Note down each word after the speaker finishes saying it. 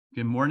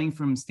Good morning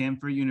from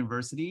Stanford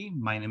University.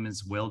 My name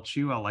is Will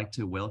Chu. I'd like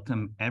to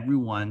welcome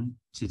everyone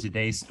to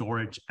today's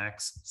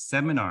StorageX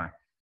seminar.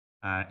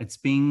 It's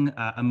been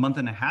a month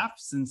and a half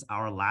since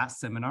our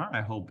last seminar.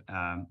 I hope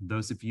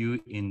those of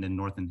you in the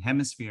Northern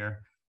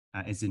Hemisphere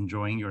is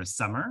enjoying your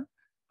summer.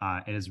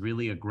 It is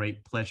really a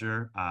great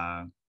pleasure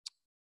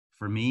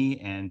for me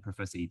and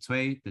Professor Yi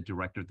Cui, the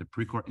director of the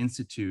Precor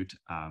Institute,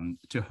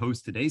 to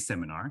host today's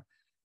seminar.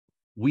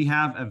 We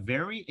have a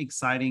very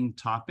exciting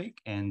topic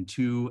and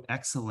two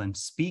excellent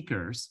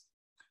speakers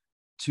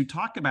to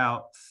talk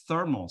about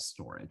thermal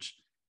storage.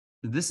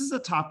 This is a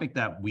topic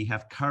that we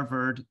have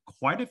covered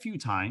quite a few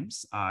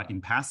times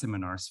in past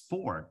seminars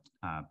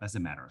as a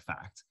matter of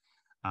fact.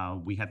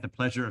 We had the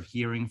pleasure of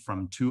hearing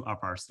from two of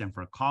our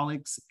Stanford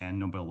colleagues and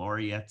Nobel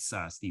laureates,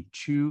 Steve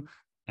Chu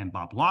and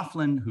Bob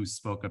Laughlin, who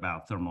spoke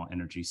about thermal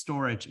energy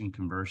storage and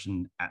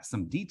conversion at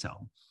some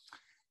detail.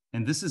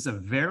 And this is a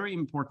very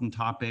important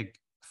topic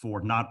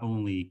for not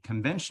only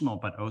conventional,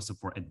 but also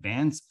for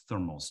advanced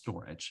thermal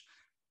storage.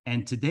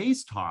 And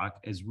today's talk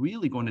is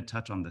really going to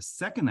touch on the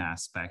second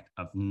aspect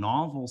of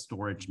novel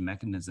storage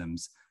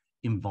mechanisms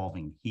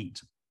involving heat.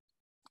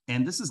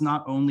 And this is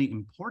not only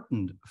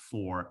important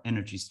for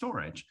energy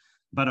storage,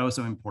 but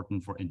also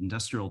important for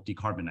industrial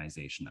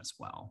decarbonization as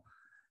well.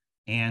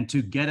 And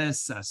to get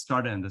us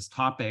started on this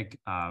topic,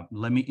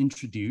 let me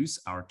introduce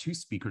our two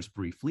speakers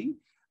briefly.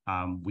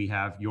 We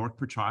have Joerg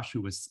Petrasch,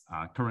 who is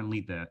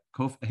currently the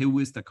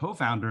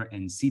co-founder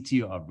and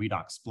CTO of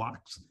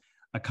RedoxBlocks,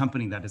 a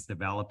company that is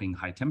developing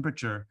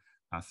high-temperature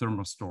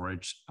thermal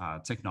storage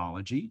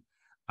technology.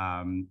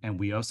 And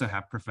we also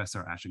have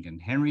Professor Asegun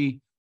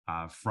Henry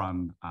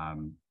from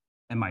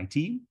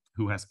MIT,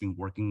 who has been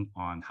working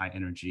on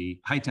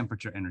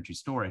high-temperature energy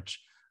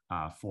storage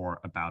for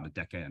about a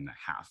decade and a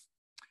half.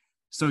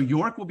 So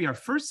Joerg will be our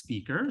first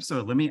speaker.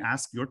 So let me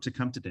ask Joerg to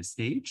come to the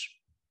stage.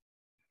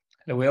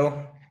 Hello,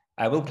 Will.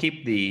 I will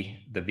keep the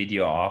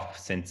video off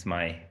since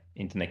my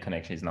internet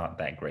connection is not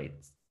that great.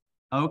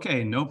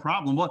 Okay, no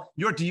problem. Well,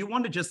 Joerg, do you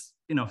want to just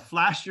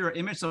flash your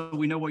image so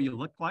we know what you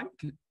look like,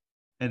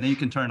 and then you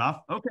can turn it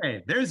off?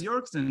 Okay, there's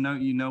Joerg, so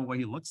you know what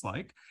he looks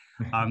like.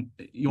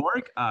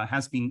 Joerg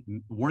has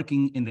been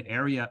working in the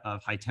area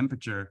of high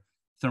temperature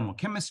thermal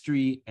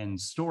chemistry and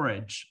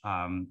storage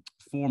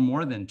for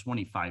more than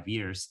 25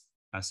 years,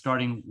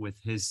 starting with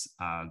his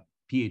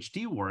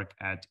PhD work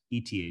at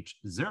ETH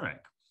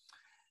Zurich.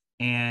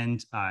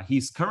 And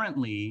he's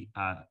currently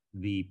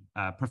the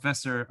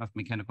professor of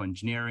mechanical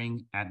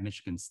engineering at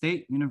Michigan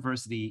State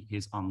University.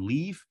 He's on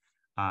leave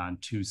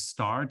to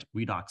start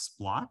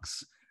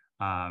RedoxBlocks,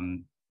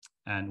 and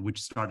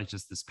which started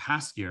just this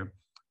past year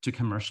to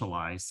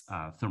commercialize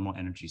thermal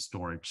energy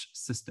storage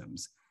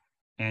systems.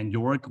 And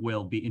Joerg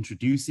will be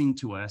introducing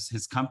to us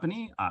his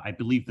company. I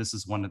believe this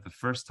is one of the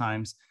first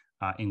times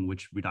in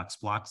which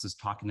RedoxBlocks is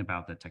talking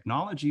about the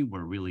technology.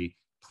 We're really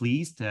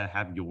pleased to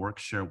have Joerg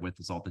share with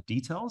us all the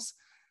details.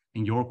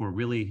 And Joerg, we're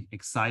really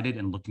excited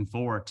and looking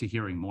forward to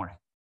hearing more.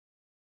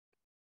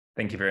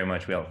 Thank you very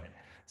much, Will.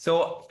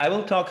 So I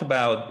will talk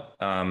about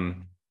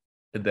the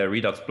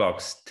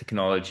RedoxBlocks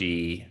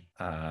technology,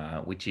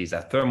 which is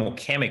a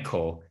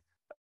thermochemical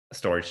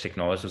storage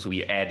technology. So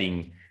we're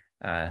adding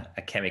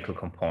a chemical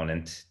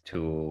component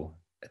to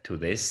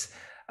this.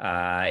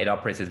 It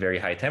operates at very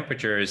high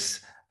temperatures.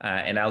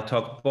 And I'll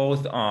talk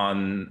both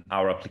on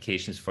our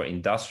applications for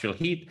industrial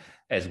heat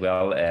as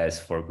well as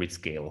for grid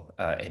scale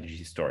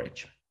energy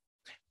storage.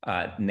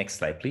 Next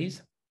slide,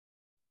 please.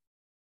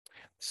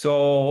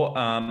 So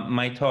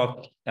my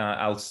talk,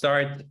 I'll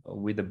start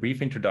with a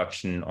brief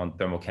introduction on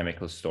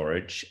thermochemical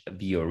storage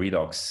via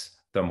redox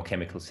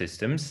thermochemical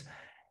systems,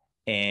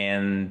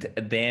 and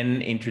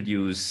then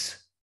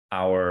introduce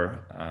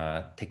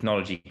our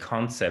technology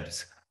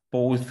concepts,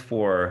 both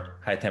for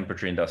high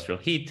temperature industrial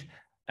heat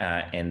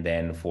and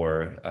then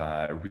for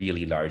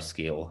really large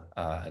scale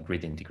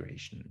grid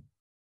integration.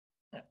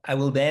 I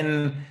will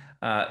then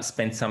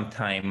spend some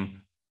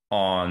time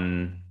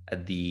on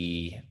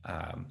the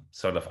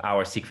sort of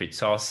our secret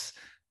sauce,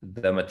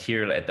 the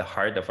material at the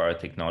heart of our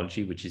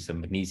technology, which is a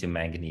magnesium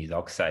manganese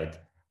oxide.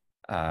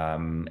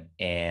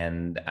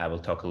 And I will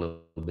talk a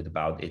little bit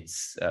about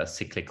its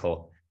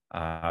cyclical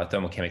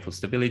thermochemical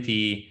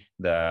stability,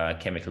 the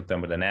chemical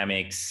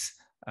thermodynamics.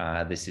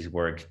 This is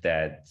work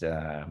that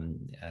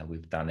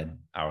we've done at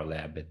our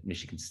lab at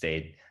Michigan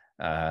State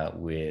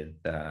with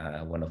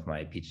one of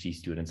my PhD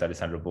students,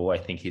 Alessandro Bo. I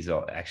think he's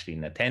actually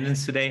in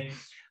attendance today.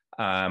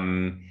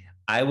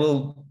 I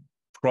will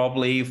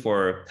probably,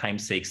 for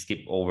time's sake, skip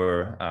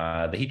over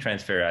the heat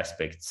transfer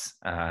aspects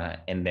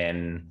and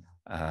then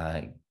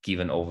give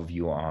an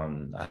overview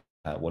on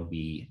what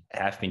we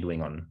have been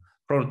doing on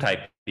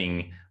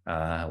prototyping.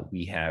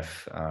 We have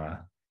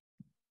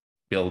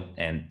built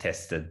and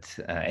tested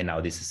and now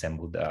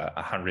disassembled a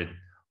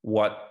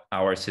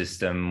 100-watt-hour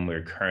system.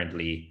 We're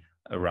currently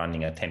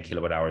running a 10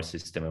 kilowatt-hour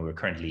system, and we're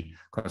currently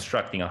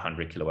constructing a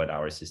 100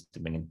 kilowatt-hour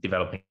system and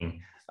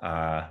developing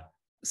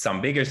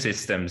some bigger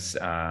systems,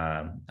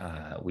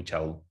 which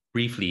I'll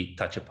briefly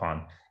touch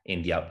upon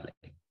in the outlay.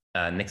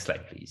 Next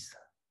slide, please.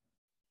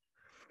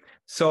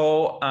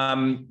 So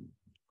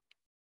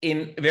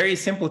in very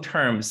simple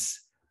terms,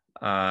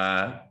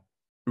 redox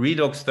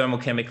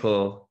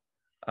thermochemical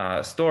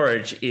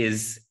storage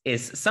is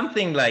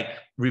something like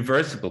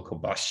reversible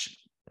combustion,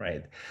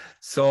 right?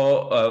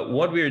 So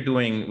what we're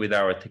doing with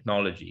our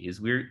technology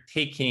is we're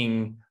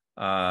taking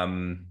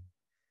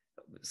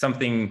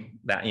something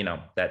that, you know,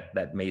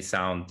 that may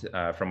sound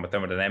from a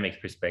thermodynamic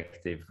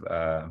perspective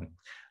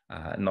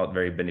not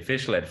very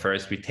beneficial at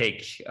first. We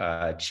take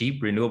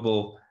cheap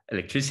renewable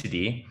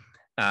electricity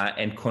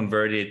and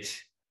convert it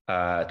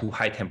to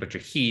high temperature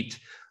heat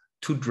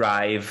to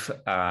drive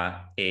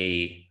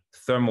a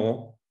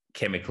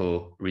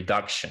thermochemical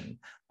reduction.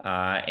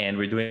 And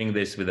we're doing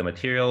this with a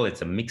material.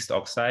 It's a mixed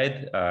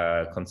oxide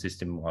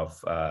consisting of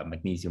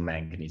magnesium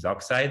manganese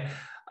oxide.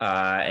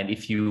 And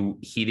if you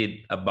heat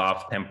it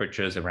above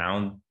temperatures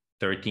around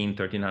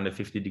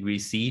 1350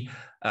 degrees C,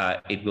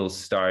 it will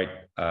start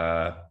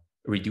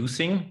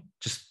reducing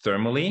just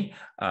thermally,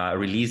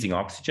 releasing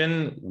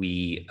oxygen.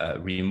 We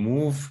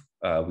remove,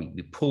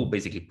 we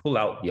basically pull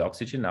out the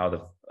oxygen out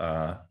of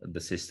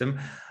the system,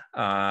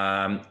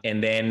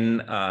 and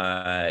then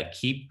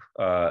keep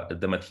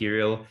the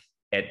material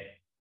at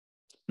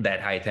that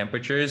high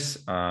temperatures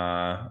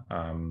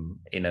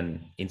in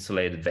an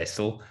insulated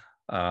vessel,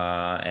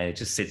 and it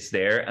just sits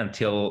there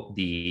until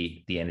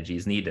the energy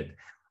is needed.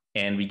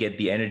 And we get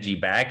the energy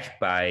back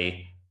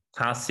by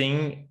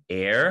passing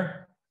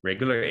air,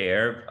 regular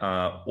air,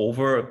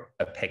 over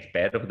a packed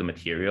bed of the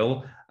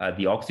material.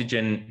 The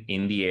oxygen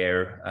in the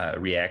air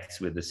reacts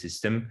with the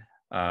system.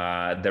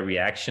 The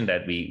reaction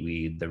that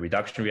the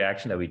reduction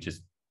reaction that we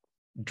just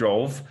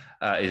drove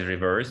is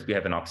reversed. We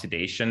have an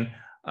oxidation,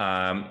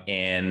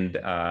 and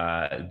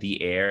the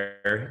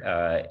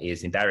air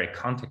is in direct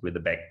contact with the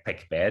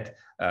packed bed,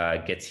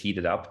 gets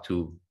heated up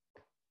to,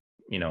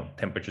 you know,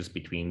 temperatures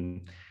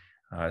between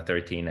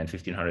 13 and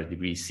 1500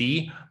 degrees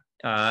C.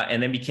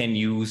 And then we can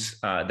use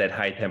that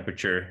high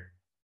temperature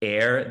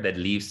air that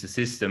leaves the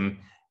system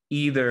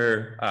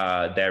either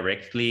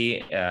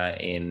directly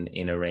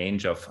in a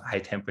range of high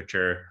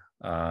temperature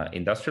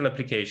industrial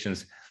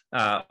applications,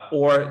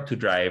 or to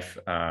drive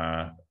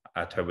a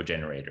turbo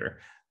generator.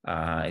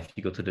 If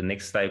you go to the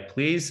next slide,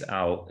 please,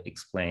 I'll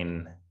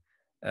explain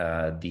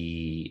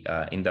the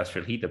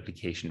industrial heat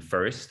application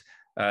first.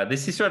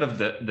 This is sort of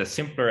the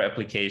simpler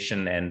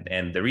application,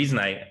 and the reason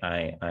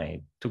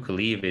I took a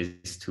leave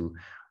is to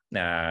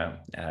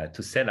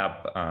set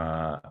up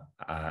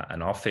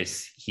an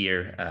office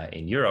here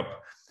in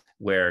Europe,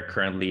 where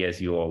currently, as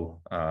you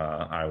all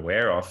are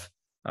aware of,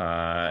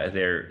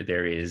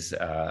 there is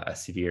a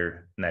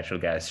severe natural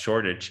gas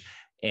shortage,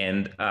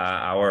 and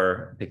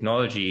our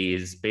technology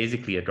is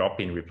basically a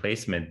drop-in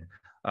replacement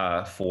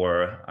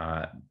for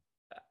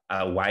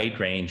a wide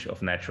range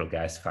of natural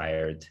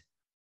gas-fired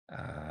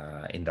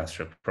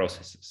industrial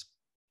processes.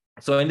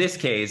 So in this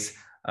case,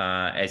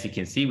 as you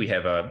can see, we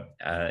have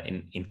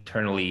an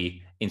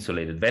internally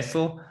insulated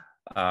vessel.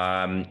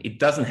 It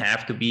doesn't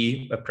have to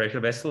be a pressure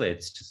vessel, it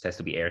just has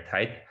to be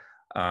airtight.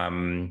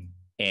 And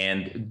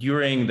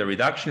during the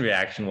reduction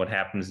reaction, what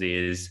happens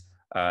is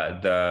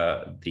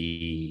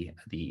the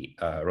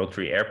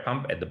rotary air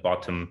pump at the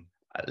bottom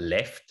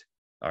left,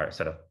 or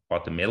sort of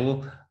bottom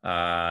middle,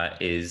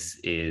 is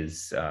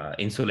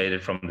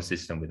insulated from the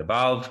system with a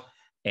valve,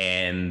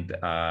 and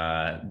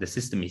the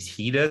system is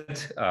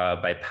heated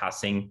by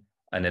passing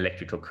an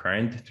electrical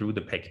current through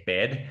the packed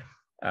bed.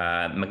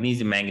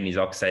 Magnesium manganese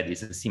oxide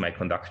is a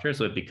semiconductor,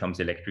 so it becomes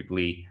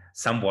electrically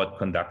somewhat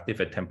conductive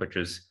at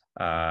temperatures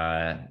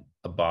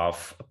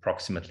above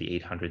approximately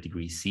 800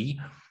 degrees C.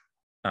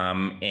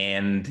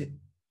 And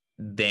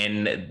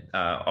then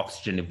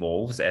oxygen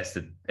evolves as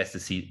the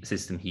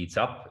system heats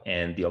up,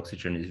 and the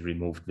oxygen is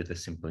removed with a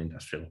simple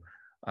industrial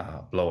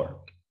blower.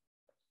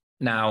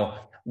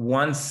 Now,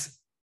 once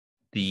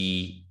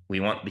we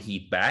want the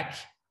heat back,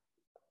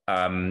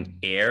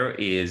 air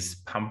is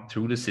pumped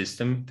through the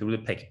system, through the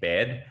packed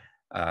bed,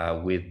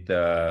 with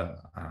the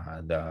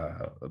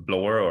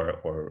blower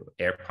or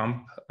air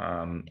pump,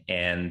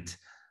 and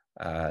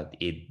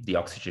the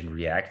oxygen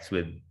reacts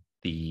with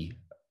the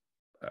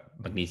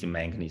magnesium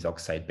manganese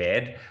oxide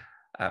bed.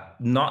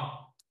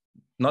 Not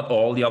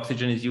all the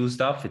oxygen is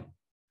used up.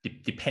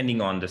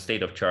 Depending on the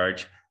state of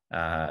charge,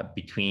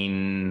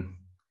 between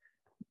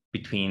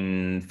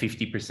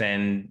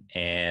 50%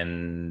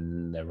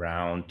 and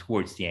around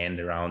towards the end,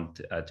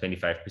 around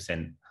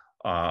 25%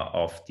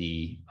 of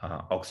the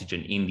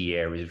oxygen in the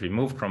air is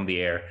removed from the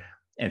air.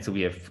 And so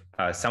we have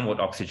somewhat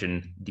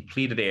oxygen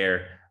depleted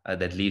air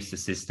that leaves the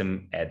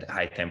system at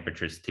high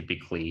temperatures,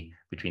 typically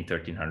between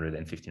 1300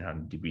 and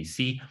 1500 degrees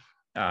C.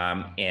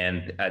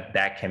 And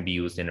that can be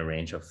used in a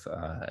range of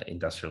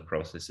industrial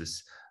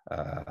processes,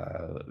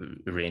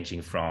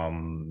 ranging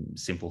from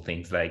simple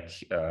things like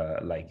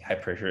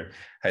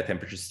high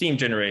temperature steam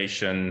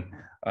generation,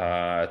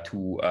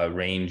 to a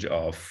range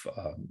of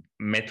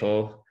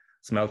metal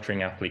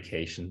smelting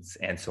applications,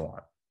 and so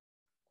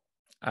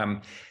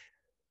on.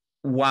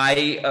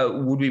 Why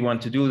would we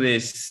want to do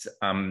this?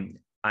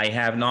 I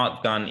have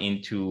not gone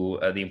into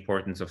the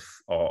importance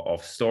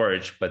of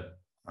storage, but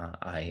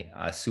I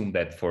assume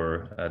that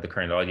for the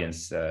current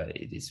audience,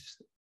 it is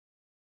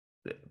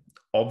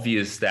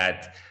obvious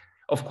that,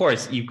 of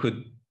course, you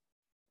could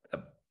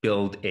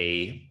build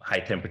a high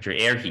temperature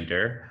air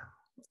heater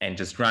and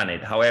just run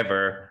it.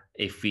 However,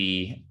 if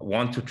we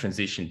want to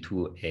transition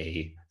to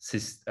a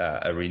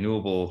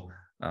renewable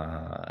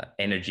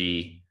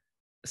energy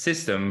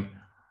system,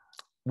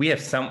 we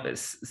have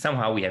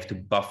somehow we have to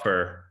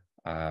buffer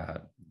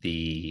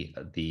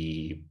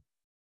the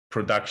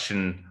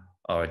production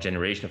or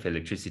generation of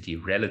electricity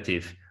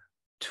relative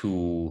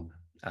to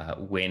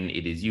when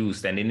it is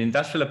used. And in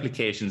industrial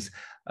applications,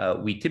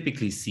 we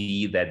typically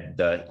see that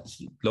the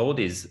heat load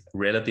is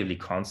relatively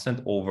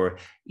constant over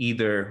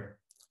either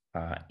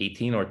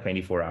 18 or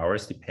 24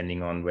 hours,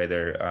 depending on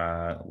whether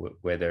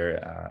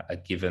a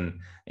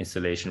given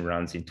installation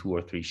runs in 2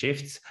 or 3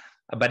 shifts.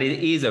 But it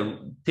is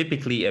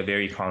typically a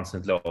very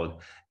constant load,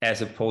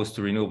 as opposed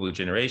to renewable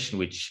generation,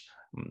 which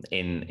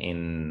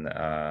in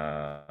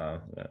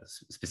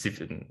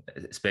specific,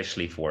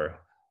 especially for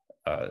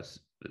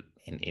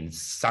in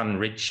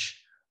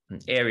sun-rich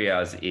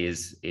areas,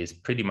 is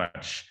pretty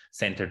much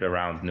centered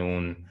around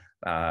noon,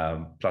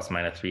 plus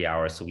minus 3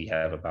 hours. So we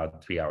have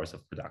about 3 hours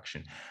of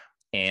production.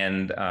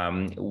 And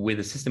with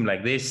a system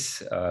like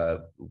this,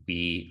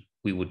 we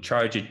would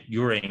charge it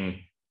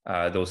during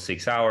those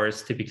 6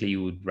 hours. Typically,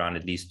 you would run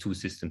at least 2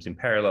 systems in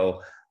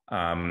parallel,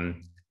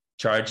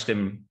 charge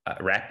them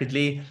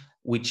rapidly,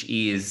 which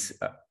is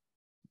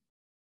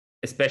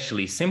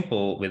especially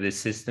simple with this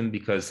system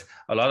because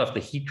a lot of the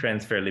heat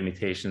transfer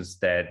limitations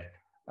that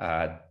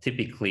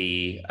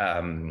typically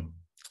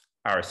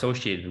are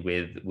associated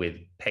with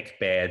PEC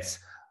beds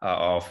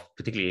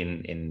particularly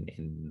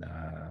in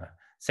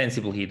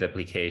sensible heat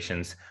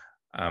applications,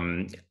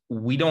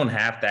 we don't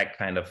have that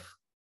kind of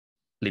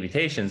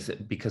limitations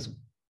because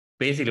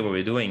basically what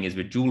we're doing is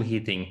we're joule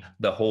heating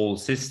the whole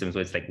system. So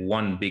it's like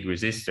one big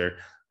resistor,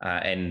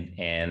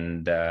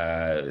 and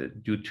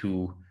due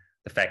to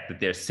the fact that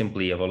there's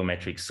simply a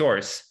volumetric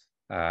source,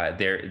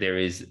 there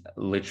is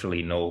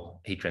literally no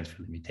heat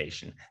transfer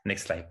limitation.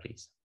 Next slide,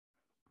 please.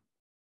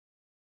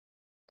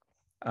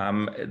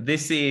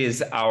 This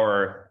is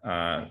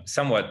our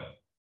somewhat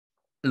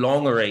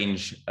longer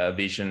range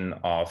vision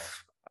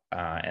of,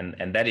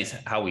 and that is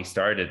how we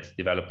started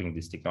developing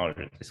this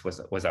technology. This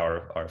was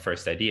our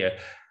first idea,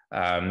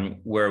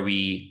 where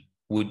we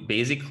would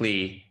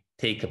basically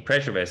take a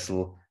pressure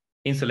vessel,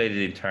 insulate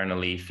it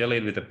internally, fill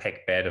it with a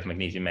PEC bed of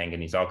magnesium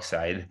manganese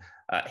oxide,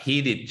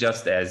 heat it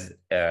just as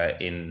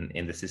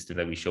in the system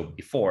that we showed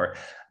before,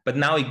 but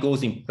now it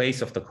goes in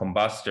place of the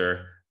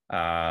combustor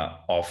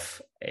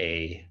of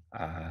a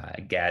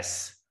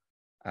gas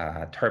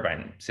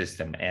turbine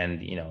system.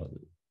 And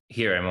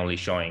here I'm only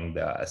showing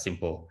a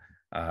simple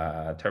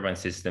turbine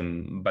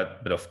system,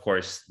 but of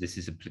course this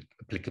is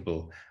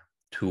applicable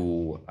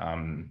to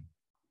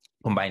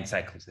combined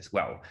cycles as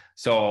well.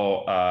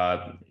 So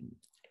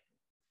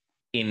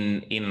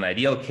in an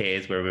ideal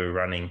case where we're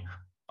running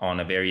on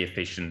a very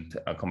efficient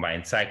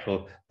combined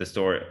cycle, the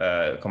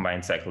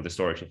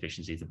storage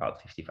efficiency is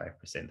about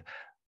 55%.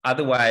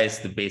 Otherwise,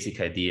 the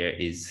basic idea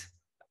is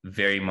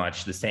very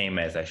much the same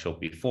as I showed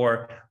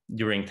before.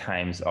 During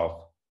times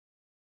of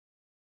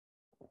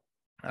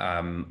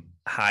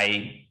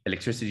high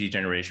electricity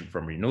generation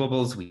from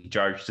renewables, we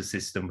charge the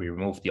system, we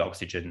remove the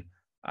oxygen.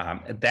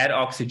 That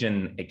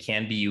oxygen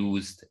can be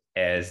used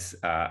as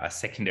a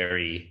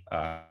secondary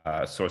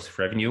source of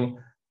revenue.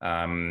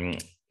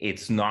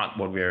 It's not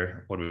what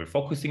we're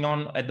focusing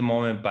on at the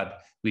moment, but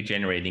we're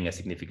generating a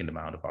significant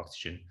amount of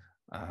oxygen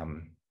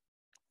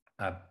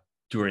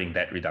during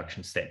that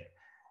reduction step.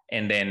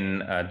 And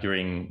then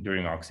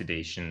during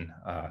oxidation,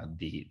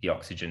 the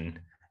oxygen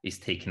is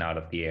taken out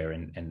of the air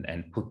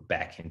and put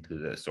back into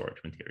the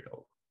storage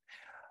material.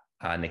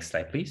 Next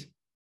slide, please.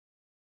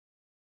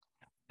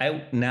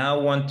 I now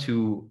want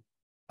to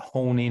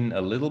hone in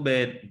a little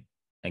bit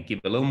and give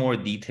a little more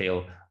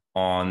detail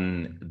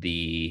on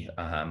the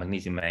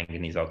magnesium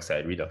manganese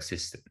oxide redox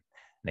system.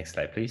 Next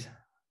slide, please.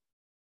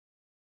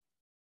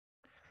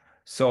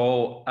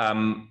 So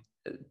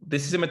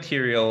this is a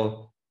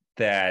material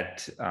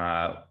that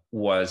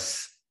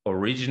was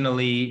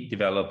originally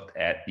developed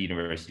at the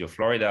University of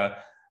Florida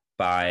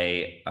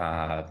by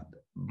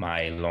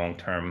my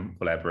long-term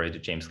collaborator,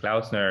 James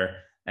Klausner,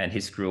 and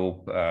his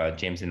group.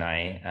 James and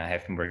I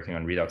have been working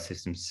on redox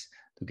systems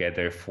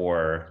together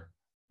for,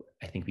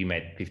 I think we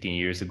met 15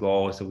 years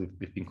ago, so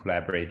we've been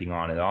collaborating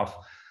on and off.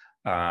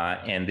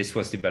 And this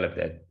was developed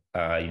at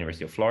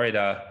University of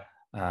Florida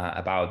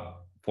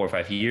about 4 or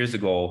 5 years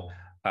ago.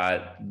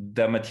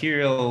 The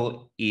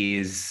material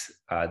is,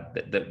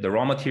 the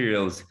raw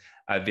materials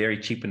are very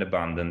cheap and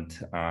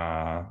abundant,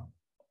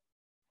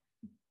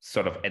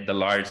 sort of at the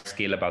large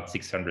scale, about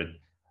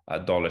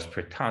 $600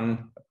 per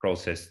ton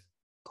processed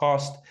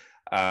cost.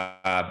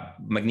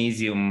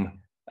 Magnesium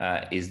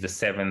is the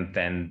 7th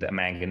and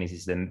manganese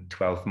is the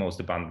 12th most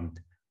abundant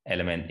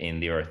element in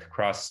the Earth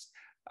crust.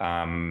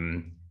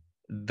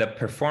 The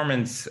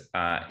performance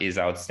is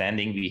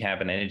outstanding. We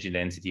have an energy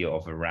density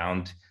of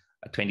around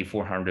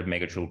 2,400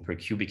 megajoule per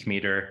cubic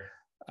meter.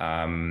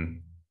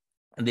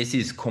 This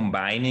is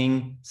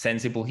combining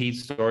sensible heat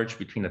storage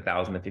between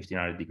 1,000 and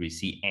 1,500 degrees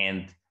C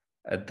and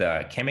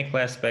the chemical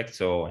aspect,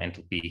 so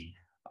enthalpy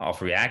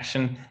of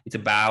reaction. It's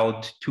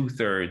about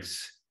 2/3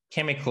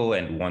 chemical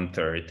and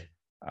 1/3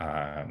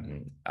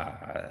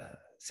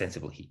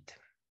 sensible heat.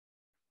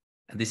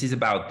 And this is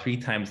about 3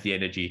 times the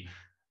energy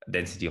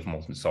density of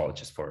molten salt,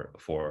 just for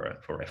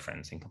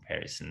reference and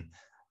comparison.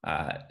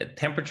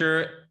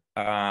 Temperature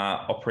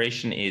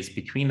operation is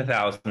between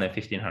 1,000 and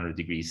 1,500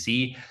 degrees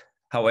C.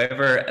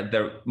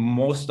 However,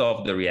 most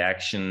of the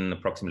reaction,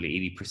 approximately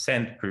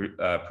 80%,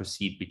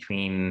 proceed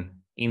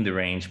in the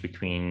range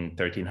between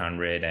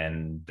 1,300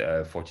 and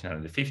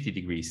 1,450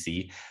 degrees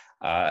C.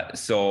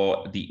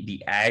 So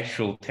the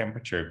actual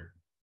temperature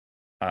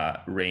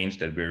range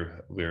that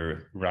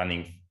we're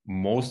running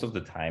most of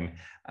the time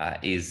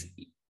is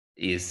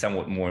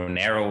somewhat more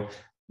narrow,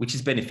 which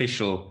is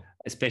beneficial,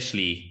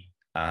 especially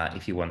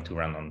if you want to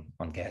run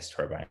on gas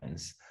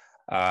turbines.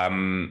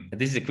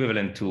 This is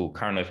equivalent to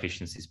Carnot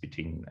efficiencies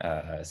between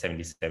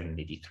 77 and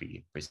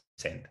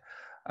 83%.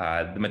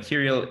 The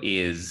material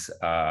is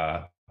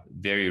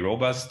very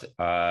robust.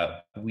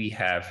 We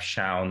have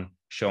shown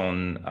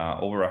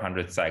over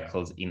 100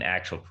 cycles in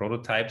actual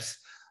prototypes,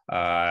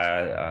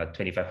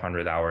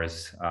 2,500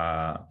 hours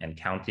and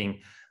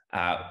counting.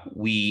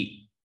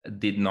 We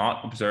did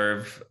not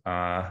observe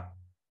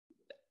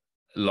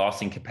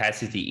loss in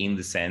capacity in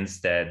the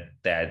sense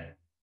that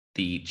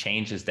the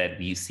changes that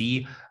we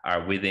see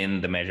are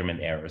within the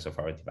measurement errors of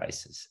our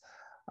devices.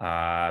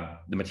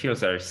 The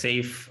materials are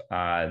safe,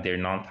 they're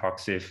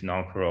non-toxic,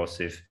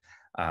 non-corrosive,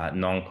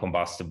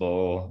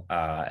 non-combustible,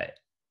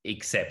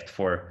 except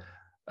for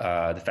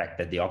the fact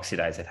that they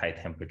oxidize at high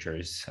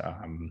temperatures.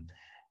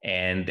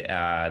 And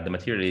the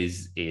material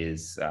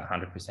is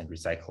 100%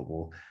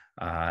 recyclable.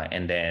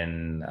 And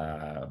then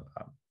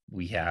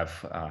we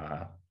have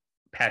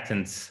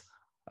patents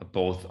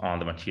both on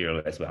the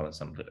material as well as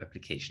on the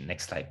application.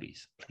 Next slide,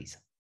 please.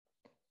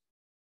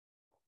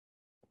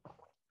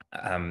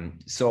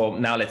 So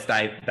now let's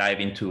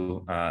dive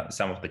into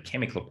some of the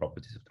chemical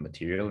properties of the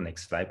material.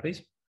 Next slide,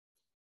 please.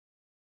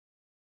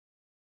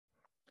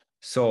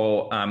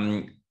 So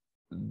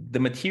the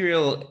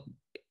material,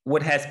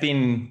 what has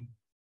been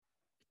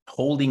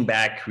holding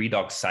back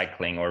redox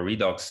cycling or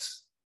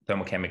redox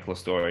thermochemical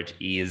storage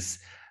is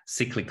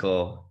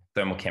cyclical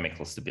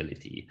thermochemical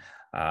stability.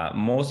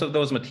 Most of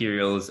those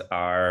materials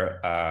are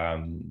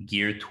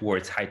geared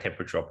towards high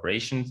temperature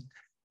operations,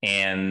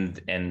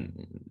 and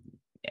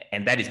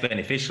that is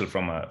beneficial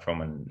from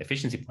an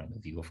efficiency point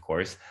of view, of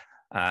course.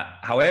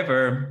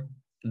 However,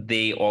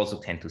 they also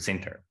tend to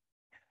sinter.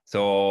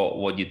 So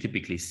what you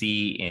typically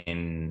see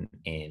in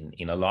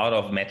a lot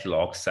of metal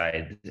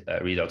oxide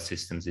redox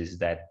systems is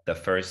that the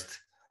first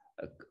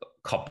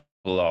couple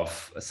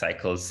of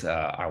cycles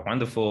are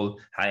wonderful,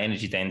 high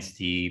energy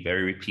density,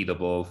 very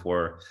repeatable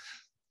for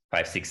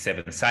 5, 6,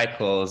 7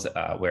 cycles,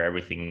 where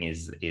everything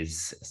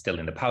is still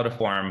in the powder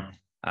form.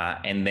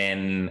 And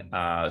then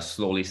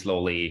slowly,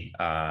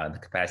 the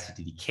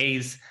capacity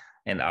decays.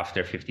 And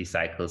after 50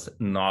 cycles,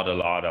 not a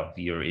lot of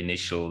your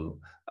initial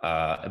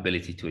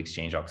ability to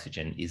exchange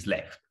oxygen is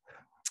left.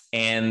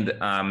 And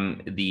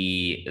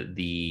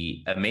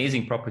the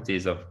amazing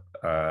properties of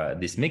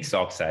this mixed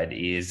oxide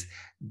is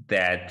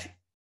that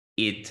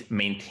it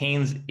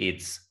maintains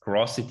its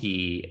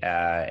porosity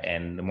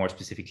and more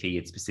specifically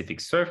its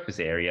specific surface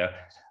area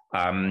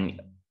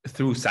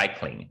through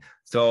cycling.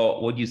 So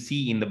what you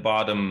see in the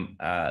bottom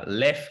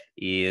left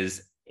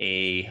is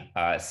a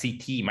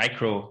CT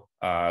micro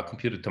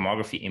computed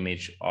tomography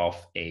image of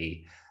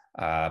a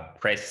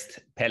pressed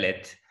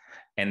pellet,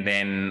 and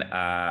then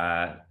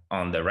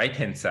on the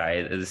right-hand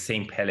side, the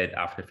same pellet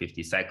after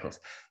 50 cycles.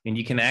 And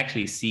you can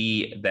actually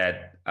see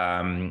that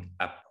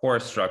a pore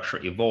structure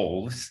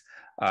evolves.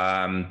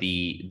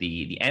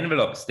 The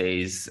envelope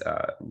stays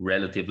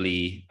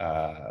relatively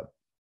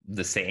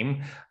the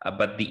same,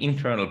 but the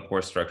internal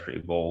pore structure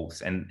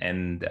evolves,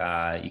 and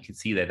you can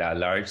see that a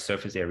large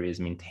surface area is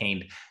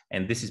maintained,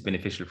 and this is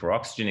beneficial for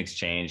oxygen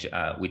exchange,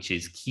 which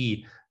is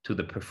key to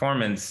the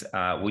performance.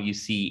 What you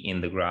see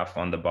in the graph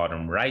on the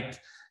bottom right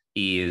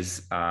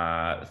is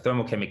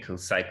thermochemical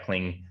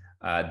cycling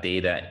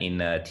data in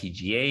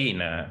TGA,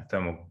 in a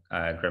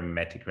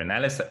thermogravimetric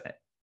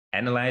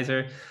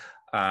analyzer,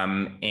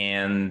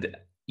 and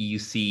you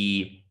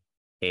see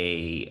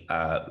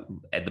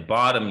at the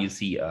bottom, you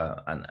see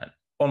an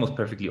almost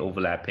perfectly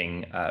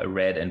overlapping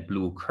red and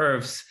blue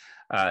curves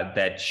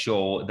that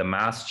show the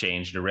mass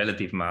change, the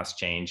relative mass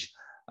change.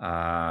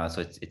 So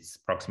it's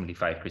approximately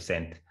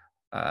 5%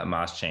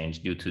 mass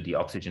change due to the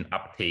oxygen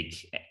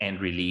uptake and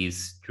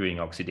release during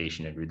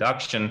oxidation and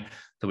reduction.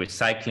 So we're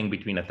cycling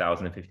between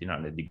 1,000 and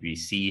 1,500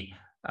 degrees C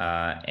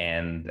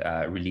and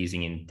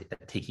releasing and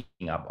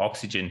taking up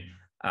oxygen.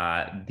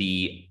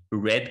 The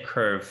red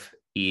curve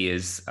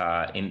is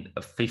in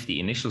 50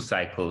 initial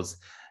cycles,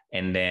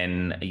 and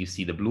then you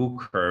see the blue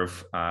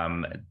curve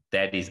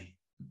that is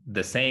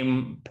the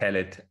same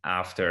pellet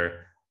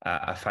after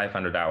a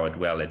 500-hour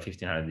dwell at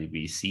 1,500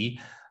 degrees C.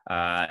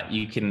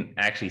 you can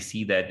actually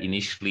see that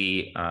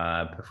initially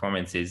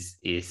performance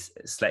is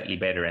slightly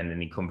better, and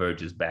then it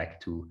converges back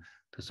to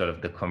sort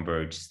of the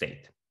converged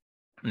state.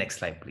 Next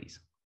slide, please.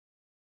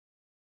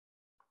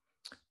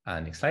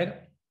 Next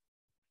slide.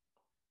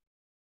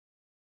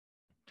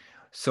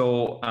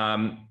 So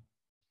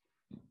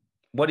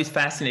what is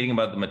fascinating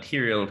about the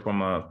material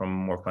from a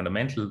more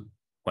fundamental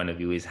point of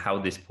view is how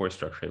this pore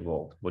structure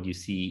evolved. What you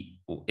see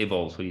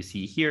evolves. What you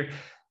see here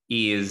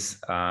is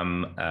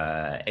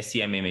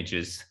SEM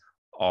images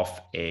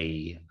of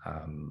a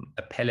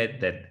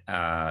pellet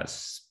that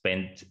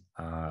spent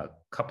a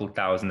couple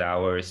thousand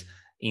hours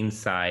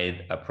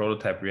inside a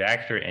prototype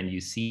reactor, and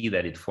you see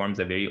that it forms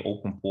a very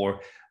open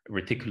pore,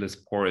 reticulous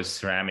porous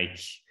ceramic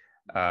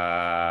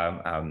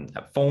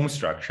foam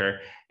structure,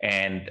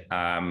 and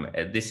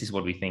this is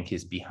what we think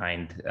is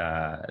behind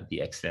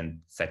the excellent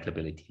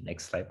cyclability.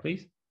 Next slide,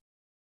 please.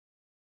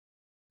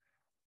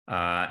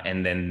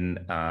 And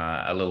then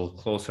a little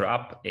closer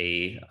up,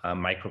 a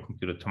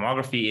microcomputer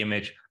tomography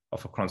image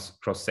of a cross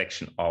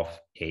section of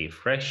a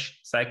fresh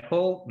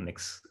cycle.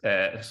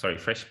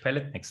 Fresh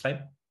pellet. Next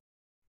slide.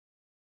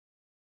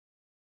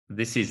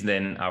 This is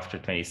then after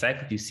 20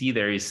 cycles. You see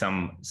there is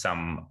some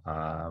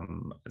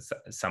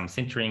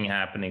sintering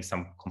happening,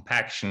 some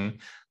compaction,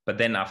 but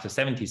then after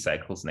 70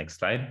 cycles, next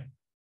slide,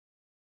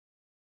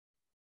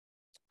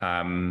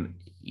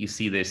 you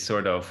see this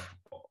sort of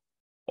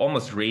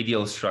almost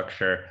radial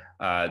structure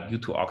due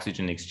to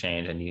oxygen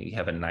exchange, and you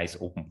have a nice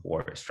open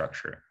pore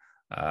structure.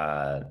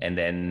 And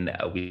then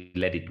we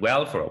let it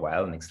dwell for a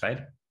while. Next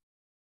slide.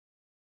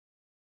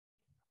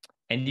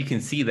 And you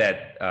can see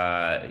that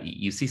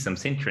you see some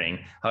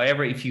sintering.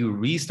 However, if you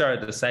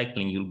restart the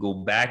cycling, you'll go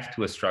back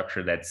to a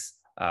structure that's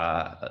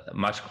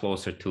much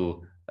closer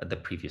to the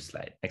previous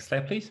slide. Next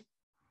slide, please.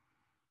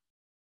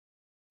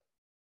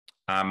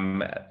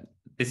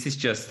 This is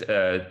just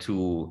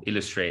to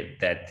illustrate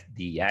that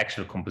the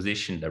actual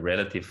composition, the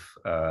relative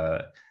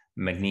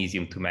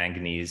magnesium to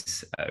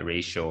manganese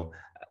ratio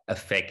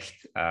affect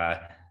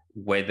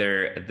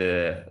whether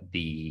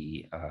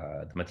the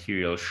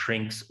material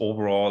shrinks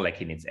overall, like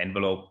in its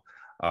envelope,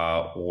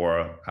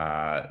 or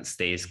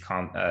stays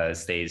the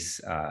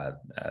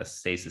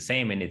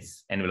same in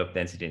its envelope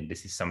density. And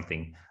this is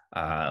something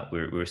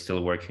we're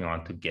still working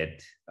on to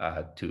get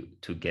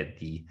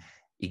the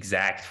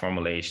exact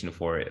formulation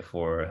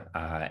for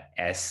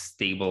as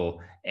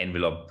stable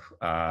envelope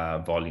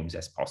volumes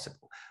as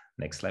possible.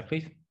 Next slide,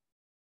 please.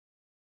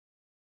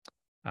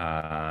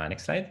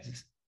 Next slide.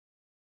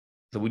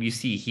 So what you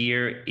see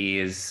here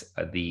is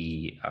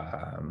the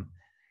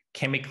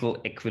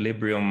chemical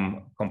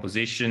equilibrium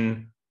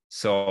composition.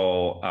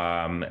 So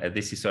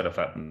this is sort of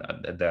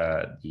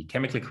the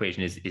chemical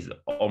equation is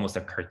almost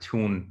a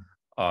cartoon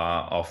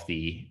of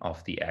the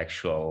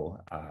actual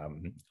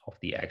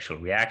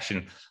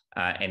reaction,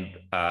 and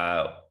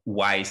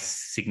Y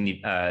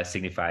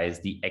signifies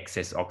the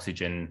excess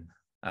oxygen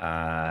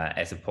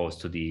as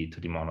opposed to the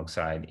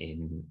monoxide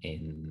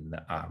in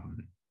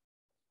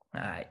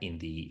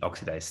the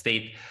oxidized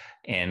state.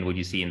 And what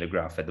you see in the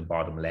graph at the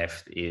bottom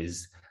left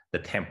is the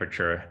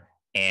temperature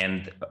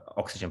and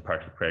oxygen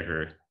particle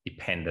pressure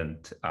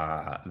dependent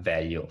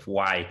value of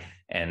Y.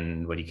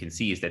 And what you can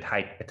see is that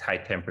at high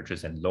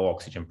temperatures and low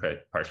oxygen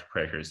particle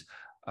pressures,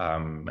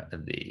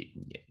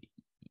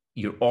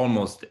 you're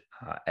almost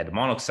at the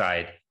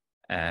monoxide.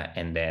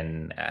 And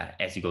then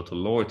as you go to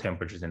lower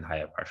temperatures and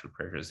higher partial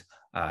pressures,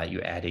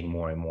 you're adding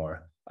more and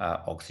more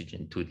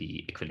oxygen to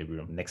the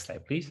equilibrium. Next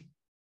slide, please.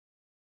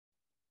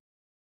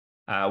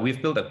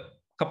 We've built a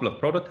couple of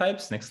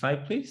prototypes. Next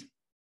slide, please.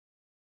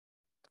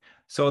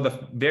 So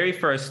the very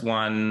first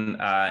one,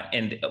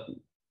 and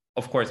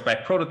of course, by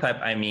prototype,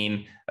 I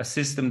mean a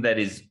system that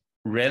is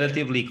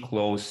relatively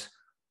close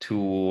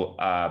to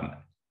a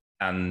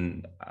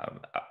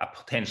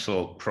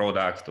potential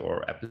product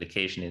or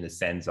application, in the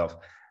sense of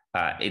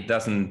it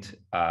doesn't,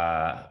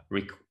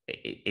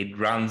 it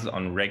runs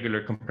on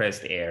regular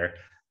compressed air.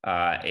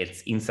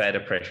 It's inside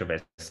a pressure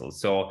vessel.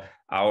 So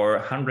our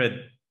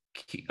 100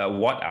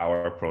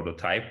 watt-hour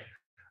prototype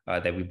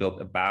that we built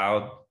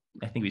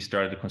I think we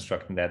started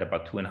constructing that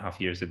about 2.5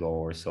 years ago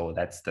or so.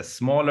 That's the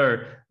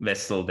smaller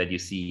vessel that you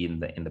see in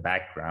the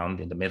background,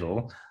 in the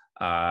middle.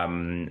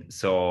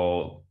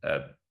 So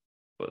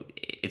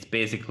it's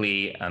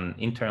basically an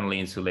internally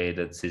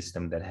insulated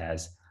system that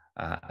has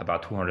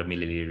about 200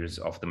 milliliters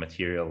of the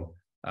material,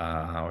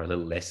 or a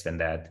little less than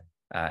that,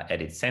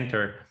 at its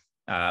center.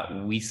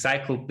 We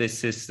cycled this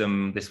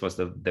system. This was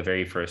the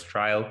very first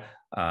trial,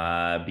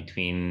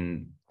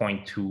 between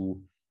 0.2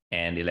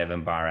 and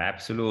 11 bar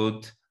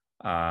absolute,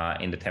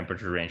 in the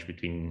temperature range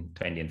between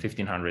 20 and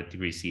 1500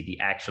 degrees C. The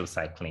actual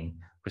cycling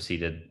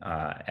proceeded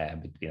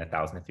between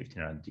 1000 and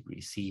 1500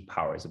 degrees C.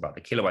 Power is about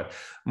a kilowatt.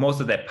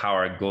 Most of that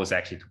power goes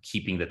actually to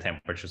keeping the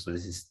temperature. So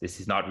this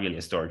is not really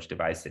a storage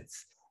device.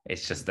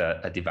 It's just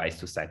a device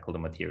to cycle the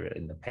material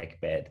in the pack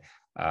bed.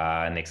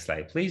 Next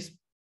slide, please.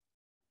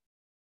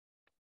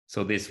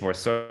 So this was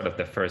sort of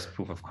the first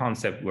proof of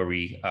concept where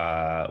we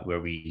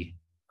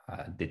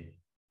did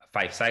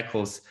 5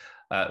 cycles,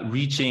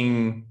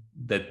 reaching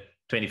the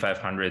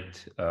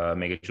 2,500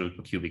 megajoule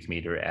per cubic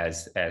meter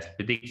as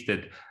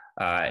predicted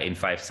in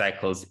 5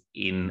 cycles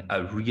in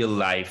a real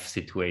life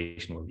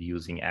situation where we're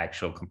using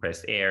actual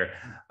compressed air,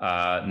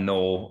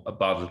 no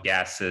bottled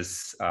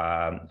gases,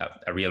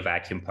 a real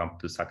vacuum pump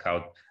to suck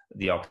out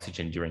the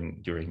oxygen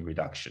during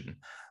reduction.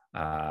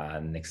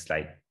 Next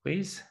slide,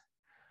 please.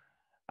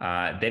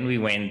 Then we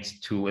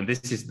went to, and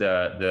this is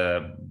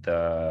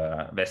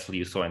the vessel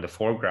you saw in the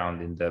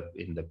foreground in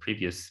the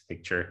previous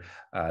picture.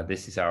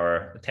 This is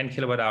our 10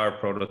 kilowatt hour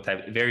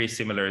prototype, very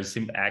similar,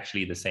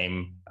 actually the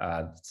same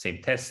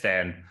test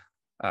stand,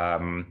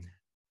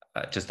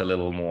 just a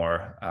little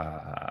more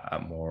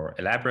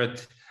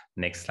elaborate.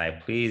 Next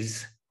slide,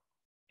 please.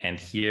 And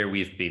here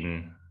we've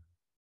been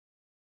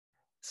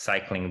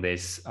cycling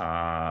this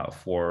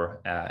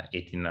for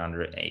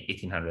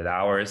 1,800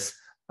 hours.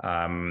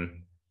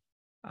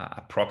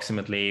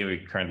 Approximately, we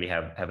currently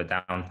have a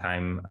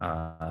downtime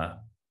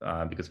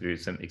because we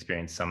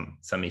experienced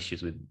some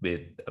issues with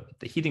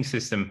the heating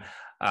system.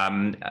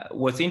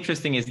 What's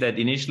interesting is that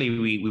initially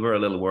we were a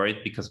little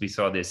worried because we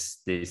saw this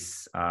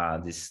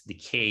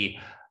decay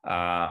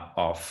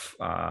of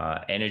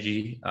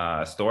energy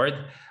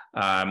stored.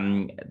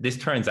 This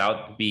turns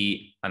out to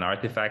be an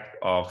artifact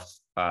of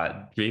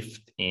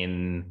drift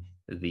in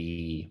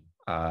the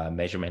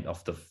measurement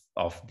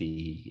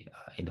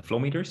in the flow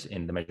meters,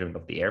 in the measurement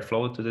of the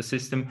airflow to the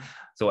system.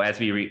 So as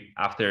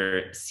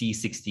after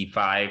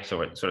C65,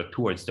 so sort of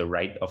towards the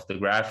right of the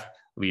graph,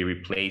 we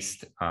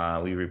replaced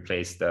one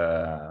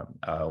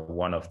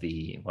of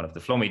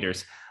the flow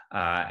meters,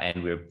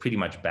 and we're pretty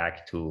much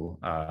back to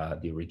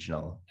the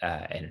original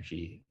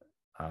energy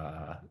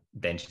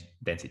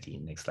density.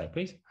 Next slide,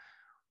 please.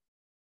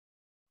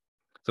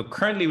 So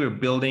currently we're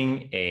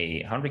building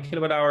a 100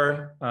 kilowatt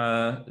hour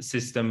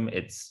system.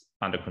 It's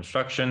under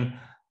construction,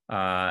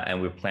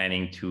 and we're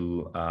planning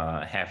to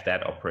have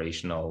that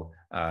operational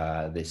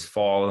this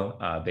fall,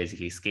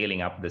 basically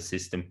scaling up the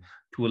system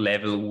to a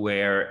level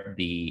where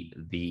the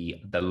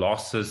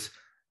losses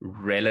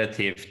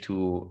relative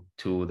to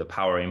the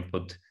power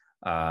input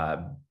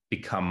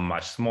become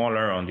much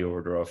smaller, on the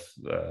order of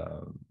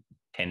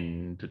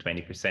 10 to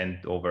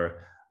 20%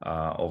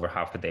 over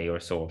half a day or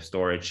so of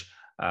storage.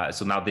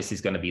 So now this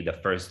is going to be the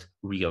first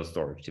real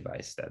storage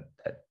device that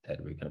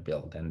we're going to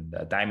build, and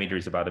the diameter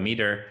is about 1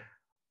 meter.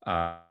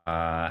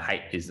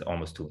 Height is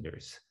almost 2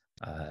 meters.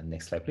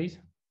 Next slide, please.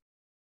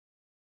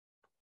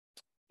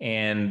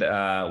 And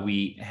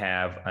we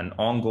have an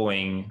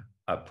ongoing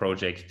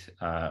project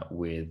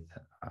with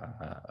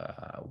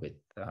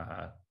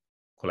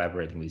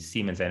collaborating with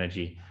Siemens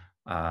Energy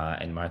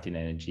and Martin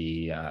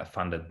Energy,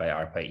 funded by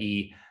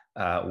ARPA-E,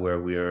 where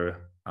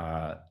we're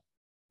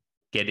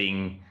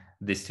getting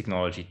this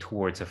technology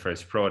towards a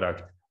first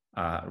product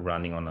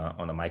running on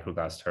a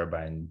microgas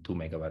turbine, 2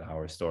 megawatt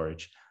hour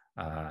storage.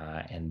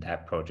 And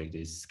that project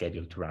is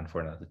scheduled to run for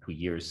another 2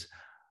 years.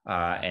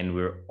 And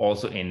we're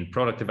also in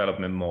product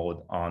development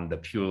mode on the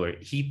pure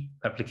heat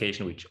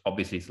application, which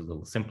obviously is a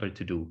little simpler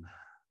to do.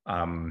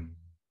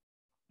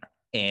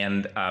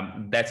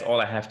 That's all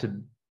I have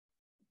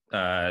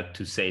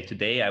to say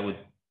today. I would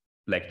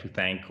like to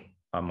thank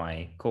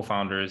my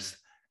co-founders,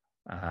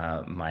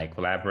 my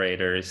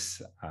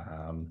collaborators,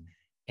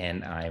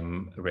 and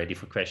I'm ready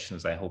for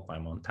questions. I hope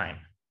I'm on time.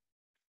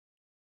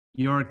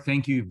 Joerg,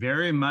 thank you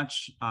very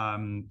much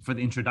for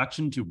the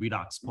introduction to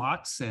redox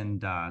blocks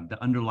and the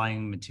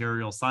underlying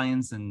material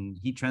science and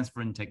heat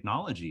transfer and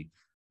technology.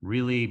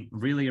 Really,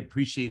 really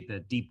appreciate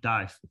the deep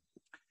dive.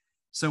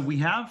 So we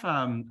have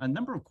a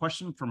number of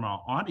questions from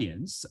our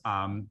audience.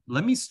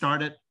 Let me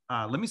start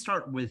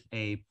with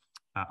a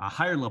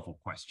higher level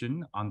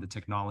question on the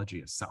technology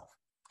itself.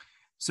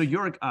 So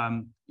Joerg,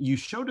 you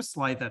showed a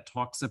slide that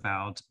talks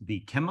about the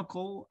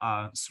chemical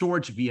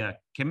storage via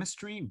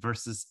chemistry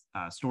versus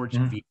storage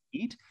via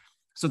heat.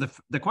 So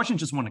the question,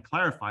 just want to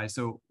clarify.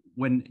 So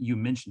when you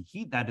mention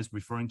heat, that is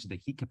referring to the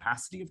heat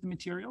capacity of the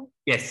material?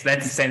 Yes,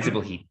 that's sensible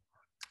heat.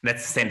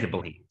 That's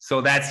sensible heat. So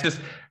that's just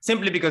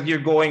simply because you're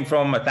going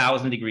from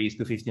 1,000 degrees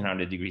to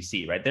 1,500 degrees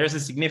C, right? There's a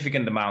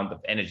significant amount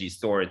of energy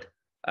stored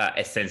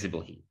as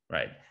sensible heat,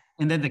 right?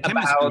 And then the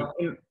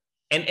chemistry.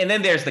 And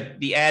then there's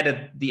the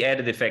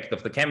added effect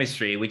of the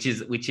chemistry, which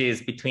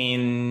is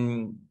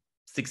between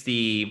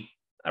 60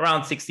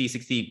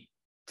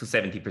 to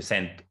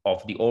 70%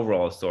 of the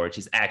overall storage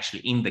is actually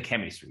in the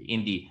chemistry,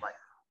 in the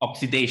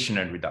oxidation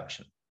and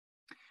reduction.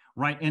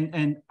 Right,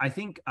 and I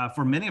think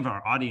for many of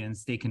our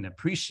audience, they can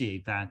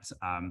appreciate that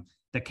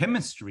the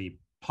chemistry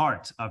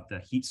part of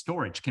the heat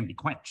storage can be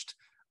quenched.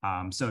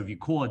 So if you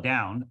cool it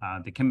down,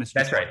 the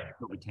chemistry is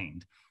still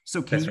retained.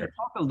 So can you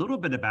talk a little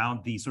bit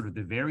about the sort of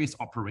the various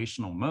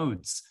operational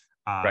modes?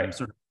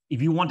 Sort of,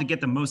 if you want to get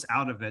the most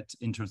out of it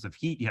in terms of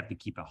heat, you have to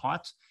keep it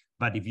hot.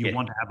 But if you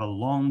want to have a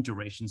long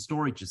duration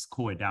storage, just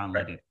cool it down,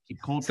 let it keep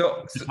cold.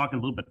 So talk a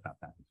little bit about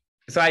that.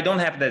 So I don't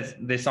have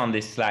this on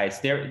these slides.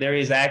 There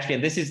is actually,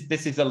 and this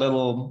is a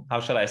little,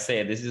 how shall I say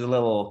it? This is a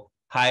little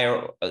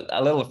higher,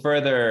 a little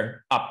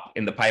further up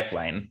in the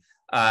pipeline.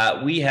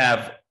 We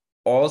have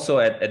also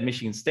at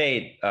Michigan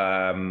State,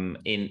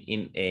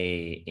 in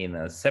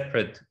a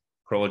separate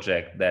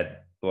project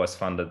that was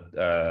funded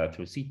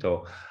through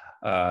CETO,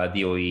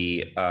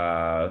 DOE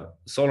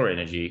solar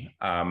energy,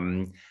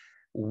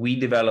 we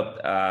developed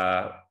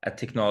a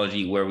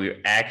technology where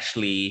we're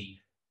actually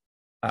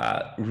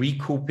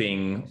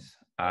recouping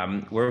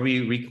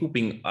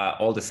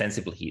all the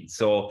sensible heat.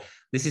 So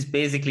this is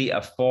basically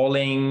a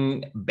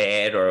falling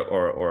bed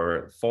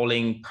or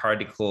falling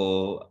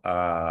particle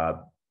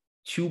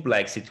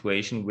tube-like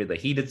situation with a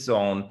heated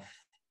zone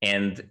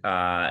and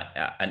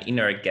an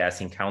inert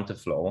gas in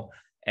counterflow.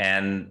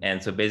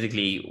 And so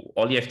basically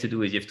all you have to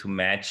do is you have to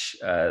match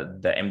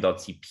the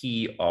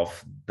m.cp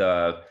of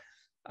the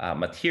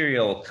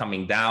material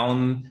coming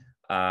down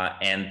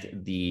and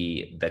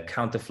the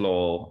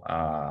counterflow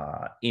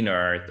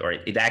inert, or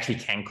it actually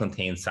can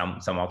contain some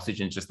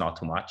oxygen, just not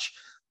too much.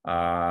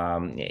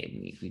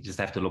 You just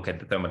have to look at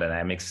the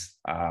thermodynamics,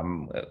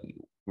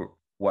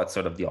 what's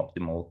sort of the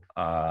optimal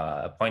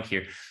point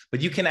here.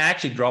 But you can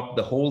actually drop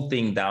the whole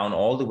thing down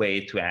all the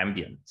way to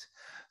ambient.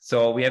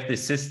 So we have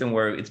this system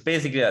where it's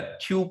basically a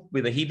tube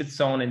with a heated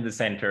zone in the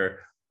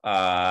center,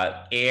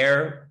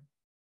 air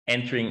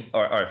entering,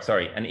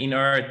 an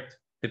inert,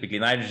 typically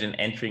nitrogen,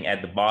 entering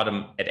at the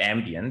bottom at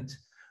ambient,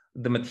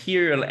 the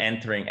material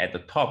entering at the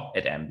top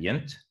at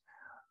ambient,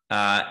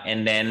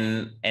 and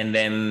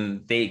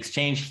then they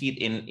exchange heat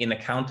in a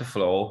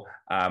counterflow,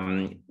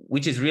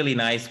 which is really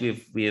nice.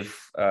 We've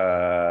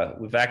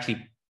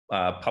actually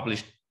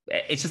published.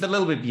 It's just a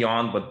little bit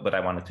beyond what I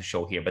wanted to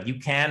show here, but you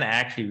can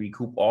actually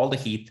recoup all the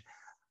heat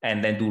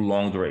and then do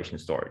long duration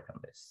storage on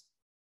this.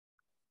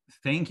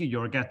 Thank you,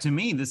 Joerg. To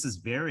me, this is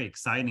very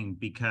exciting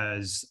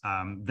because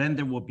then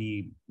there will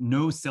be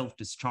no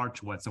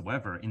self-discharge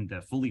whatsoever in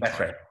the fully charged. That's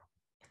right.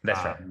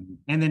 That's right.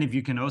 And then if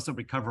you can also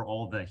recover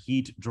all the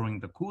heat during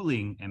the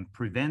cooling and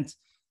prevent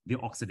the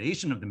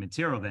oxidation of the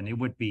material, then it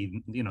would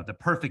be, the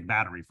perfect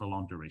battery for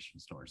long duration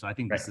storage. So I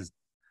think this is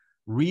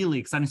really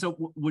exciting.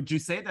 So would you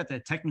say that the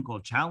technical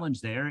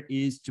challenge there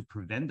is to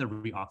prevent the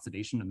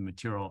reoxidation of the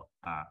material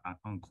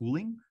on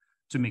cooling,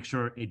 to make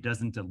sure it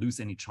doesn't lose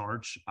any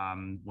charge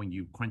when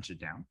you quench it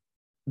down?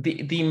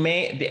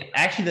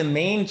 Actually the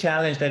main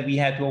challenge that we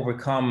had to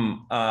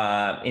overcome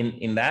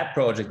in that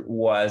project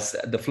was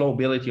the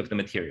flowability of the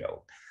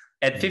material.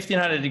 At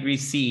 1500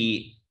 degrees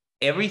C,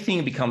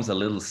 everything becomes a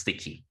little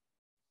sticky.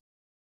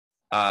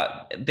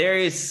 There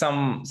is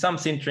some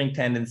sintering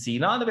tendency,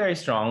 not a very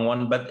strong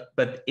one,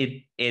 but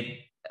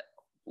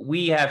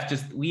we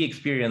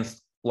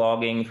experienced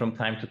clogging from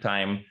time to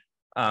time.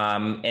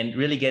 And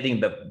really getting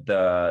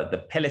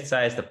the pellet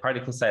size, the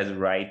particle size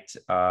right.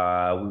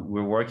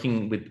 We're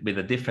working with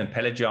a different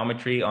pellet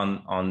geometry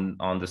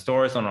on the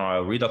stores. On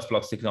our redox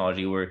blocks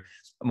technology, we're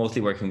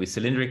mostly working with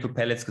cylindrical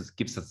pellets because it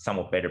gives us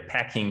somewhat better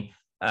packing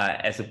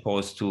as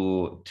opposed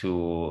to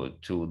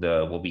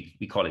the what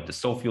we call it the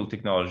SoFuel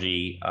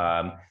technology.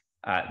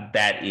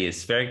 That is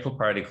spherical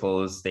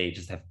particles. They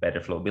just have better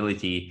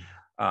flowability.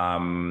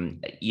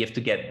 You have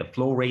to get the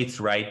flow rates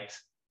right.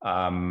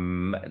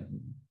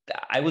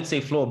 I would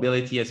say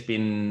flowability has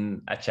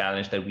been a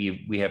challenge that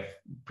we have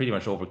pretty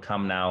much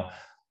overcome now.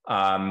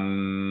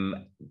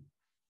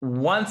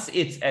 Once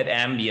it's at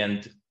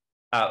ambient,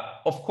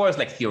 of course,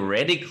 like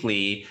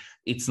theoretically,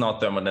 it's not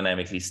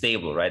thermodynamically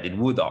stable, right? It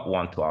would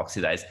want to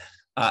oxidize,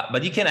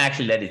 but you can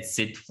actually let it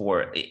sit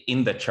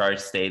in the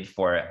charged state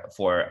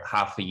for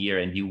half a year,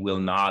 and you will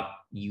not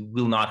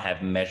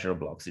have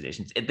measurable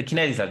oxidations. The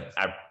kinetics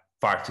are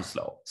far too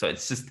slow, so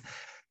it's just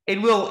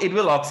it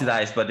will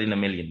oxidize, but in a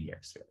million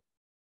years.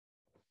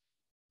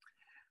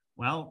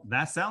 Well,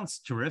 that sounds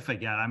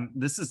terrific. Yeah,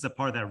 this is the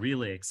part that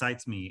really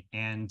excites me.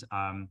 And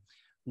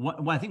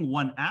I think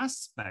one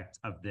aspect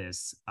of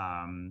this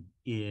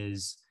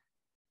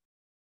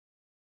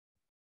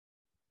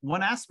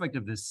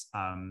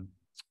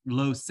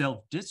low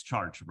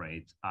self-discharge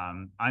rate.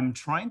 I'm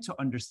trying to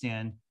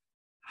understand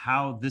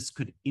how this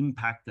could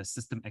impact the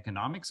system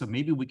economics. So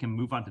maybe we can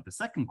move on to the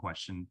second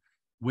question,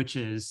 which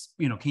is,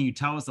 can you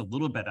tell us a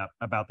little bit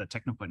about the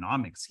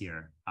techno-economics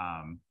here?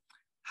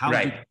 How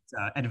do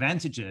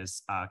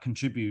advantages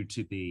contribute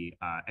to the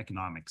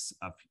economics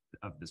of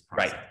this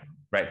process?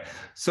 Right.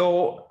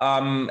 So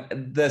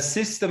the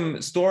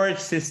storage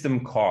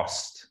system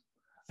cost,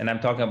 and I'm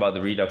talking about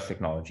the redox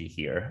technology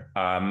here,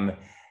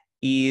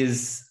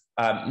 is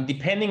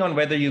depending on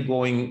whether you're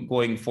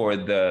going for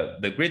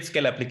the grid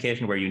scale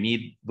application where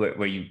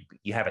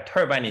you have a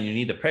turbine and you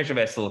need a pressure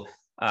vessel.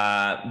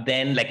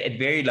 Then like at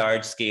very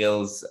large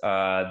scales,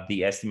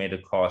 the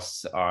estimated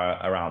costs are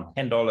around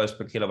 $10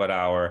 per kilowatt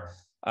hour.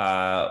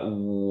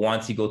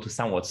 Once you go to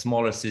somewhat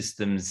smaller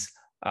systems,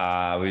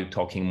 we're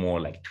talking more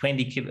like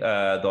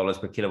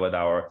 $20 per kilowatt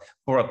hour.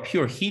 For a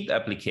pure heat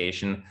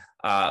application,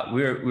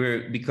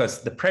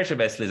 because the pressure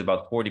vessel is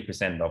about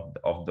 40%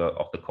 of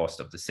the cost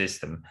of the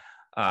system.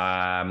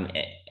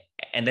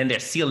 And then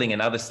there's sealing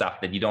and other stuff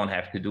that you don't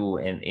have to do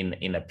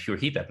in a pure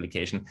heat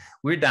application.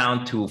 We're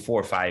down to $4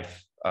 or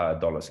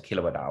dollars a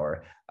kilowatt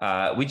hour,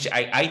 which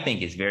I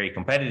think is very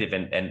competitive.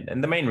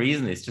 And the main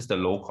reason is just the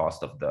low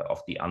cost of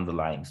the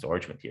underlying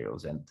storage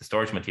materials, and the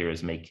storage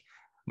materials make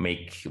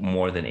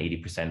more than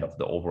 80% of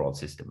the overall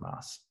system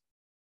mass.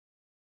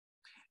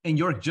 And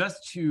Joerg,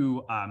 just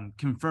to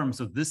confirm,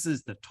 so this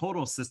is the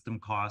total system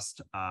cost.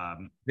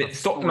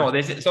 This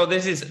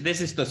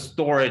is the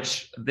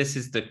storage. This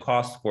is the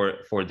cost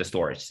for the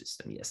storage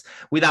system. Yes,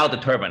 without the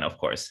turbine, of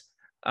course.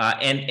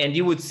 And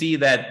you would see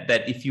that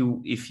if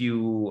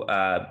you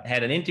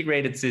had an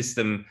integrated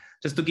system,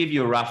 just to give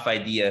you a rough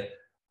idea,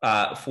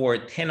 for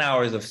 10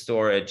 hours of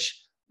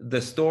storage, the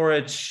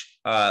storage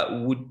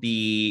would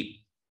be,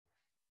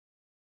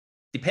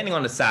 depending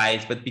on the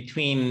size, but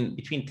between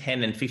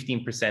 10 and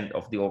 15%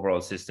 of the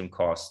overall system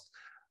cost,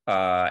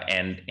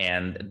 and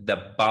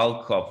the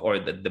bulk of, or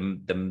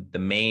the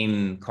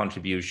main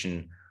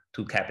contribution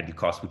to capital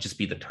cost would just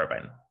be the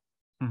turbine.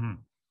 Mm-hmm.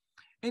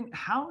 And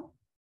how,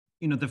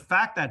 the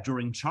fact that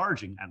during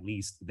charging, at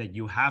least, that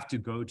you have to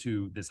go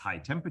to this high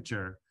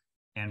temperature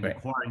and right.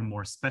 requiring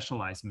more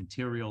specialized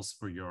materials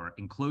for your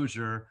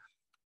enclosure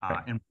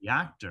right. and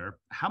reactor,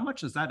 how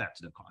much does that add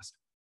to the cost?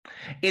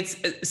 It's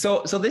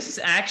so this is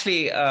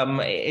actually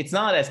it's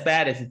not as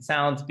bad as it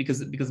sounds,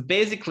 because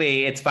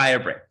basically it's fire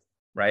brick,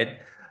 right?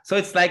 So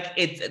it's like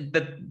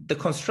the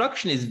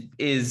construction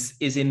is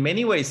in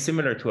many ways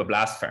similar to a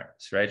blast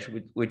furnace, right?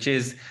 Which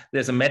is,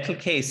 there's a metal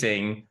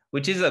casing,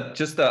 which is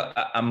just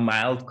a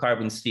mild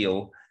carbon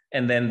steel,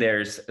 and then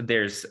there's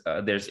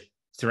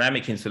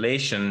ceramic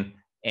insulation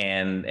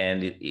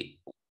and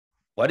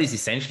what is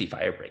essentially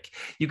fire brick.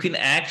 You can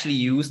actually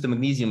use the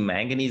magnesium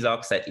manganese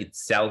oxide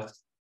itself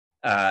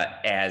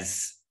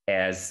as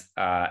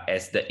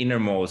the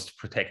innermost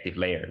protective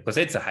layer, because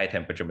it's a high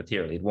temperature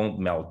material. It won't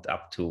melt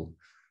up to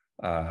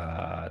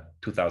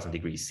 2000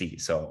 degrees C.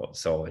 So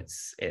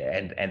it's,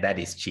 and that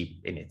is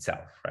cheap in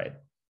itself, right?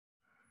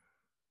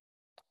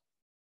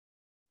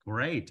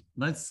 Great.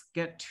 Let's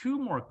get two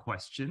more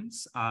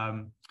questions.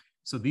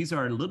 So these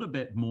are a little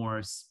bit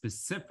more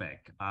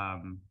specific.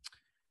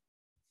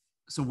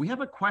 So we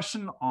have a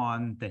question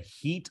on the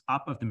heat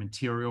up of the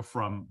material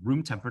from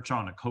room temperature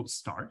on a cold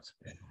start.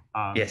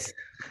 Yes.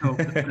 So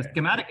the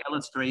schematic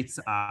illustrates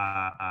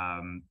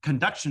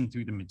conduction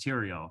through the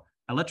material,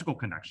 electrical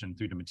conduction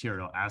through the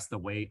material as the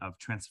way of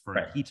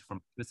transferring right. heat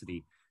from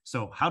electricity.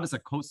 So how does a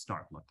cold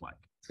start look like?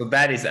 So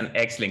that is an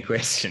excellent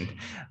question.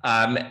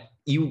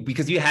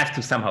 Because you have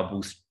to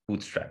somehow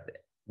bootstrap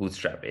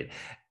it.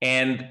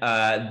 And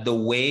the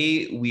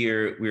way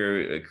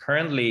we're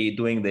currently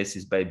doing this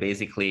is by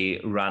basically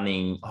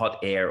running hot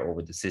air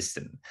over the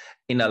system.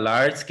 In a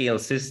large scale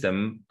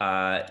system,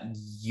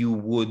 you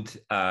would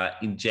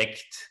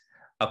inject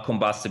a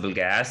combustible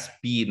gas,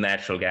 be it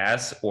natural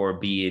gas or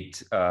be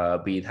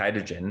it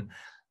hydrogen,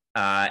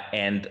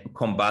 and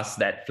combust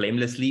that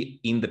flamelessly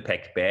in the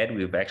packed bed.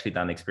 We've actually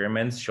done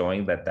experiments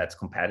showing that that's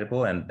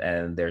compatible,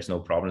 and there's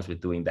no problems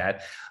with doing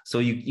that. So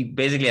you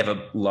basically have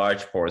a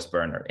large porous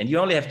burner, and you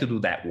only have to do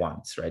that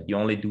once, right? You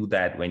only do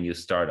that when you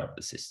start up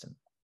the system.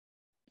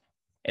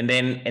 And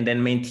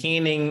then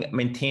maintaining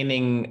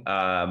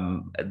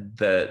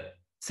the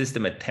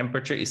system at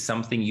temperature is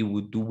something you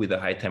would do with a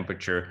high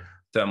temperature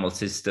thermal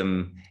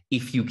system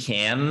if you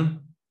can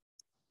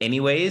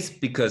anyways,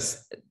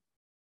 because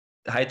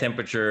high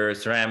temperature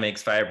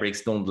ceramics, fire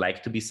bricks don't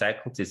like to be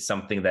cycled. It's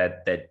something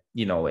that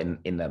in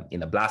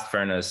a blast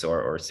furnace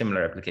or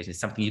similar application, it's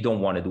something you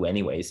don't want to do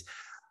anyways.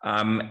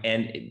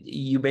 And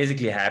you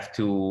basically have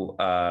to,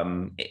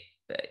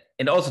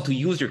 and also to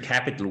use your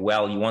capital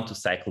well, you want to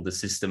cycle the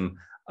system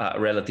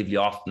relatively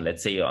often,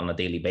 let's say on a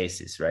daily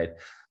basis, right?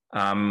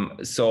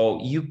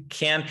 So you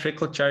can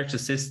trickle charge the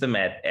system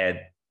at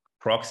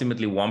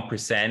approximately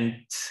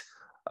 1%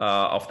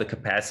 of the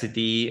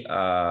capacity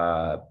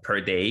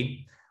per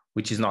day,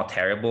 which is not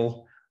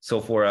terrible.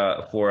 So for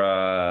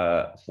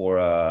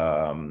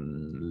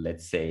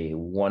let's say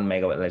 1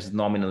 megawatt, that's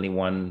nominally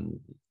one.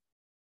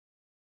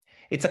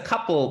 It's a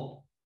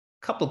couple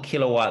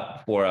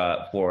kilowatt for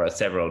a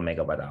several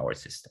megawatt hour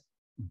system.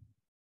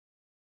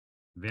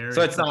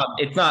 So it's not,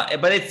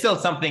 but it's still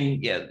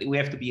something we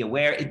have to be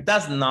aware. It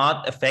does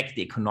not affect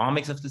the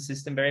economics of the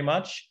system very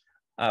much,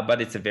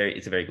 but it's a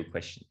very good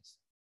question.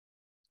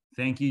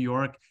 Thank you,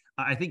 Joerg.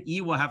 I think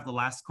E will have the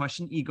last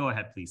question. E, go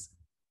ahead, please.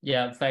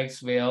 Yeah,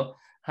 thanks, Will.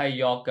 Hi,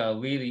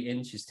 Joerg. Really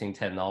interesting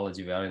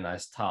technology. Very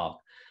nice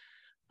talk.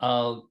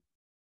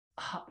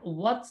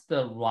 What's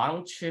the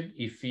round trip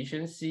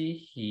efficiency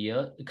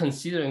here,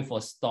 considering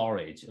for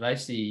storage?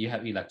 Let's see, you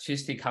have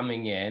electricity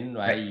coming in,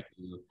 right?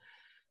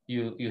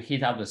 You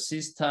heat up the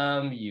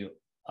system, you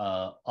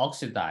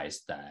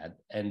oxidize that,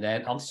 and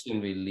then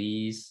oxygen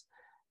release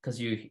because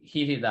you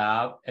heat it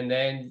up, and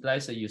then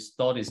let's say you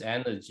store this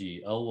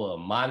energy over a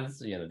month.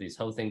 This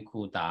whole thing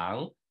cool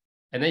down,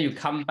 and then you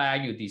come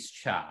back, you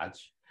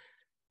discharge.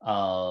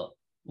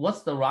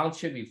 What's the round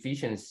trip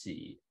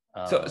efficiency?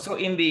 So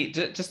in the,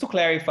 just to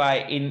clarify,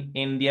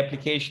 in the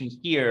application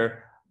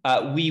here,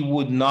 we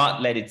would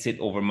not let it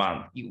sit over a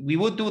month. We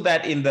would do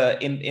that in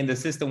the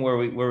system where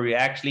we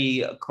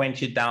actually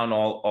quench it down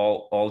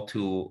all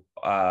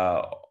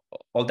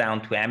all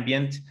down to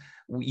ambient,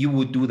 you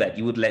would do that.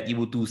 You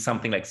would do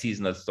something like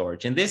seasonal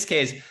storage. In this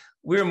case,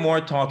 we're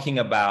more talking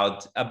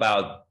about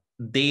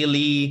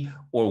daily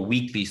or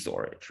weekly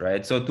storage,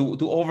 right? So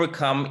to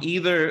overcome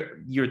either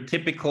your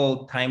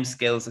typical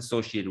timescales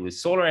associated with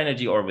solar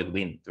energy or with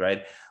wind,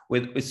 right?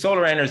 With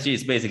solar energy,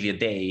 it's basically a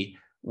day.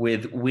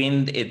 With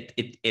wind,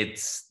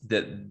 it's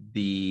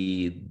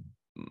the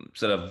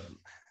sort of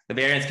the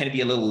variance can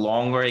be a little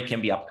longer. It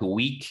can be up to a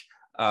week.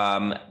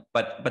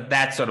 But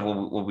that's sort of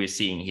what we're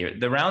seeing here.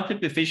 The round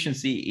trip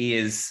efficiency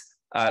is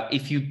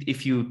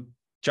if you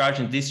charge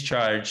and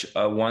discharge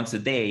once a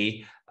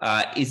day,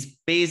 is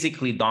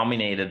basically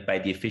dominated by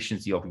the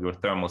efficiency of your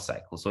thermal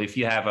cycle. So if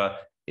you have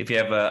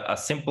a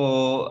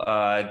simple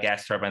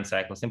gas turbine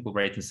cycle, simple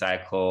Brayton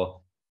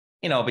cycle,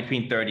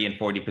 between 30 and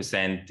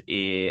 40%,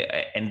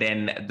 and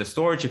then the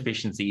storage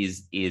efficiency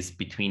is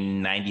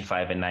between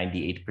 95 and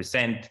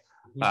 98%,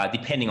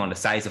 depending on the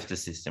size of the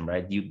system,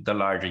 right? The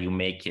larger you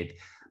make it,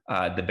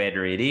 the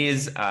better it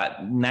is.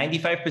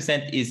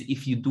 95% is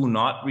if you do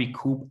not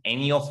recoup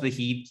any of the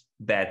heat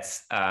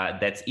that's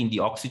in the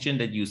oxygen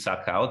that you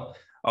suck out.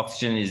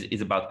 Oxygen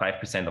is about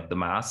 5% of the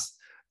mass.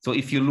 So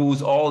if you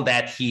lose all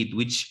that heat,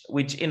 which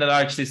in a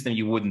large system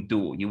you wouldn't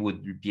do, you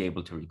would be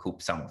able to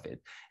recoup some of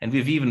it. And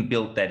we've even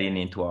built that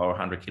into our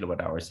 100 kilowatt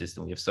hour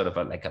system. We have sort of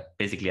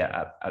basically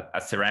a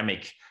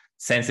ceramic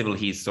sensible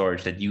heat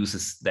storage that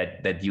uses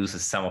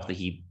some of the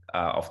heat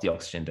of the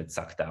oxygen that's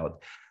sucked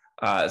out.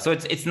 So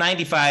it's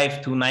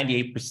 95 to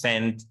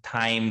 98%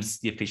 times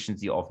the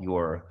efficiency of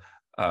your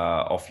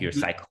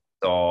cycle.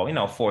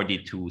 So 40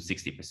 to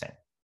 60%.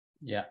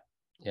 Yeah,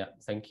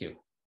 thank you.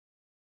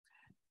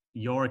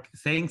 Joerg,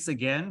 thanks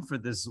again for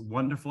this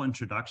wonderful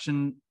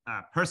introduction.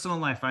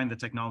 Personally, I find the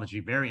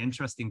technology very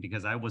interesting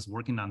because I was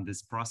working on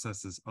this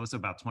process also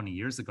about 20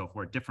 years ago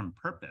for a different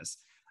purpose.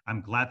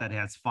 I'm glad that it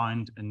has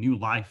found a new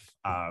life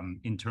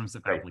in terms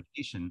of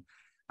application.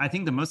 I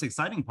think the most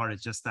exciting part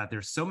is just that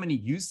there's so many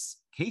use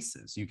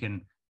cases. You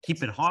can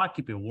keep it hot,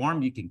 keep it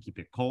warm, you can keep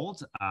it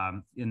cold,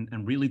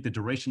 and really the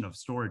duration of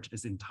storage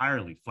is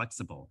entirely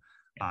flexible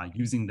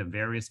using the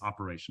various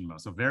operation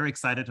modes. So very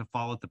excited to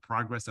follow the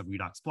progress of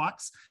redox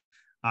blocks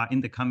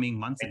in the coming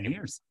months and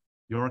years.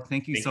 Joerg,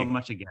 thank you so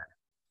much again.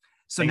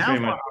 So Thanks now,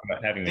 very much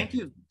for having me.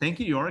 Thank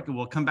you, Joerg.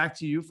 We'll come back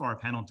to you for our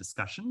panel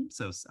discussion.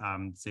 So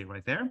say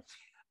right there.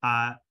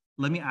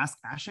 Let me ask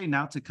Ashay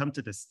now to come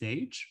to the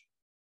stage.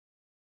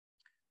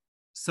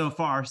 So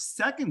for our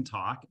second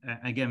talk,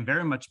 again,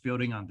 very much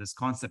building on this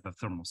concept of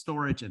thermal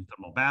storage and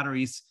thermal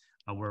batteries,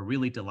 we're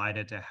really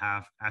delighted to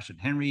have Asegun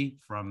Henry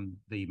from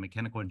the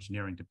Mechanical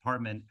Engineering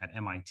Department at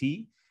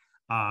MIT.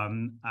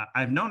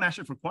 I've known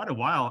Ashay for quite a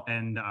while,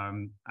 and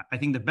I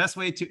think the best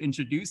way to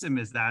introduce him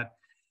is that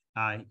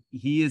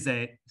he is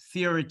a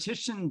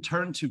theoretician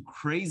turned to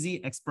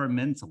crazy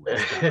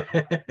experimentalist.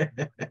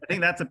 I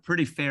think that's a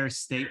pretty fair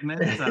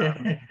statement.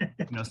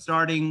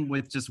 Starting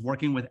with just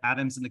working with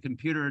atoms in the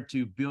computer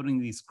to building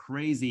these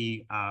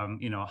crazy,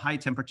 high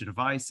temperature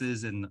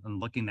devices and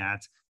looking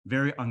at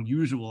very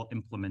unusual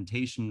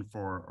implementation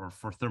for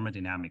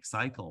thermodynamic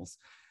cycles.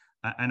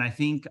 And I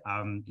think,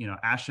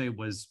 Ashay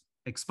was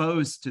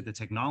exposed to the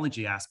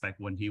technology aspect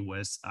when he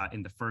was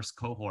in the first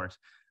cohort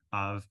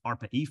of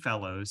ARPA-E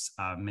fellows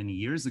many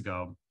years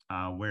ago,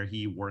 where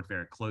he worked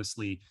very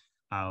closely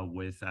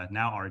with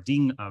now our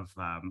dean of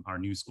our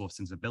new School of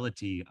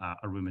Sensibility,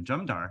 Arun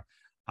Majumdar.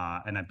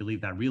 And I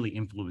believe that really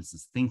influenced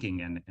his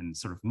thinking and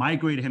sort of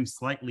migrated him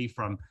slightly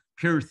from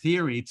pure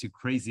theory to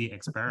crazy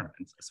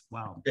experiments as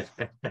well.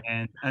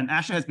 And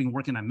Ashay has been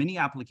working on many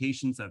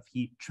applications of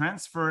heat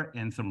transfer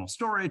and thermal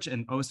storage,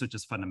 and also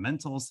just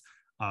fundamentals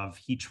of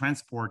heat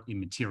transport in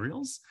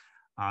materials.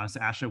 So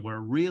Ashay, we're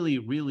really,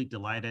 really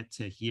delighted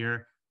to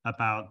hear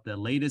about the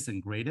latest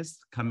and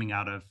greatest coming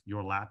out of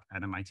your lab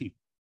at MIT.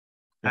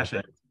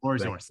 Ashay, the floor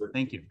is yours.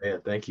 Thank you. Yeah,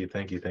 thank you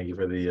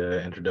for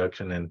the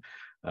introduction, and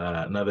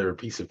another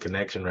piece of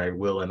connection, right?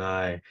 Will and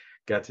I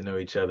got to know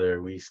each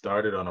other. We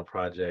started on a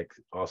project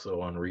also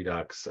on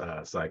redox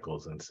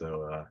cycles, and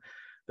so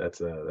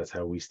that's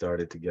how we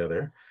started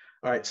together.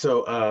 All right,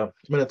 so I'm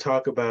going to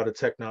talk about a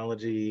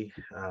technology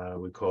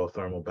we call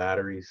thermal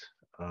batteries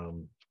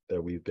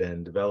that we've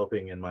been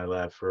developing in my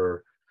lab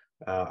for,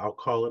 I'll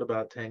call it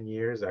about 10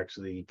 years.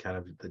 Actually, kind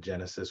of the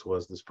genesis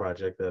was this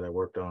project that I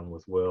worked on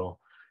with Will.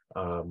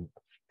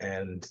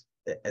 And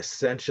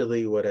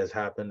essentially what has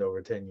happened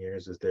over 10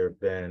 years is there have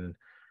been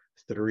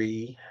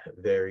 3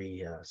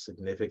 very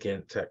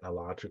significant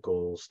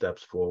technological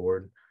steps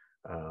forward.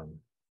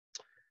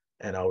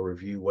 And I'll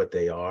review what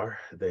they are.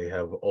 They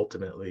have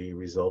ultimately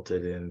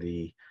resulted in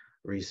the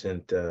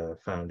recent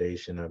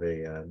foundation of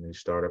a new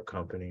startup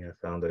company. I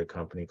founded a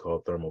company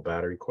called Thermal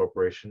Battery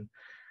Corporation.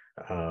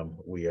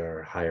 We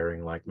are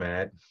hiring like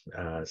mad.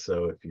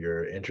 So if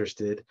you're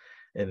interested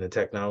in the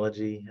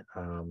technology,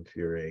 if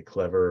you're a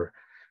clever,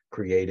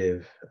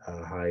 creative,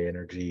 high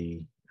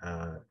energy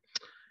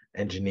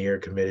engineer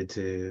committed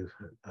to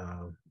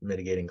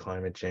mitigating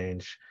climate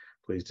change,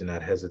 please do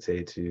not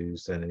hesitate to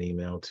send an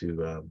email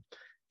to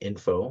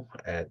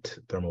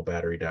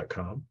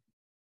info@thermalbattery.com.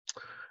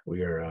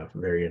 we are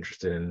very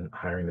interested in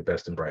hiring the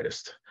best and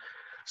brightest.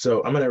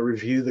 So I'm going to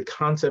review the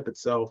concept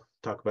itself,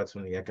 talk about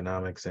some of the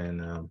economics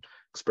and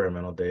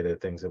experimental data,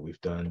 things that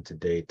we've done to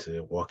date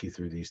to walk you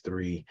through these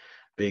three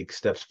big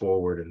steps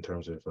forward in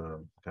terms of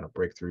kind of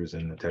breakthroughs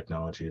in the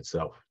technology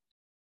itself.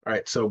 All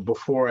right, so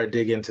before I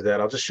dig into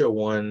that, I'll just show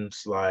one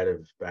slide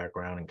of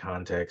background and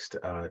context.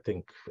 I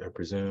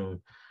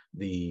presume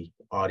the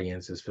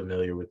audience is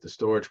familiar with the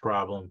storage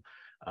problem.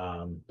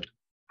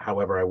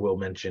 However, I will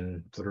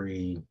mention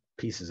three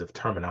pieces of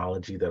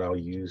terminology that I'll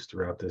use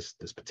throughout this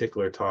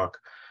particular talk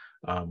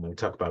when we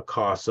talk about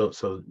cost.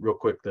 So real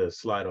quick, the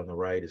slide on the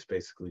right is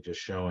basically just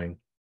showing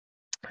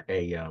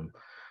a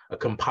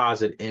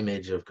composite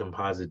image of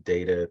composite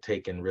data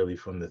taken really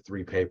from the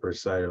three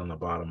papers cited on the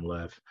bottom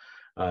left.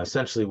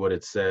 Essentially what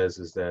it says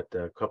is that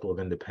a couple of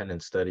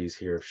independent studies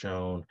here have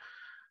shown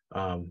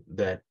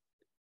that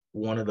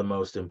one of the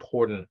most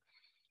important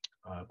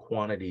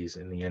quantities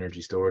in the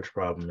energy storage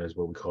problem is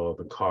what we call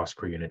the cost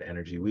per unit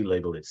energy. We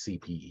label it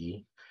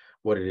CPE.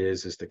 What it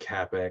is the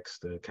CapEx,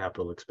 the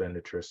capital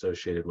expenditure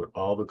associated with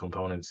all the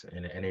components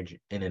in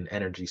an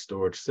energy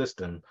storage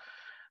system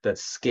that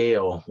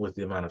scale with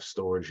the amount of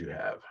storage you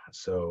have.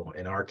 So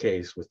in our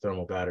case with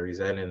thermal batteries,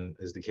 and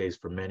is the case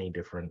for many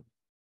different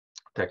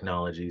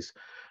technologies,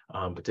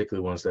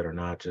 particularly ones that are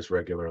not just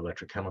regular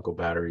electrochemical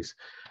batteries,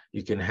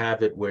 you can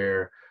have it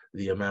where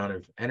the amount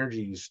of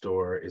energy you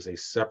store is a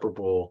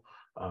separable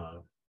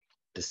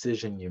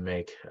decision you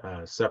make,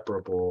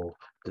 separable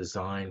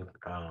design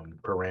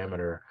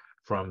parameter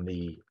from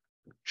the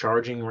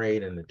charging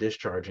rate and the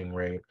discharging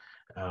rate.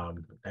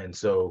 And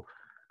so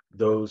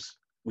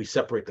we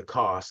separate the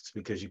costs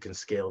because you can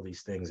scale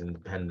these things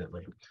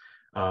independently.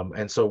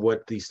 And so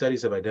what these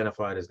studies have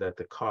identified is that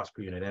the cost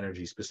per unit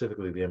energy,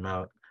 specifically the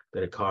amount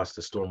that it costs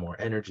to store more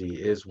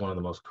energy, is one of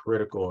the most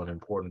critical and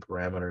important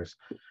parameters.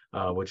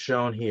 What's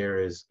shown here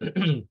is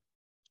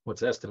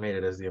what's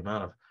estimated as the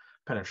amount of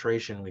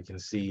penetration we can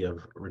see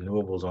of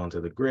renewables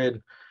onto the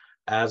grid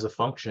as a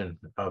function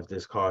of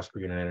this cost per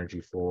unit energy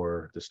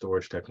for the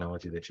storage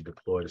technology that you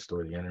deploy to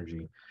store the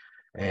energy.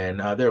 And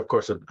there are, of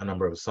course, a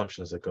number of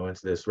assumptions that go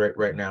into this.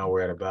 Right now,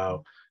 we're at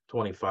about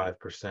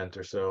 25%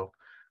 or so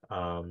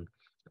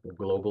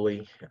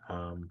globally,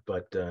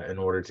 but in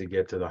order to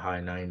get to the high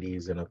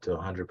 90s and up to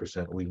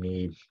 100%, we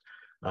need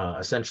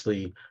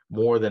essentially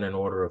more than an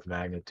order of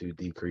magnitude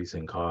decrease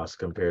in cost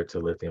compared to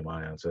lithium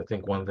ion. So I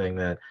think one thing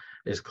that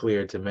is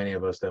clear to many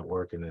of us that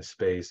work in this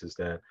space is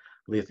that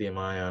lithium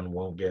ion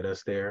won't get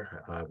us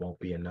there, won't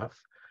be enough,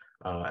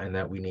 and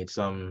that we need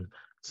some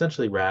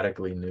essentially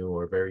radically new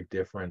or very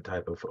different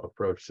type of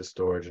approach to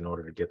storage in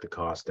order to get the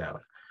cost down.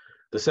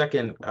 The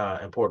second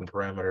important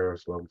parameter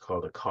is what we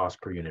call the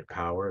cost per unit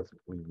power.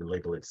 We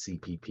label it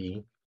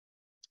CPP.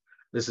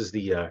 This is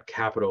the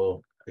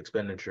capital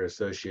expenditure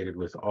associated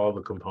with all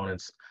the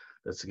components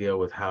that scale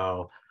with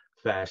how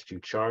fast you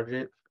charge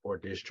it or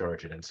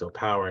discharge it. And so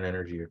power and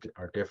energy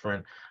are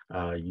different.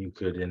 You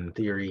could, in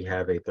theory,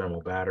 have a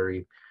thermal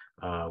battery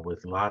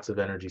with lots of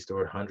energy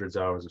stored, hundreds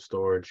of hours of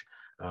storage,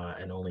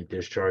 and only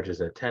discharges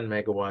at 10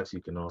 megawatts.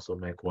 You can also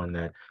make one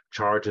that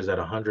charges at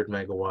 100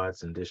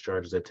 megawatts and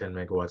discharges at 10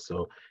 megawatts.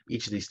 So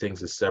each of these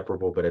things is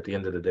separable, but at the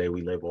end of the day,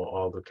 we label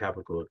all the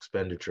capital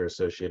expenditure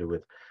associated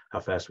with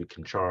how fast we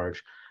can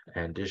charge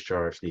and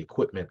discharge the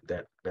equipment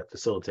that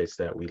facilitates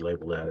that. We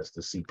label that as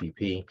the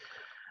CPP.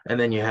 And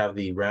then you have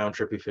the round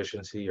trip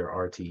efficiency,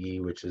 or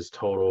RTE, which is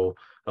total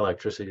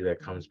electricity that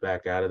comes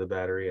back out of the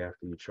battery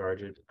after you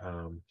charge it.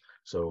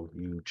 So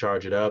you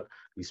charge it up,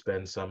 you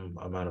spend some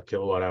amount of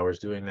kilowatt hours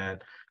doing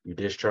that, you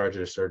discharge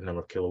it, a certain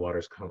number of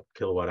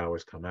kilowatt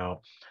hours come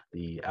out.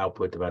 The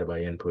output divided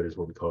by input is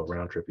what we call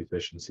round trip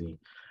efficiency.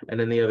 And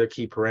then the other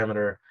key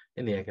parameter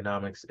in the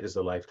economics is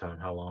the lifetime,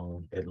 how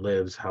long it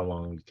lives, how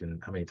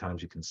many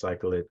times you can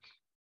cycle it.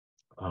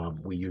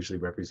 We usually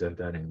represent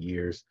that in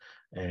years.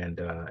 And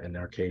in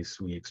our case,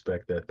 we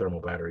expect that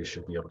thermal batteries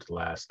should be able to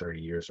last 30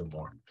 years or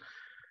more.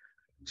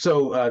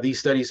 So these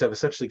studies have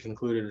essentially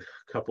concluded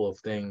a couple of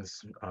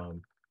things.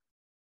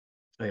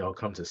 They all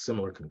come to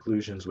similar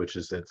conclusions, which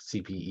is that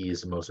CPE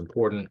is the most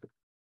important.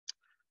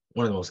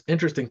 One of the most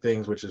interesting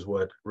things, which is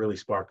what really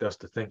sparked us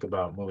to think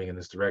about moving in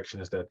this direction,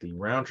 is that the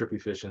round trip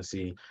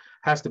efficiency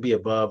has to be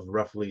above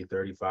roughly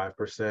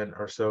 35%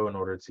 or so in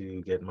order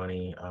to get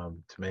money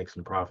to make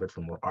some profit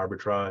from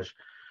arbitrage.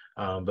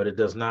 But it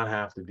does not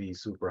have to be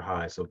super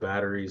high. So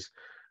batteries,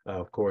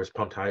 of course,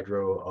 pumped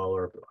hydro, all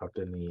are up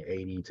in the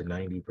 80 to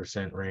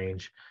 90%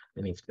 range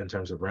in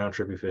terms of round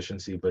trip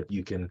efficiency, but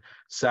you can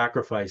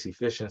sacrifice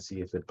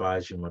efficiency if it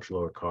buys you much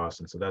lower cost.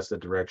 And so that's the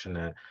direction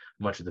that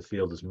much of the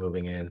field is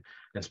moving in.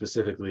 And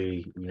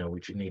specifically, we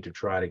need to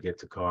try to get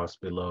to cost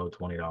below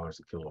 $20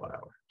 a kilowatt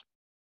hour.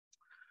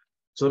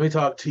 So let me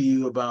talk to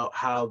you about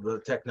how the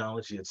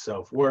technology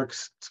itself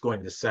works. It's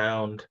going to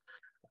sound,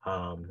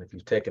 if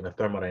you've taken a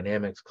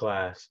thermodynamics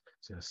class,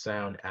 it's going to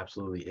sound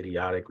absolutely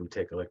idiotic. We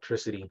take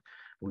electricity,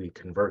 we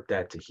convert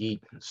that to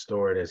heat,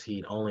 store it as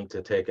heat, only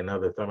to take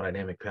another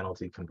thermodynamic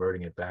penalty,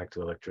 converting it back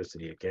to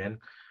electricity again.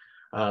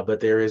 but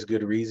there is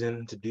good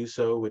reason to do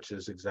so, which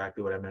is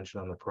exactly what I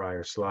mentioned on the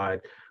prior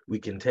slide. We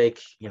can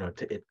take,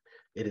 it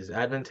is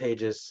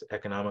advantageous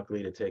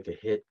economically to take a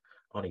hit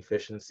on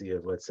efficiency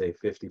of, let's say,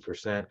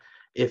 50%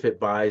 if it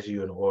buys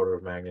you an order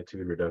of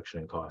magnitude reduction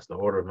in cost. The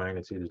order of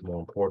magnitude is more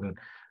important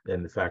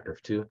than the factor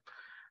of 2.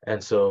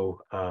 And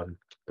so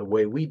the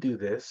way we do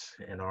this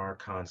in our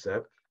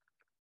concept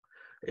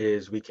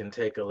is we can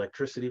take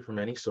electricity from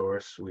any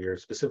source. We are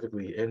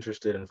specifically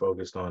interested and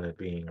focused on it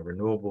being a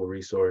renewable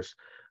resource,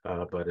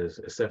 but is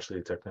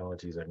essentially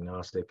technologies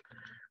agnostic.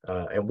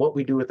 And what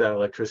we do with that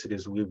electricity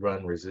is we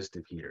run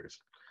resistive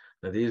heaters.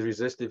 Now, these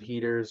resistive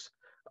heaters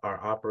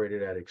are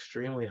operated at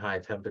extremely high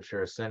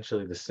temperature,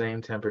 essentially the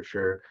same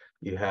temperature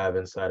you have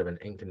inside of an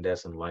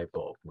incandescent light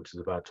bulb, which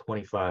is about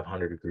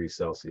 2,500 degrees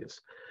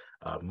Celsius,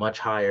 much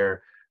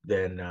higher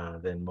than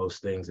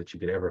most things that you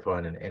could ever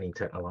find in any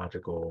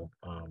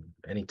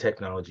any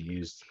technology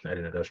used at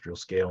an industrial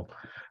scale.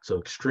 So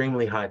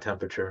extremely high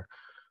temperature.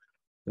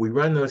 We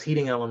run those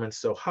heating elements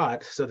so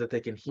hot so that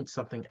they can heat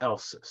something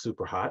else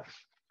super hot.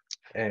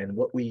 And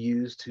what we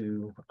use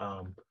to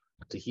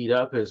heat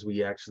up is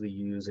we actually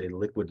use a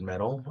liquid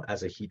metal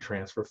as a heat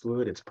transfer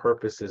fluid. Its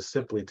purpose is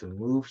simply to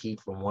move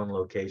heat from one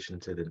location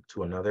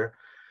to another.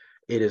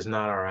 It is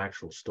not our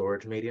actual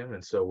storage medium.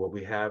 And so what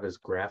we have is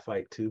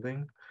graphite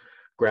tubing.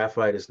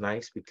 Graphite is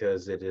nice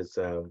because it is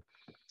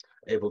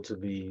able to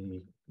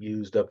be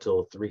used up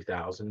till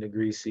 3,000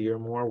 degrees C or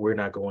more. We're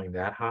not going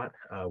that hot.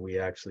 Our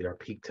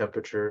peak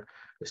temperature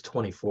is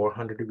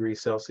 2,400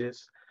 degrees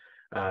Celsius.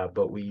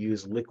 But we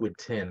use liquid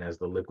tin as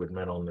the liquid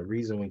metal. And the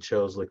reason we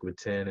chose liquid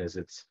tin is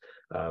it's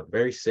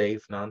very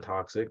safe,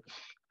 non-toxic,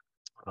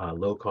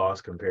 low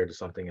cost compared to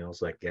something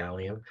else like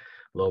gallium,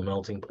 low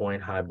melting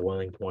point, high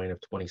boiling point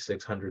of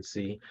 2,600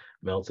 C,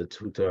 melts at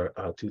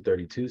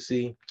 232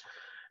 C.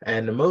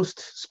 And the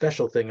most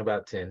special thing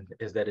about tin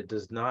is that it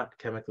does not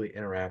chemically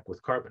interact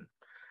with carbon.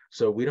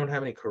 So we don't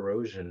have any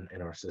corrosion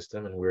in our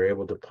system, and we're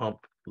able to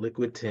pump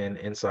liquid tin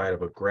inside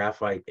of a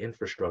graphite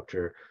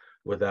infrastructure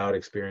without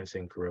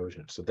experiencing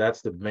corrosion. So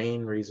that's the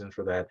main reason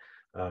for that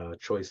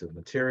choice of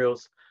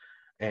materials.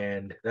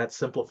 And that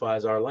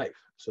simplifies our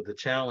life. So the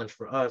challenge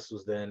for us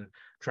was then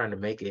trying to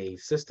make a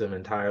system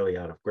entirely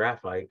out of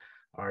graphite.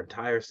 Our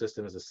entire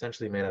system is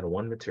essentially made out of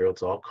one material.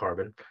 It's all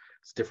carbon.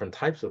 It's different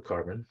types of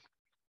carbon.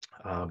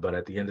 But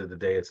at the end of the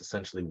day, it's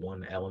essentially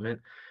one element.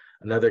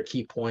 Another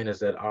key point is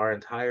that our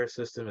entire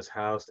system is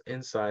housed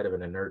inside of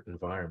an inert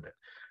environment.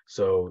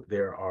 So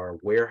there are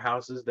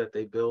warehouses that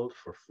they build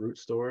for fruit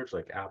storage,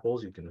 like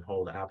apples. You can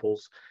hold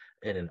apples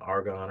in an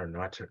argon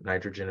or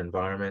nitrogen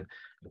environment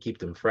and keep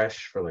them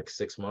fresh for like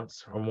 6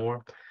 months or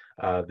more.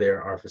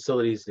 There are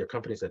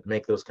companies that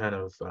make those kind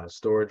of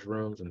storage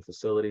rooms and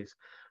facilities.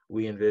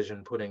 We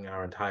envision putting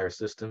our entire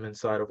system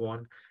inside of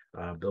one,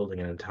 building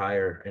an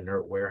entire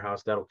inert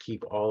warehouse that'll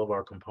keep all of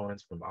our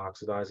components from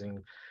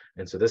oxidizing.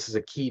 And so this is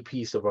a key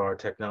piece of our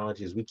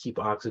technology is we keep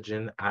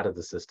oxygen out of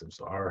the system.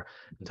 So our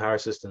entire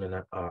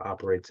system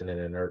operates in an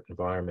inert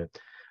environment.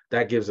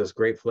 That gives us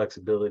great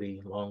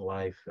flexibility, long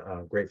life,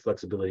 great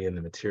flexibility in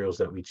the materials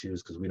that we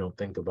choose because we don't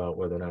think about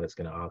whether or not it's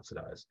going to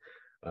oxidize.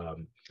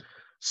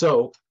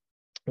 So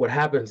what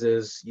happens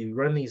is you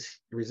run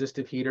these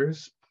resistive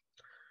heaters.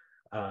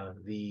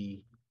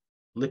 The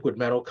liquid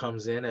metal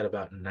comes in at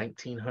about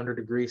 1,900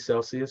 degrees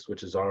Celsius,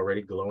 which is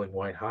already glowing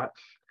white hot.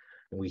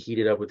 And we heat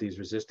it up with these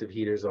resistive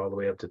heaters all the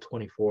way up to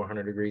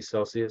 2,400 degrees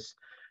Celsius.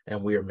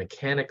 And we are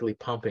mechanically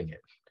pumping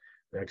it.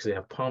 We actually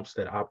have pumps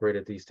that operate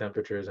at these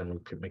temperatures, and we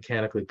can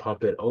mechanically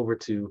pump it over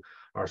to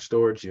our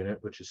storage unit,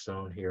 which is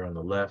shown here on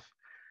the left.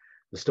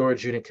 The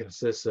storage unit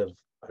consists of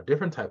a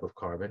different type of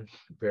carbon,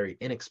 very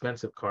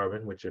inexpensive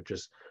carbon, which are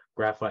just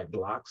graphite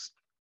blocks,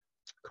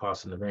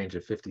 cost in the range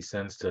of 50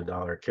 cents to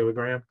 $1 a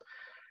kilogram.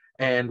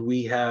 And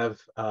we have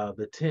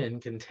the tin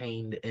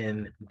contained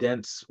in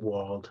dense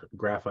walled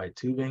graphite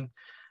tubing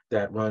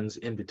that runs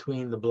in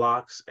between the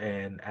blocks.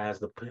 And as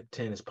the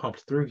tin is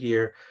pumped through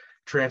here,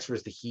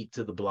 transfers the heat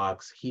to the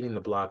blocks, heating the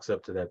blocks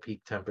up to that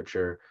peak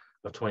temperature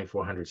of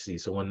 2,400 C.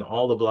 So when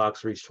all the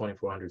blocks reach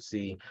 2,400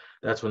 C,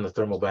 that's when the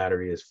thermal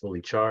battery is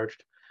fully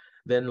charged.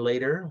 Then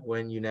later,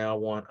 when you now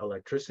want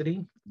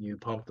electricity, you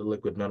pump the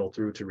liquid metal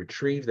through to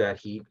retrieve that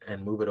heat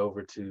and move it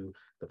over to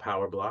the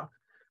power block.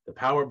 The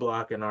power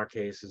block in our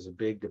case is a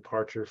big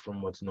departure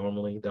from what's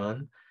normally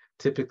done.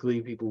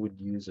 Typically, people would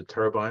use a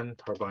turbine.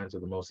 Turbines are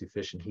the most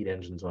efficient heat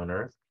engines on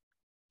Earth.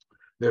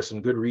 There's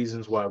some good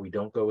reasons why we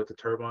don't go with the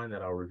turbine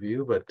that I'll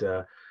review,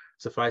 but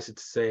suffice it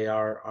to say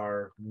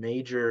our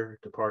major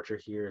departure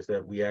here is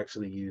that we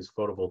actually use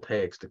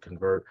photovoltaics to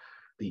convert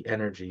the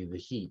energy, the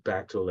heat,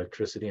 back to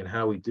electricity. And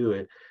how we do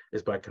it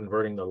is by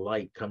converting the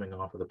light coming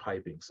off of the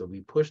piping. So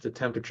we push the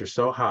temperature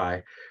so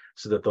high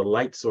so that the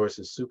light source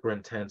is super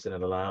intense, and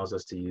it allows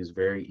us to use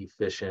very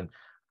efficient,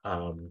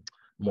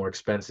 more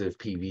expensive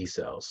PV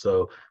cells.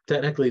 So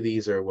technically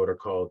these are what are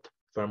called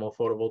thermal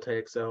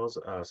photovoltaic cells.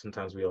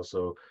 Sometimes we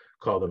also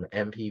call them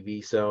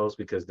MPV cells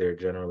because they're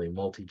generally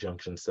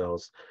multi-junction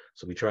cells.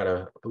 So we try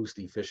to boost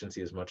the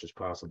efficiency as much as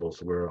possible.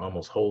 So we're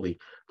almost wholly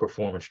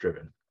performance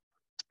driven.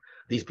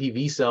 These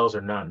PV cells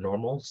are not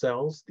normal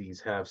cells.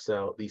 These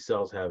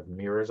cells have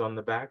mirrors on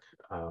the back.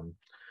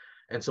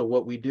 And so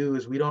what we do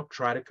is we don't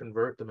try to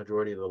convert the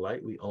majority of the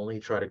light. We only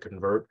try to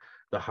convert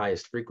the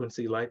highest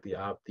frequency light,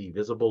 the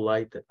visible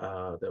light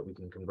that we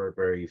can convert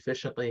very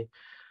efficiently.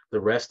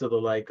 The rest of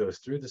the light goes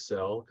through the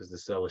cell because the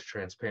cell is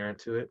transparent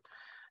to it.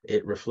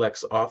 It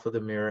reflects off of the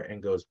mirror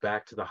and goes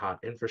back to the hot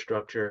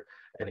infrastructure,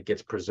 and it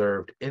gets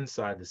preserved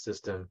inside the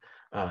system.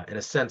 In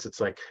a sense, it's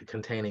like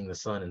containing the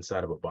sun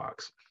inside of a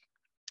box.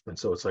 And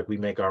so it's like we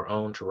make our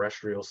own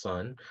terrestrial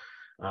sun,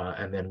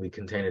 and then we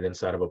contain it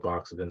inside of a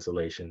box of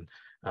insulation.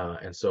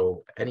 And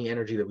so any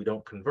energy that we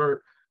don't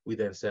convert, we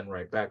then send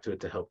right back to it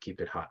to help keep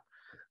it hot.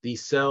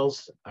 These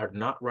cells are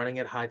not running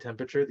at high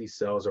temperature. These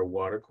cells are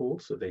water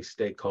cooled, so they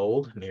stay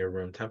cold near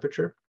room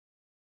temperature.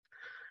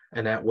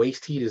 And that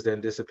waste heat is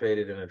then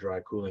dissipated in a dry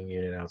cooling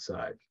unit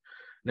outside.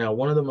 Now,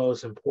 one of the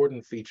most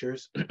important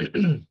features,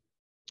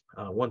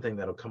 one thing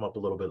that'll come up a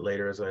little bit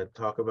later as I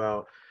talk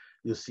about,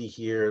 you'll see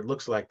here, it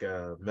looks like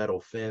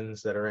metal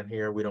fins that are in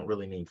here. We don't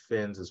really need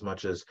fins as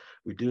much as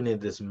we do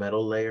need this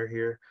metal layer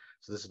here.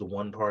 So this is the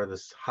one part of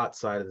this hot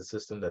side of the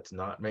system that's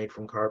not made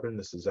from carbon.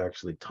 This is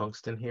actually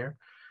tungsten here.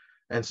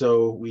 And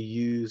so we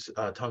use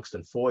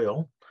tungsten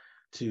foil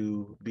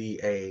to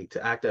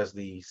act as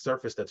the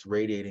surface that's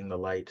radiating the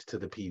light to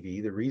the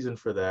PV. The reason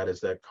for that is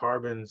that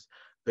carbon's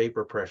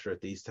vapor pressure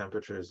at these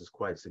temperatures is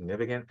quite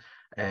significant.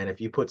 And if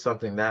you put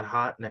something that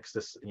hot next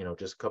to,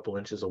 just a couple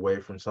inches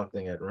away from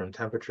something at room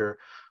temperature,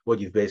 what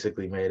you've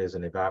basically made is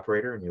an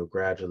evaporator, and you'll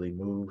gradually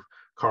move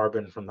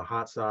carbon from the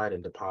hot side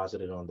and deposit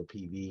it on the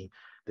PV.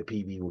 The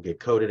PV will get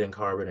coated in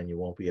carbon and you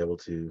won't be able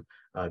to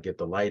get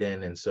the light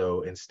in. And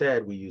so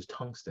instead we use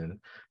tungsten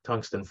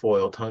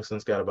foil.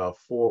 Tungsten's got about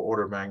 4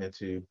 order of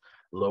magnitude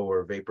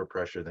lower vapor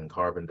pressure than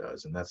carbon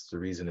does. And that's the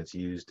reason it's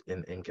used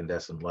in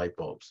incandescent light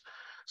bulbs.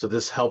 So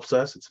this helps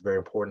us. It's a very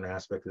important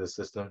aspect of the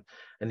system.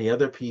 And the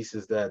other piece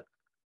is that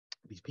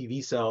these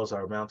PV cells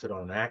are mounted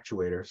on an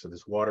actuator. So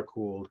this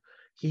water-cooled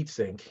heat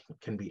sink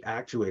can be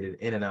actuated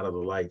in and out of the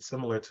light,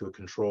 similar to a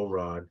control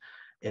rod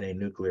in a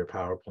nuclear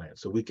power plant.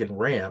 So we can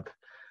ramp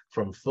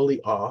from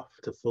fully off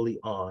to fully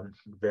on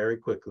very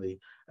quickly,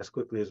 as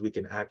quickly as we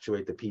can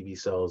actuate the PV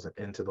cells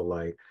into the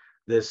light.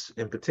 This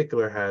in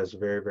particular has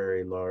very,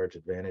 very large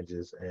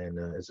advantages and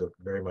is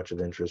very much of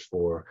interest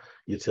for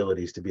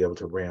utilities to be able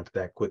to ramp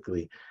that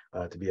quickly,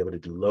 to be able to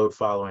do load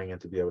following and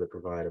to be able to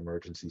provide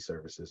emergency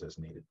services as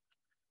needed.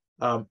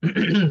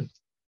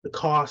 The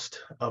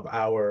cost of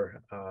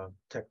our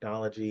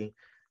technology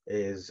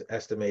is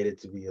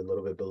estimated to be a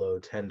little bit below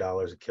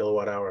 $10 a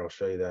kilowatt hour. I'll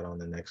show you that on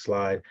the next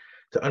slide.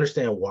 To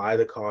understand why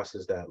the cost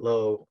is that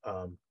low,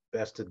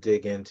 best to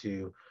dig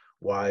into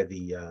why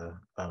the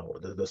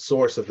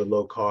source of the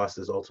low cost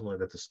is ultimately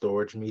that the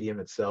storage medium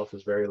itself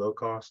is very low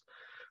cost.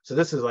 So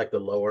this is like the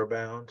lower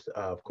bound.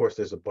 Of course,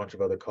 there's a bunch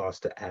of other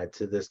costs to add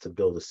to this to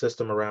build a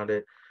system around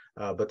it.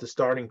 But the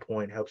starting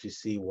point helps you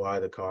see why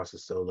the cost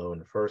is so low in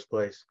the first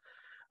place.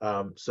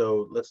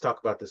 So let's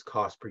talk about this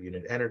cost per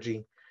unit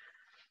energy.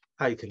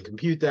 How you can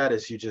compute that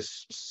is you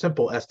just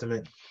simple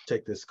estimate,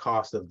 take this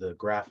cost of the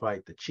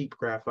graphite, the cheap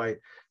graphite,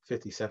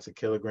 50 cents a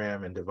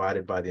kilogram, and divide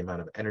it by the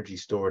amount of energy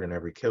stored in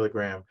every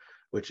kilogram,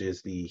 which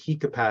is the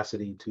heat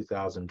capacity,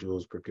 2000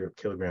 joules per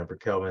kilogram per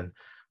Kelvin,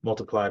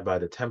 multiplied by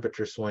the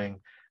temperature swing.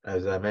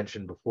 As I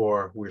mentioned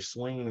before, we're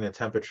swinging the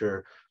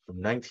temperature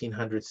from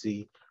 1900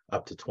 C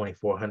up to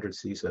 2400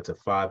 C, so that's a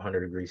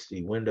 500 degrees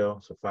C window,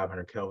 so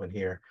 500 Kelvin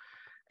here.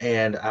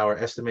 And our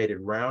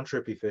estimated round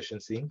trip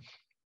efficiency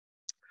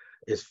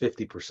is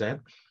 50%.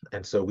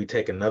 And so we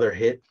take another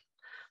hit.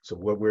 So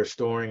what we're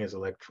storing is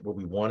what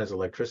we want is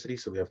electricity.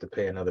 So we have to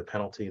pay another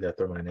penalty. That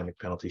thermodynamic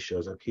penalty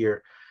shows up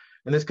here.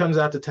 And this comes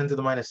out to 10 to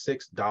the minus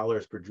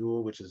 $6 per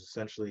joule, which is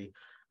essentially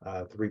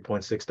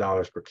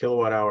 $3.6 per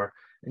kilowatt hour.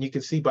 And you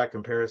can see by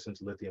comparison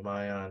to lithium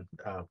ion,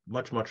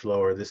 much, much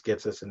lower. This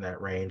gets us in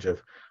that range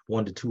of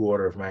 1 to 2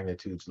 order of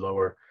magnitudes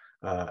lower.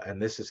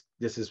 And this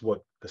is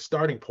what the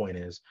starting point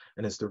is,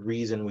 and it's the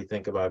reason we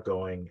think about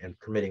going and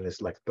committing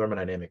this like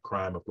thermodynamic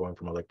crime of going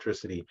from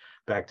electricity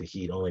back to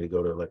heat, only to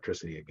go to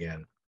electricity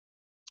again.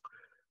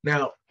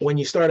 Now, when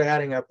you start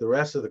adding up the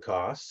rest of the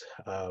costs,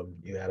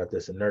 you add up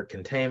this inert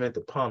containment,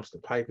 the pumps, the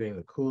piping,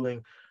 the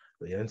cooling,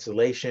 the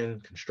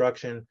insulation,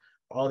 construction,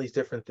 all these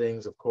different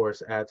things, of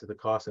course, add to the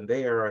cost, and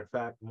they are in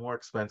fact more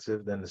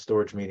expensive than the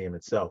storage medium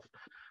itself.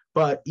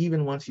 But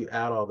even once you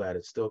add all that,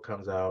 it still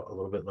comes out a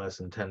little bit less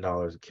than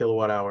 $10 a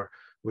kilowatt hour,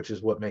 which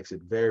is what makes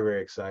it very,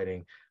 very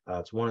exciting.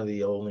 It's one of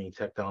the only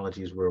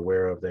technologies we're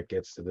aware of that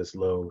gets to this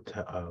low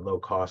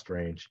cost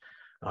range,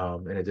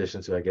 in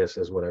addition to, I guess,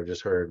 as what I've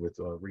just heard with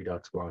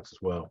redox blocks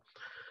as well.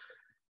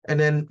 And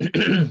then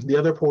the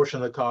other portion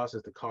of the cost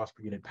is the cost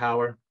per unit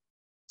power.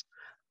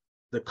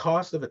 The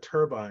cost of a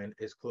turbine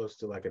is close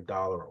to like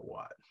 $1 a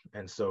watt.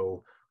 And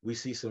so we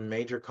see some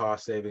major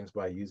cost savings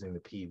by using the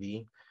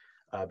PV.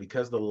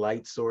 Because the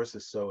light source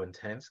is so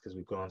intense, because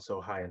we've gone so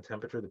high in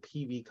temperature, the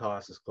PV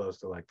cost is close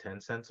to like 10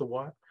 cents a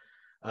watt.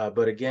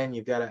 But again,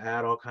 you've got to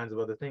add all kinds of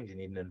other things. You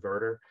need an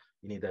inverter,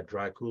 you need that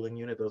dry cooling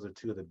unit. Those are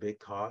two of the big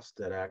costs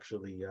that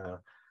actually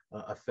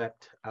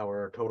affect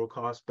our total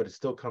cost, but it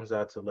still comes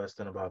out to less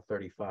than about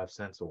 35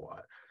 cents a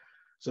watt.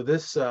 So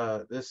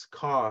this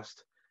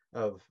cost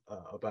of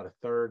about a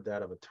third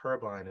that of a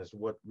turbine is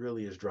what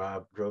really has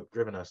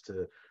driven us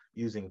to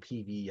using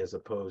PV as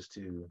opposed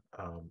to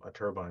a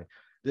turbine.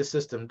 This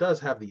system does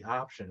have the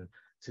option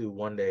to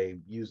one day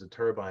use a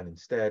turbine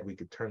instead. We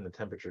could turn the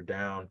temperature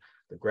down.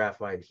 The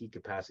graphite heat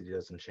capacity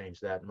doesn't change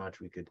that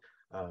much. We could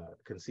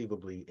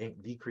conceivably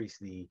decrease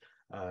the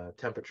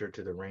temperature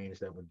to the range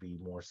that would be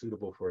more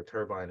suitable for a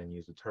turbine and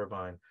use a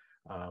turbine.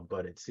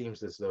 But it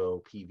seems as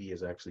though PV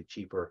is actually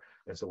cheaper,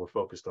 and so we're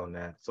focused on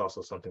that. It's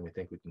also something we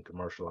think we can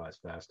commercialize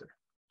faster.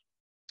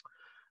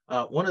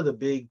 One of the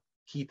big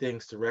key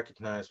things to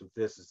recognize with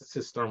this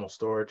is thermal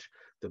storage.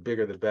 The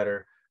bigger, the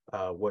better.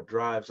 What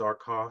drives our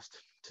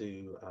cost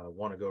to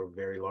want to go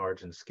very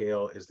large in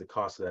scale is the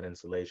cost of that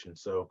insulation.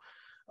 So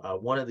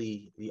one of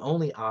the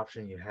only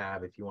option you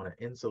have if you want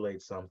to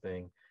insulate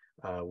something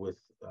with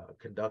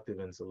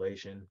conductive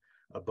insulation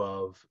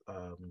above,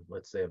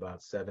 let's say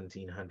about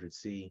 1700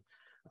 C,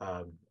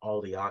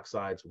 all the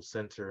oxides will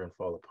sinter and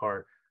fall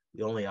apart.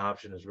 The only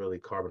option is really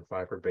carbon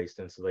fiber based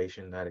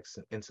insulation. That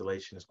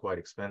insulation is quite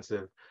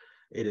expensive.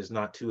 It is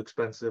not too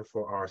expensive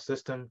for our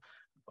system,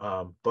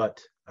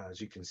 but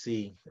as you can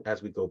see,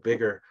 as we go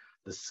bigger,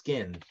 the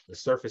skin, the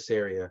surface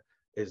area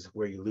is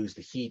where you lose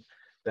the heat.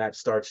 That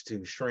starts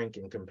to shrink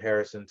in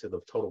comparison to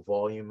the total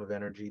volume of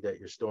energy that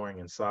you're storing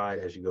inside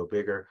as you go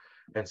bigger.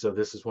 And so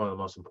this is one of the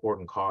most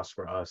important costs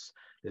for us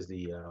is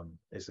the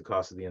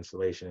cost of the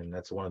insulation. And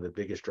that's one of the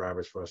biggest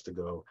drivers for us to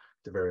go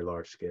to very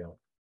large scale.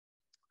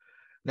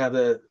 Now,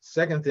 the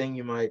second thing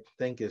you might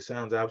think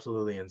sounds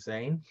absolutely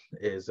insane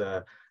is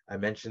I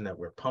mentioned that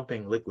we're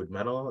pumping liquid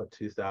metal at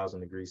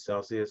 2000 degrees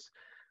Celsius.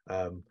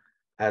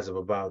 As of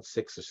about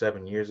 6 or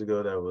 7 years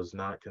ago, that was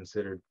not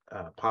considered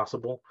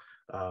possible.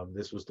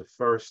 This was the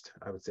first,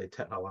 I would say,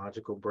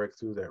 technological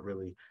breakthrough that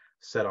really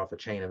set off a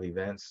chain of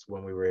events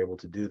when we were able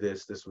to do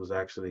this. This was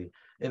actually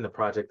in the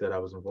project that I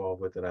was involved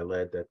with, that I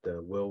led, that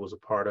Will was a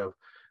part of.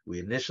 We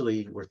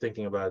initially were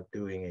thinking about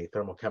doing a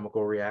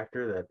thermochemical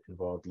reactor that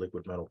involved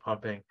liquid metal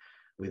pumping.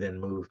 We then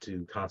moved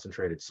to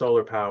concentrated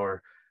solar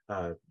power,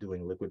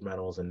 doing liquid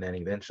metals, and then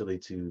eventually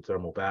to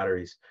thermal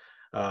batteries.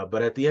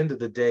 But at the end of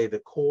the day, the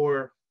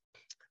core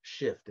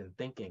shift in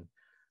thinking,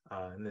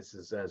 and this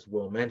is, as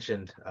Will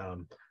mentioned,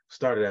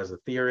 started as a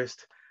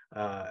theorist.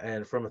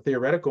 And from a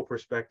theoretical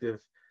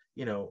perspective,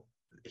 you know,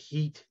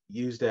 heat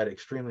used at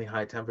extremely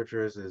high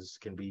temperatures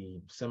can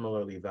be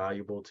similarly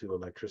valuable to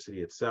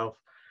electricity itself.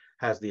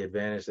 Has the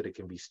advantage that it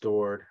can be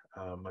stored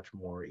much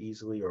more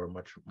easily or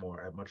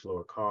at much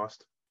lower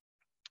cost.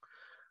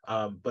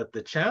 But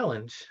the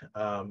challenge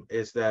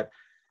is that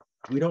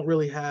we don't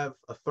really have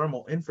a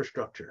thermal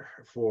infrastructure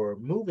for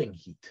moving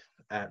heat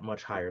at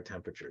much higher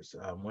temperatures.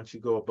 Once you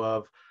go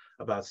above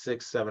about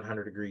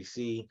 600-700 degrees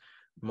C,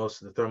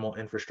 most of the thermal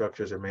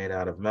infrastructures are made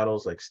out of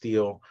metals like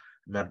steel.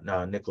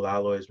 Nickel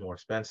alloy is more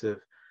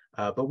expensive.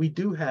 But we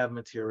do have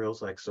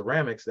materials like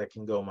ceramics that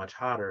can go much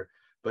hotter,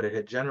 but it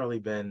had generally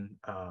been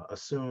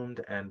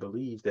assumed and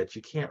believed that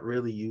you can't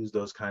really use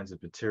those kinds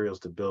of materials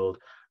to build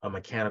a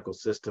mechanical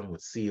system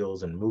with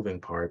seals and moving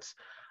parts.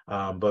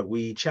 But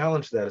we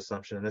challenged that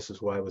assumption, and this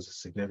is why it was a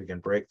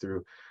significant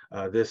breakthrough.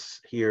 This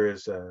here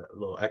is a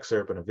little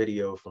excerpt and a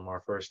video from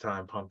our first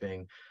time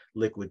pumping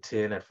liquid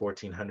tin at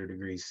 1400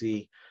 degrees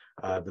C.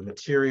 The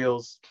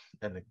materials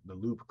and the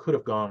loop could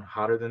have gone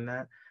hotter than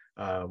that,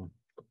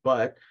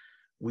 but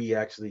we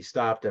actually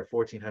stopped at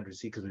 1400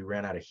 C because we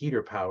ran out of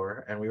heater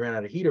power, and we ran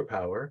out of heater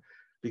power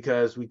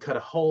because we cut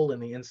a hole in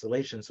the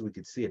insulation so we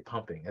could see it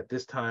pumping. At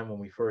this time, when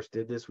we first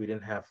did this, we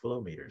didn't have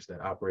flow meters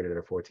that operated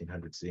at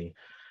 1400 C.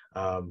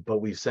 But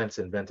we've since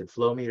invented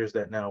flow meters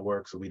that now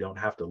work, so we don't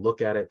have to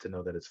look at it to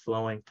know that it's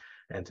flowing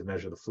and to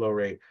measure the flow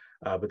rate.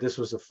 But this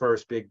was the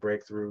first big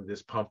breakthrough.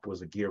 This pump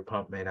was a gear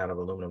pump made out of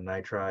aluminum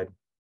nitride.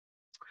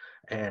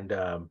 And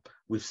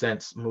we've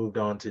since moved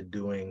on to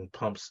doing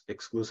pumps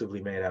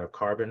exclusively made out of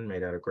carbon,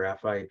 made out of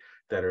graphite,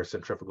 that are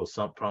centrifugal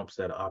sump pumps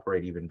that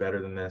operate even better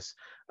than this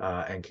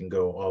and can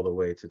go all the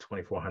way to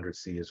 2400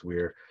 C as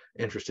we're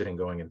interested in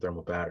going in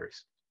thermal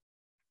batteries.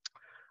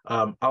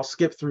 I'll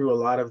skip through a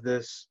lot of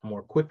this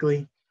more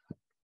quickly,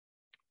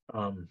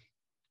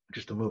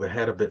 just to move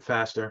ahead a bit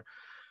faster.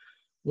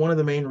 One of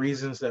the main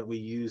reasons that we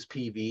use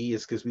PV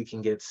is because we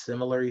can get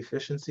similar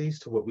efficiencies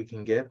to what we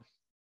can get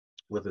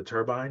with a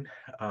turbine.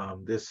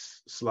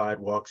 This slide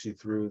walks you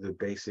through the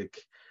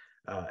basic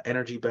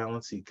energy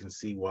balance. You can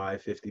see why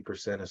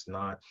 50% is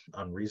not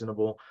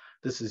unreasonable.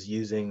 This is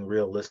using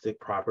realistic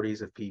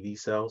properties of PV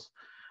cells.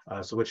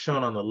 So what's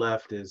shown on the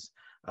left is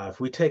if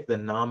we take the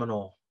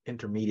nominal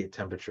intermediate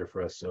temperature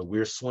for us, so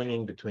we're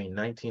swinging between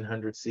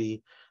 1900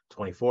 C,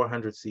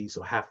 2400 C,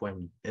 so halfway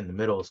in the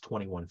middle is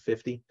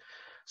 2150.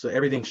 So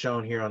everything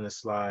shown here on this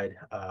slide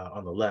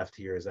on the left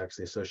here is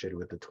actually associated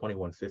with the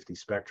 2150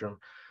 spectrum.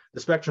 The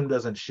spectrum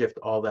doesn't shift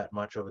all that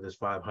much over this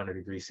 500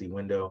 degree C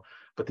window,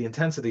 but the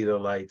intensity of the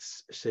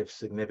lights shifts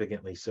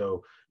significantly.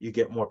 So you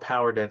get more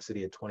power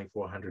density at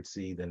 2400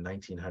 C than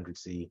 1900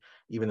 C,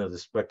 even though the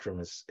spectrum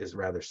is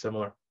rather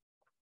similar.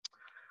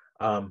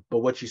 But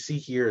what you see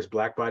here is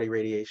black body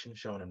radiation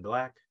shown in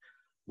black.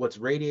 What's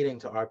radiating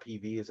to our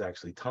PV is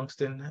actually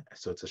tungsten.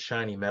 So it's a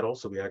shiny metal.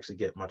 So we actually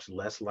get much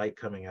less light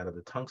coming out of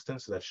the tungsten.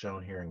 So that's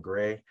shown here in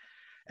gray.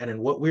 And then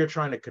what we're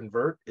trying to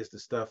convert is the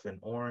stuff in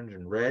orange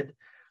and red.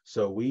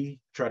 So we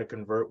try to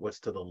convert what's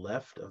to the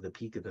left of the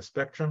peak of the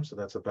spectrum. So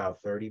that's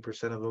about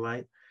 30% of the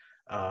light.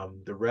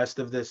 The rest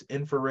of this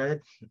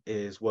infrared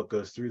is what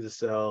goes through the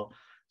cell.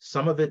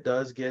 Some of it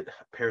does get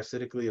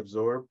parasitically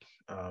absorbed.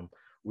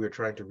 We're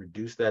trying to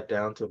reduce that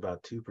down to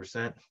about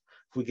 2%.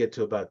 If we get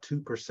to about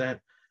 2%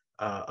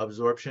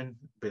 absorption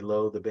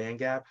below the band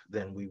gap,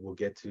 then we will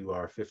get to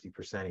our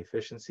 50%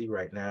 efficiency.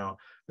 Right now,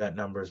 that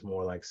number is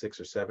more like 6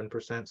 or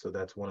 7%. So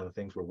that's one of the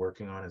things we're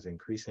working on, is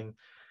increasing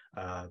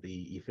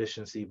the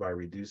efficiency by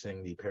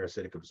reducing the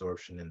parasitic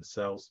absorption in the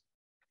cells.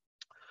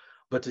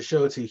 But to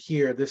show it to you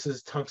here, this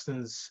is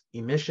tungsten's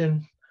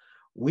emission.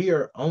 We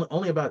are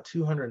only about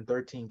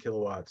 213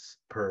 kilowatts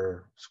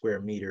per square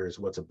meter is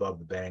what's above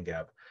the band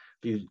gap.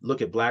 If you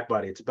look at black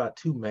body, it's about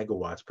 2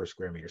 megawatts per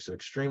square meter. So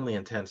extremely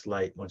intense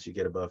light once you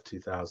get above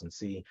 2000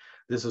 C.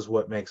 This is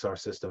what makes our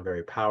system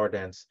very power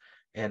dense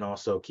and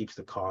also keeps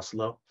the cost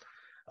low.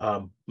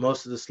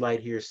 Most of this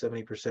light here,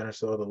 70% or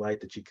so of the light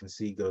that you can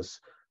see goes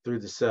through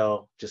the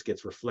cell, just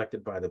gets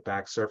reflected by the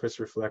back surface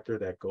reflector,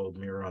 that gold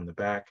mirror on the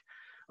back.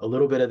 A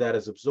little bit of that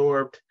is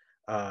absorbed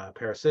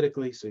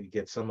parasitically, so you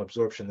get some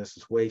absorption. This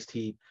is waste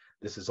heat.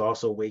 This is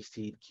also waste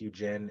heat,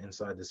 QGen,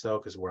 inside the cell,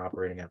 because we're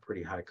operating at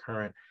pretty high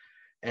current.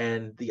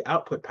 And the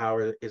output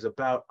power is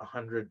about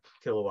 100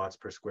 kilowatts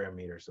per square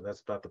meter. So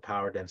that's about the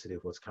power density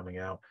of what's coming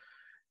out.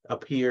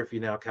 Up here, if you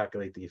now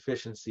calculate the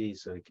efficiency,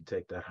 so you can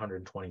take that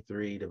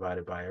 123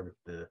 divided by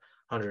the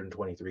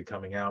 123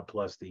 coming out,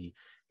 plus the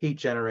heat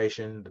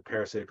generation, the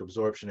parasitic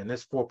absorption, and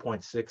this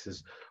 4.6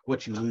 is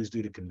what you lose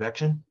due to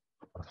convection.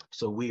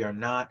 So we are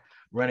not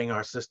running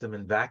our system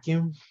in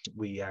vacuum.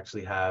 We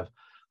actually have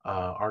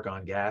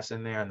argon gas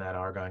in there, and that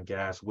argon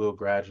gas will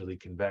gradually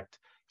convect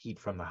heat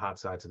from the hot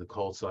side to the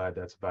cold side.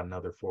 That's about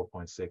another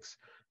 4.6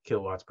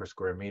 kilowatts per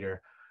square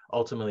meter.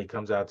 Ultimately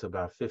comes out to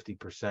about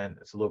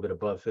 50%. It's a little bit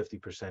above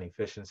 50%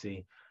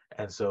 efficiency.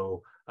 And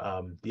so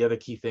the other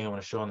key thing I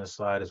want to show on this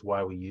slide is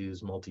why we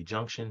use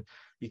multi-junction.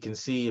 You can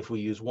see if we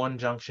use one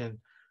junction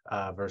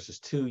versus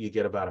two, you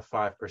get about a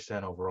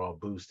 5% overall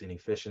boost in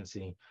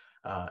efficiency.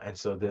 And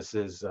so this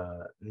is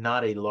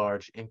not a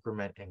large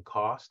increment in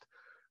cost.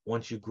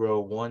 Once you grow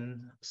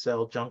one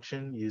cell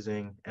junction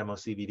using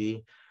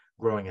MOCVD,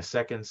 growing a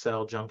second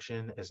cell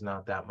junction is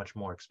not that much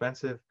more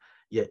expensive,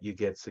 yet you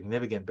get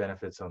significant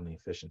benefits on the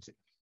efficiency.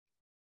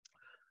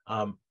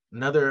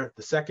 The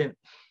second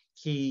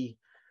key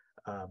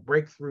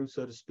breakthrough,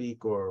 so to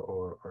speak,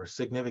 or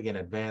significant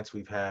advance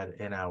we've had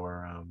in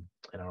our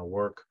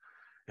work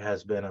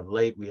has been of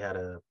late. We had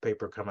a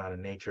paper come out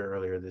in Nature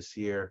earlier this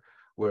year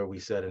where we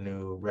set a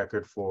new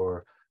record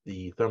for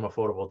the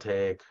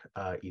thermophotovoltaic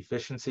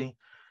efficiency.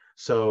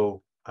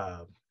 So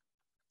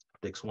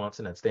Dick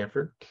Swanson at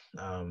Stanford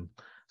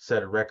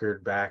set a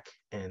record back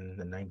in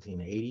the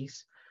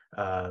 1980s,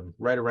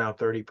 right around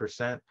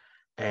 30%.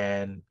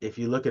 And if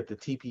you look at the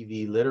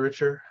TPV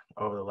literature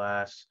over the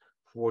last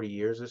 40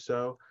 years or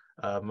so,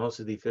 most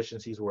of the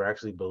efficiencies were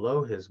actually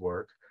below his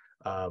work.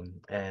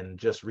 And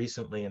just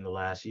recently in the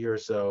last year or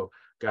so,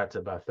 got to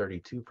about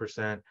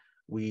 32%.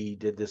 We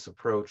did this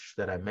approach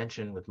that I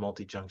mentioned with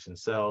multi-junction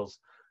cells,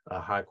 a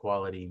high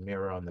quality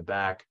mirror on the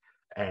back,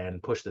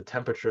 and push the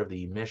temperature of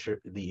the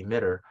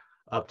emitter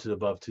up to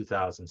above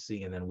 2000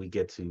 C, and then we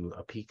get to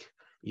a peak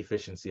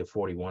efficiency of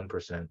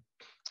 41%.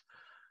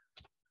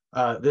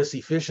 This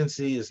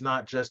efficiency is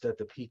not just at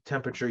the peak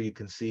temperature. You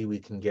can see we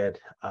can get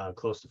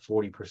close to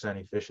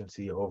 40%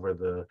 efficiency over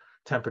the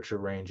temperature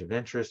range of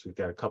interest. We've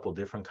got a couple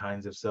different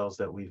kinds of cells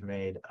that we've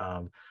made.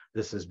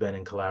 This has been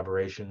in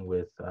collaboration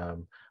with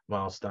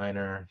Miles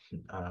Steiner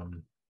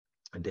and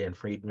Dan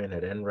Friedman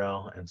at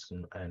NREL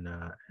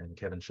and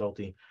Kevin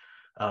Schulte.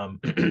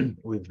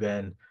 We've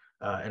been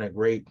in a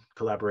great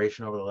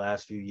collaboration over the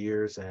last few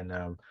years,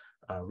 and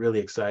really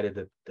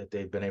excited that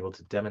they've been able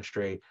to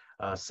demonstrate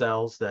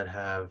cells that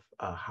have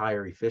a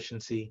higher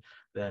efficiency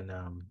than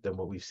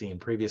what we've seen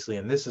previously.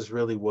 And this is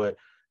really what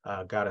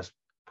got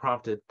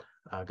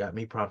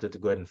me prompted to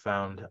go ahead and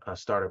found a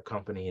startup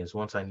company, is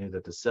once I knew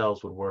that the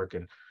cells would work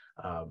and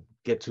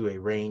get to a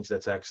range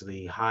that's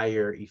actually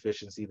higher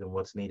efficiency than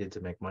what's needed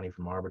to make money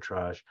from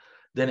arbitrage,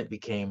 then it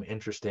became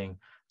interesting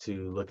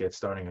to look at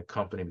starting a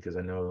company, because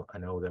I know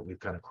that we've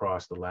kind of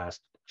crossed the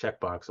last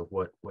checkbox of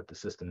what the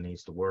system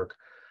needs to work.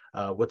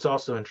 What's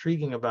also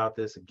intriguing about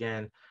this,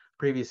 again,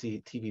 previous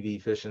TPV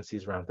efficiency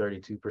is around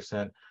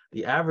 32%.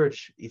 The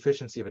average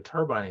efficiency of a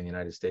turbine in the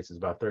United States is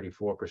about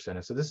 34%.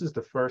 And so this is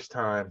the first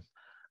time,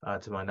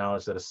 to my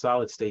knowledge, that a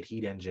solid state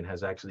heat engine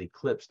has actually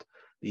eclipsed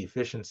the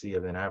efficiency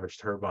of an average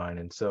turbine.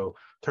 And so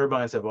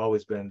turbines have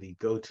always been the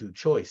go-to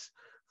choice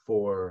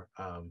for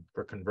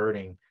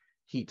converting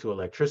heat to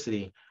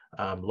electricity,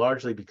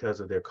 largely because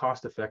of their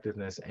cost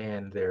effectiveness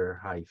and their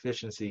high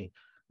efficiency.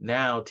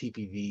 Now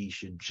TPV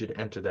should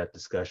enter that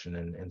discussion,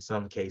 and in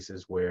some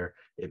cases where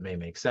it may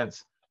make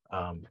sense,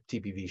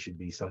 TPV should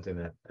be something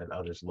that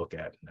others look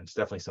at, and it's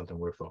definitely something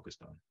we're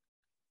focused on.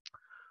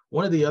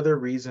 One of the other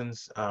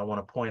reasons I want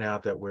to point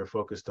out that we're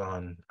focused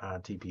on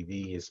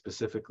TPV is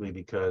specifically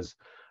because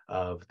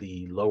of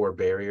the lower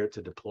barrier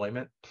to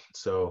deployment.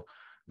 So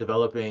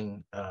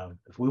developing,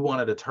 if we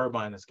wanted a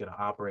turbine that's going to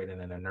operate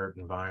in an inert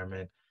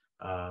environment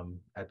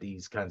at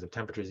these kinds of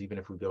temperatures, even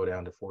if we go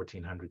down to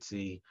 1400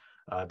 C,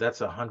 that's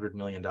 $100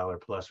 million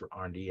plus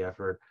R&D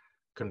effort.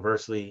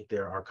 Conversely,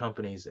 there are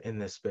companies in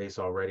this space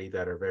already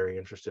that are very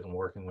interested in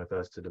working with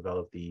us to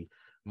develop the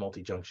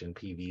multi-junction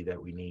PV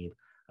that we need.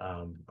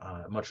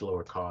 Much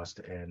lower cost,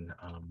 and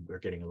we're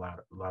getting a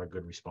lot of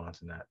good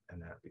response in that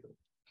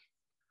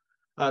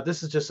field.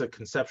 This is just a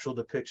conceptual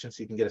depiction,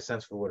 so you can get a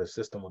sense for what a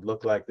system would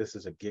look like. This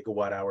is a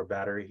gigawatt-hour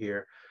battery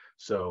here,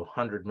 so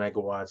 100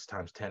 megawatts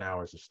times 10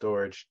 hours of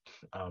storage.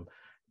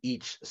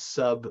 Each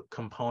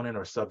sub-component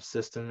or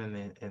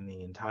subsystem in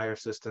the entire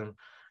system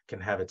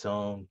can have its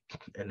own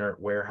inert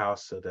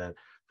warehouse, so that,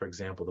 for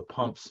example, the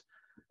pumps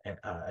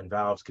and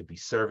valves could be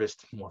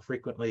serviced more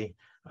frequently,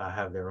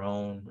 have their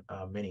own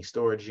mini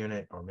storage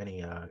unit or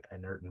mini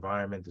inert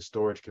environment. The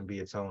storage can be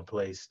its own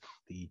place,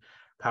 the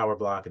power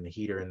block and the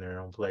heater in their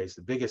own place.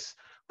 The biggest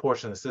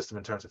portion of the system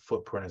in terms of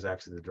footprint is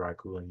actually the dry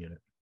cooling unit.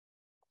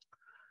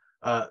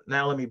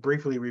 Now let me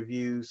briefly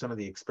review some of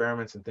the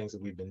experiments and things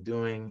that we've been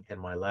doing in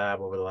my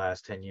lab over the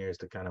last 10 years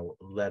to kind of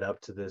led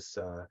up to this,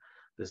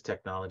 this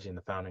technology and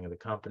the founding of the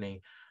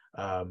company.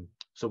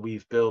 So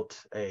we've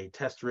built a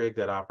test rig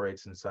that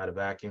operates inside a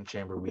vacuum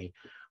chamber.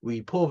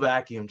 We pull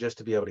vacuum just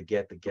to be able to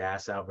get the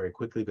gas out very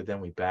quickly, but then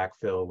we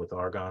backfill with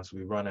argon. So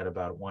we run at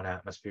about 1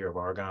 atmosphere of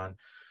argon.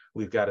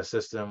 We've got a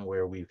system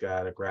where we've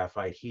got a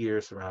graphite heater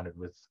surrounded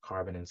with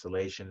carbon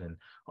insulation and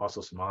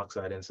also some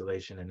oxide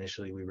insulation.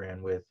 Initially we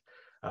ran with,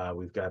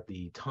 we've got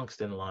the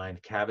tungsten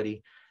lined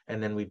cavity,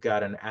 and then we've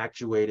got an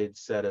actuated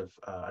set of,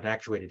 an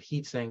actuated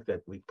heat sink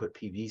that we put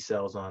PV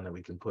cells on that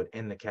we can put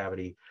in the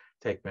cavity,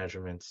 take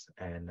measurements,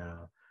 and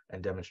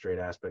demonstrate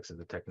aspects of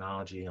the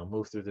technology. I'll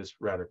move through this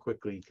rather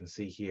quickly. You can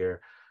see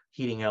here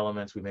heating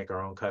elements. We make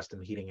our own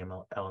custom heating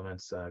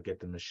elements, get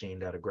them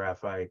machined out of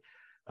graphite.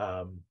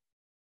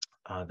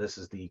 This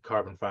is the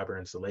carbon fiber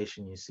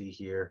insulation you see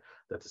here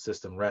that the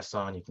system rests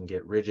on. You can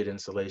get rigid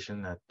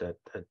insulation that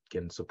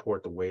can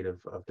support the weight of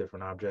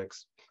different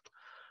objects.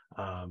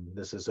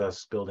 This is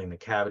us building the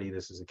cavity.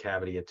 This is a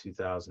cavity at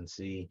 2000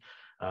 C.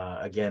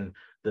 Again,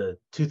 the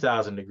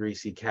 2000 degree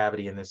C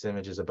cavity in this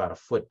image is about a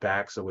foot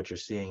back. So what you're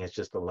seeing is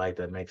just the light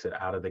that makes it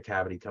out of the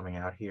cavity coming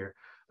out here.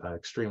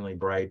 Extremely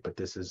bright, but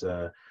this is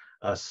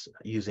us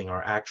using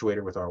our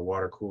actuator with our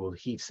water cooled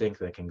heat sink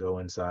that can go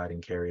inside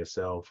and carry a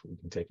cell. We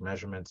can take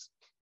measurements.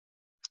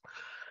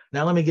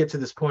 Now let me get to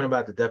this point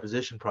about the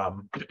deposition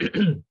problem.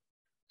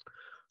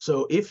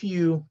 So if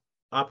you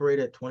operate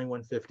at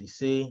 2150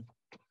 C,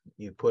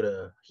 you put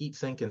a heat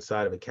sink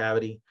inside of a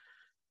cavity.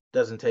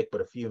 Doesn't take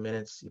but a few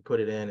minutes. You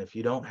put it in. If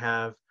you don't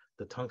have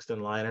the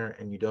tungsten liner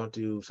and you don't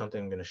do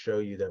something I'm going to show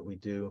you that we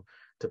do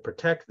to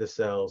protect the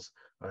cells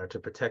or to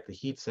protect the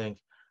heat sink,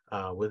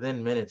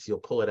 within minutes you'll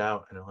pull it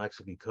out and it'll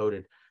actually be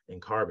coated in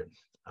carbon.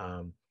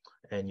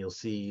 And you'll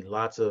see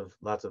lots of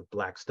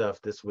black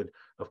stuff. This would,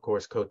 of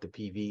course, coat the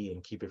PV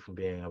and keep it from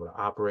being able to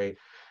operate.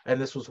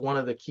 And this was one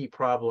of the key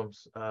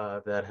problems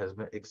that has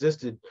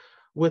existed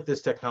with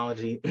this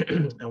technology,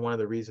 and one of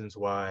the reasons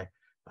why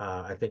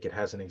I think it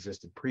hasn't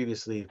existed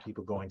previously.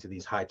 People going to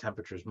these high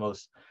temperatures,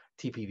 most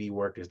TPV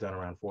work is done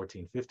around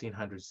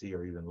 1500 C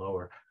or even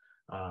lower,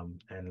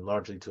 and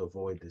largely to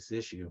avoid this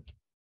issue.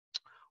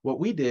 What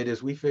we did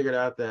is we figured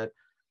out that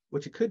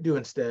what you could do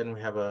instead, and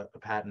we have a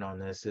patent on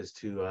this, is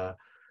to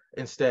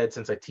instead,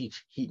 since I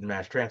teach heat and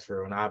mass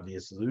transfer, an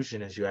obvious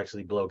solution is you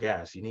actually blow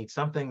gas. You need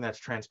something that's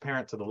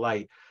transparent to the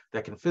light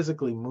that can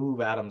physically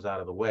move atoms out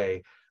of the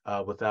way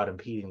without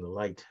impeding the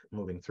light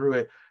moving through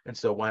it. And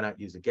so why not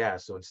use the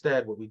gas? So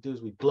instead, what we do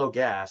is we blow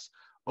gas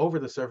over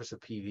the surface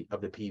of the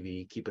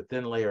PV, keep a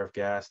thin layer of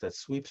gas that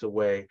sweeps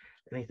away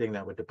anything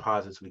that would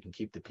deposit, so we can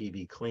keep the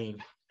PV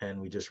clean, and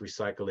we just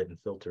recycle it and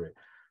filter it.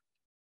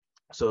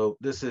 So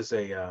this is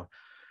a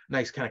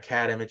nice kind of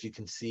CAD image. You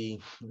can see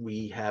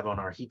we have on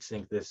our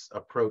heatsink this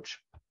approach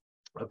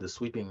of the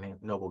sweeping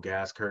noble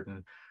gas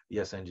curtain, the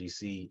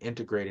SNGC,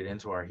 integrated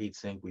into our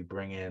heatsink. We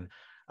bring in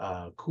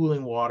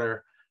cooling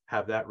water,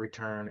 have that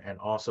return, and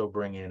also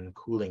bring in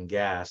cooling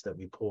gas that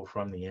we pull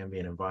from the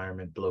ambient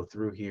environment, blow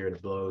through here.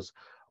 It blows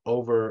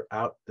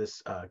out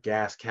this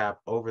gas cap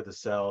over the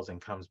cells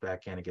and comes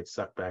back in. It gets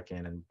sucked back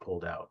in and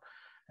pulled out.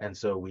 And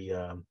so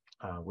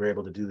we're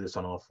able to do this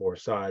on all 4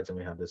 sides, and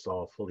we have this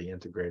all fully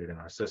integrated in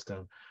our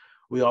system.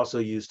 We also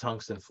use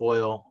tungsten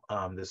foil.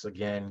 This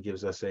again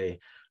gives us a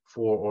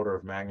 4 order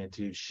of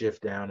magnitude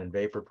shift down in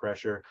vapor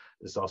pressure.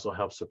 This also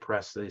helps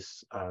suppress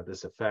this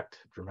effect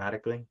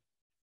dramatically.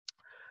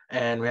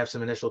 And we have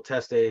some initial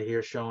test data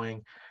here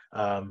showing,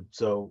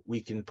 so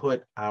we can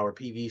put our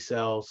PV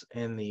cells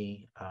in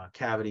the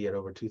cavity at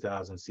over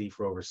 2000 C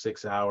for over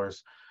 6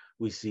 hours.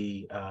 We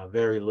see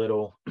very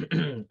little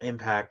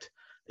impact,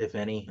 if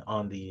any,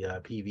 on the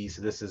PV.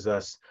 So this is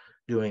us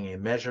doing a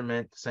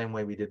measurement, the same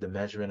way we did the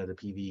measurement of the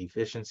PV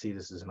efficiency.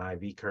 This is an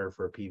IV curve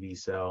for a PV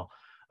cell,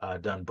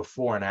 done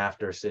before and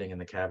after sitting in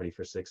the cavity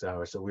for 6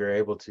 hours. So we were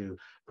able to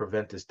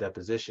prevent this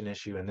deposition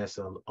issue, and this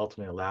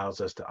ultimately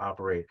allows us to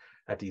operate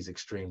at these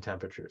extreme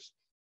temperatures.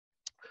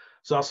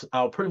 So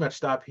I'll pretty much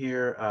stop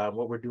here.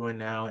 What we're doing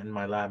now in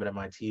my lab at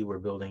MIT, we're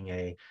building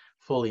a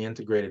fully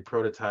integrated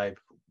prototype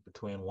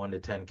between 1 to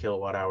 10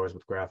 kilowatt hours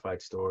with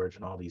graphite storage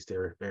and all these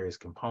various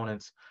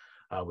components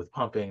with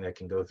pumping that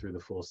can go through the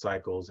full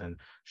cycles and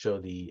show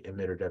the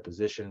emitter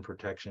deposition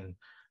protection.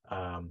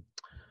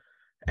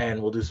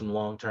 And we'll do some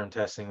long-term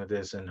testing with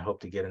this and hope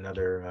to get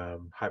another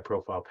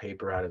high-profile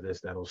paper out of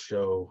this that'll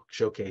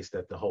showcase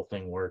that the whole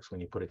thing works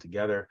when you put it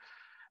together.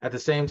 At the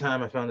same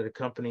time, I founded a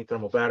company,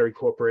 Thermal Battery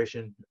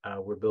Corporation.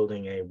 We're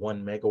building a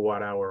 1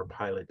 megawatt hour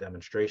pilot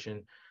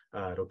demonstration.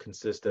 It'll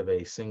consist of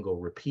a single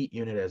repeat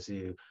unit, as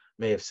you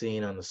may have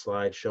seen on the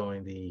slide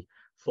showing the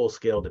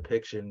full-scale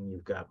depiction.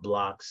 You've got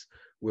blocks.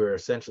 We're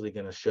essentially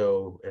going to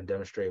show and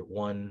demonstrate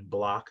one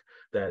block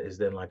that is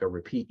then like a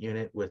repeat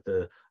unit with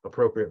the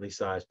appropriately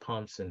sized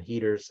pumps and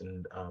heaters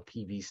and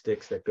PV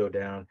sticks that go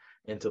down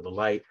into the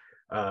light.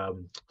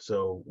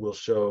 So we'll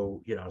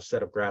show, a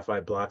set of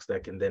graphite blocks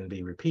that can then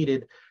be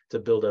repeated to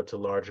build up to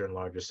larger and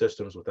larger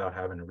systems without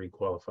having to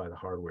requalify the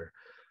hardware.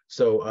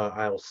 So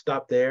I'll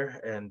stop there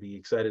and be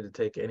excited to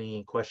take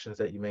any questions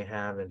that you may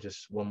have. And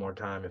just one more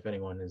time, if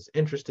anyone is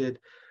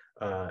interested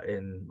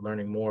in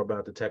learning more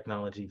about the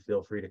technology,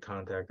 feel free to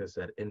contact us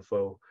at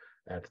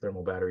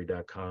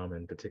info@thermalbattery.com.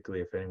 And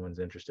particularly if anyone's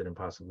interested in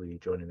possibly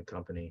joining the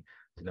company,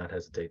 do not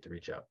hesitate to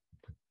reach out.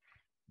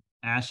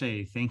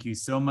 Ashe, thank you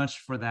so much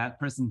for that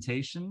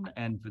presentation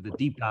and for the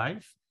deep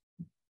dive.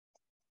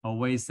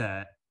 Always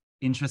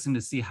interesting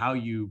to see how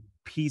you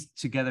piece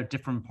together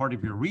different part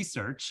of your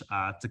research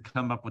to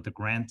come up with a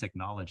grand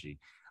technology.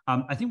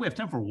 I think we have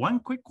time for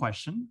one quick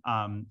question.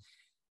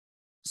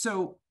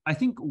 So I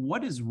think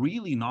what is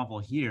really novel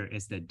here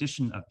is the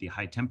addition of the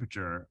high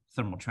temperature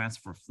thermal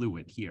transfer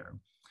fluid here.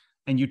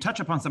 And you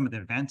touch upon some of the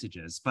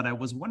advantages, but I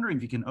was wondering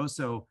if you can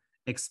also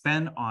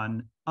expand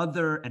on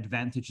other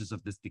advantages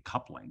of this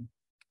decoupling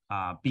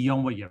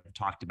beyond what you have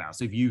talked about.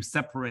 So if you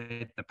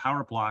separate the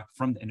power block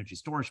from the energy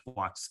storage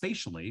block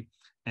spatially,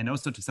 and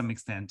also to some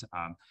extent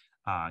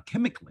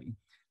chemically,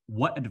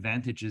 what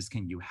advantages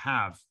can you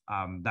have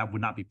that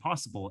would not be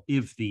possible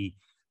if the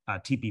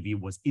TPV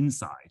was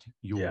inside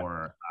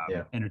your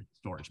energy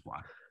storage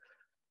block?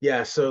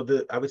 Yeah, so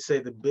I would say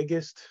the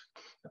biggest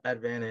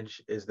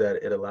advantage is that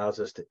it allows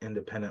us to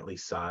independently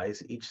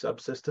size each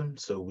subsystem.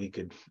 So we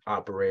could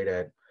operate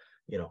at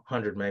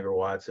 100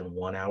 megawatts in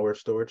 1 hour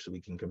storage, so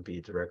we can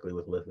compete directly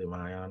with lithium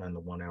ion on the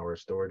 1 hour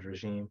storage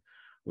regime.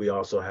 We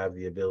also have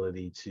the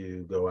ability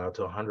to go out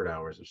to 100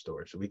 hours of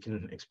storage, so we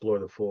can explore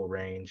the full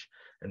range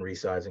and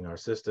resizing our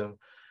system.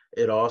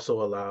 It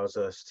also allows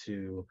us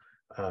to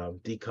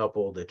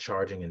decouple the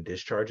charging and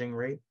discharging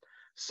rate.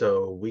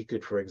 So we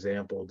could, for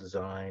example,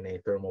 design a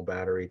thermal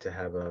battery to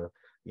have a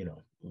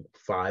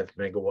 5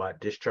 megawatt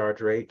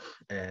discharge rate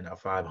and a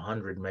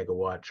 500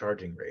 megawatt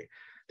charging rate.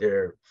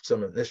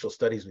 Some initial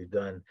studies we've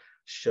done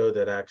show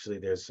that actually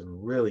there's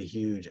some really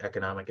huge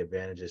economic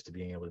advantages to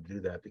being able to do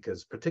that,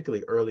 because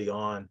particularly early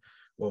on,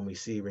 when we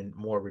see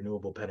more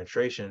renewable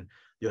penetration,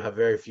 you'll have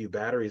very few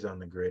batteries on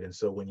the grid. And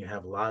so when you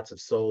have lots of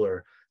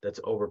solar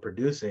that's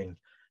overproducing,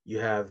 you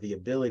have the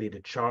ability to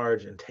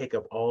charge and take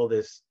up all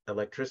this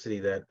electricity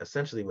that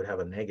essentially would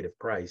have a negative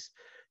price,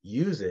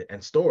 use it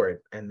and store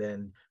it, and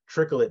then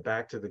trickle it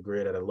back to the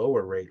grid at a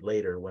lower rate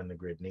later when the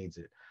grid needs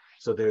it.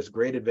 So there's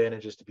great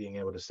advantages to being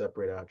able to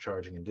separate out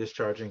charging and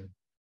discharging.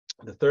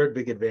 The third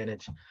big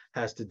advantage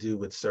has to do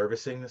with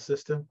servicing the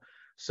system.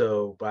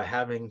 So by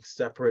having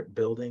separate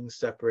buildings,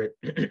 separate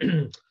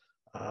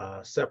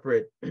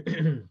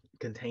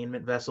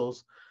containment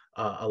vessels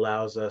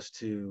allows us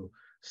to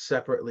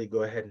separately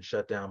go ahead and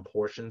shut down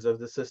portions of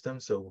the system.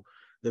 So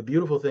the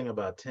beautiful thing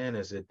about tin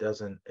is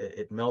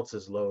it melts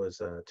as low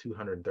as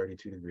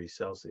 232 degrees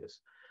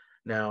Celsius.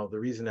 Now, the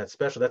reason that's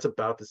special, that's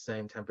about the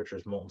same temperature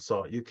as molten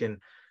salt. You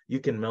can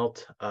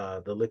melt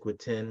the liquid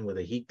tin with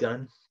a heat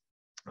gun.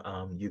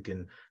 You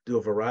can do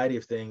a variety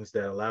of things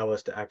that allow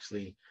us to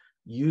actually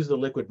use the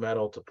liquid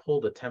metal to pull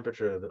the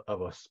temperature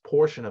of a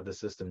portion of the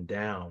system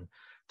down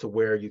to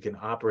where you can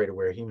operate it,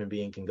 where a human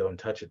being can go and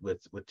touch it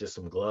with just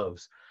some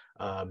gloves.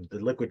 The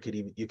liquid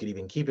you could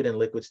even keep it in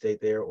liquid state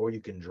there, or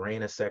you can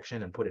drain a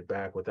section and put it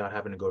back without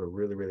having to go to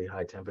really, really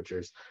high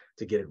temperatures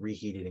to get it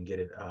reheated and get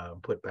it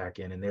put back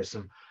in. And there's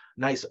some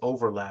nice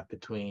overlap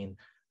between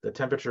the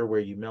temperature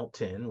where you melt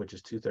tin, which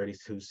is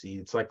 232C,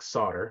 it's like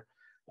solder,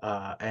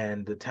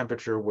 and the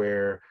temperature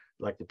where,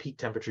 like the peak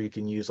temperature, you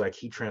can use like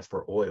heat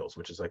transfer oils,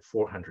 which is like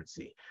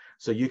 400C.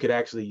 So you could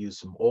actually use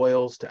some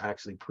oils to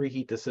actually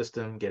preheat the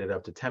system, get it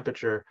up to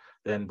temperature,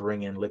 then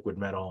bring in liquid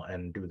metal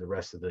and do the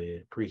rest of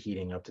the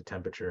preheating up to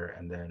temperature,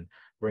 and then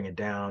bring it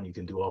down. You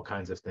can do all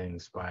kinds of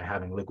things by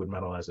having liquid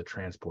metal as a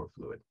transport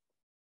fluid.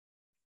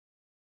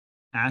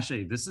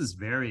 Ashe, this is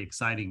very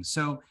exciting.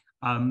 So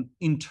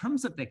In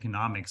terms of the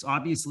economics,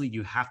 obviously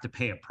you have to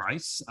pay a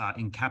price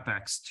in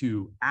CapEx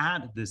to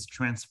add this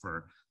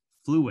transfer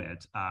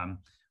fluid.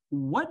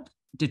 What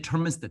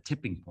determines the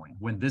tipping point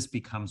when this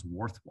becomes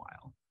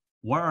worthwhile?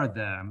 What are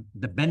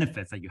the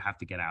benefits that you have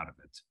to get out of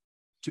it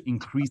to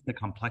increase the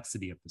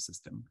complexity of the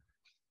system?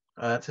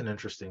 That's an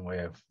interesting way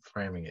of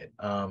framing it.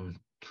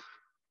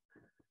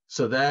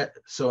 So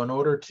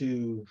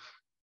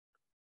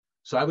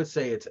I would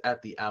say it's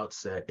at the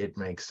outset, it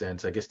makes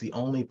sense. I guess the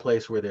only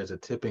place where there's a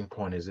tipping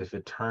point is if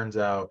it turns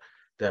out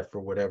that for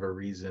whatever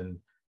reason,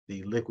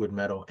 the liquid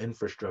metal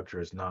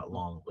infrastructure is not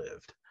long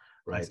lived,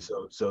 right?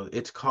 So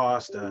its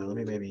cost, let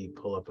me maybe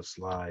pull up a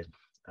slide.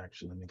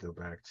 Actually, let me go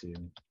back to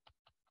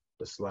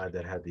the slide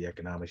that had the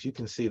economics. You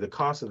can see the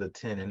cost of the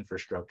tin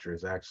infrastructure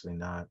is actually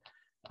not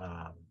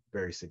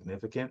very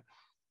significant.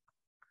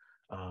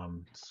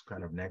 It's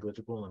kind of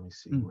negligible. Let me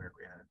see where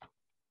we're at.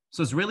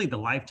 So it's really the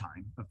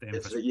lifetime of the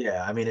infrastructure.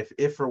 Yeah, I mean,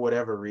 if for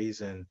whatever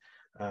reason,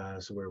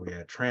 so where we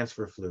at,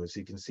 transfer fluid. So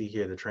you can see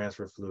here the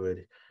transfer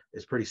fluid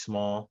is pretty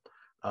small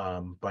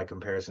by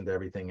comparison to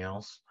everything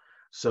else.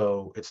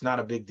 So it's not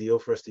a big deal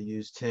for us to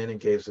use tin. It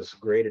gives us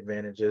great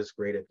advantages,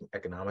 great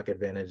economic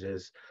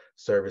advantages,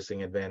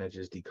 servicing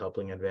advantages,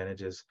 decoupling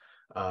advantages.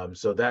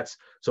 So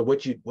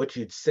what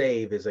you'd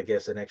save is, I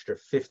guess, an extra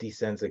 50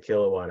 cents a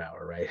kilowatt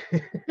hour, right?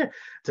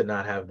 To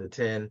not have the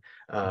tin.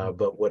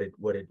 But what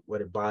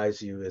it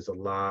buys you is a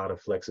lot of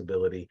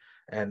flexibility.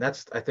 And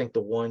that's, I think, the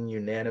one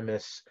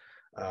unanimous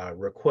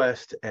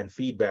request and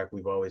feedback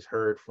we've always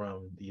heard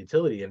from the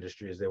utility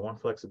industry is they want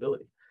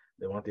flexibility.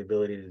 They want the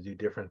ability to do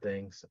different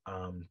things.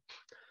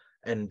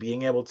 And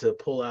being able to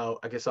pull out,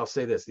 I guess I'll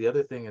say this, the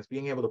other thing is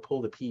being able to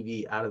pull the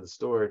PV out of the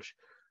storage,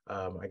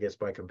 I guess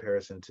by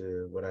comparison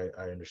to what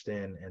I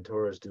understand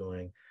Antora is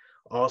doing,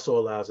 also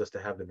allows us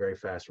to have the very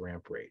fast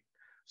ramp rate.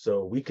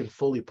 So we can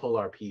fully pull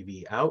our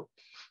PV out,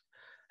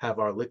 have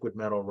our liquid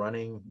metal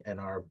running and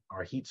our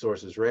heat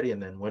sources ready.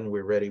 And then when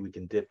we're ready, we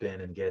can dip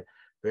in and get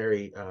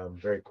very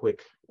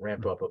quick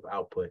ramp up of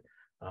output.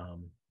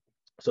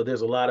 So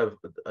there's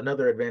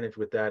another advantage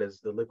with that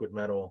is the liquid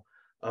metal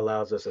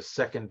allows us a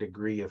second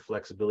degree of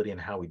flexibility in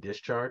how we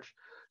discharge.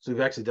 So we've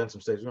actually done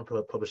some studies, we're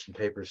going to publish some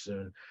papers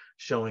soon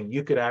showing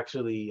you could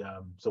actually,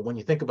 so when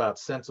you think about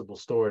sensible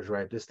storage,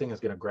 right, this thing is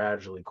going to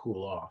gradually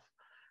cool off.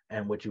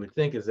 And what you would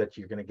think is that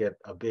you're going to get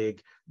a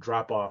big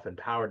drop off in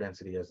power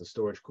density as the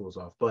storage cools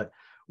off. But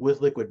with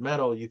liquid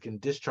metal, you can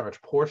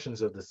discharge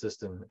portions of the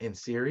system in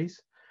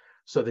series,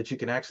 so that you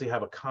can actually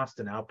have a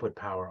constant output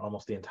power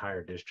almost the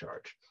entire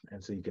discharge.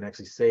 And so you can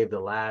actually save the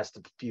last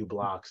few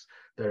blocks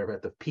that are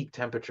at the peak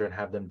temperature and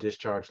have them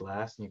discharge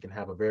last. And you can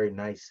have a very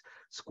nice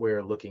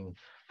square looking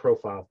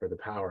profile for the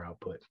power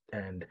output.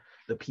 And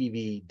the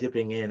PV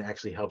dipping in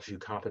actually helps you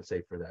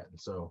compensate for that. And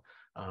so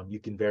you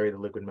can vary the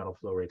liquid metal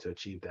flow rate to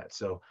achieve that.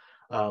 So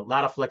a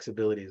lot of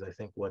flexibility is, I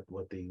think, what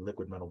the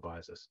liquid metal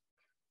buys us.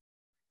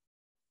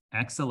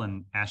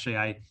 Excellent, Ashley.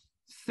 I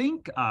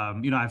think,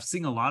 I've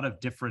seen a lot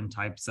of different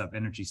types of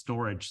energy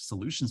storage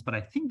solutions, but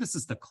I think this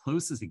is the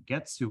closest it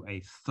gets to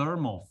a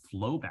thermal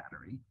flow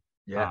battery.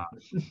 Yeah.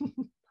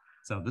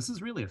 So this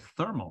is really a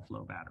thermal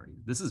flow battery.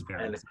 This is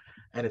very exciting.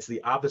 And it's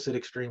the opposite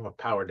extreme of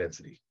power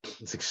density.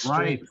 It's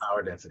extreme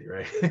power density,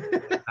 right?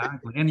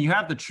 Exactly. And you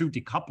have the true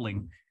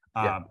decoupling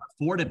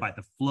afforded by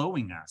the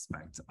flowing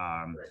aspect.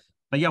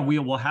 But yeah, we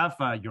will have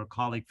your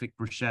colleague Vic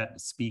Bruchette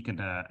speak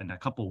in a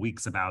couple of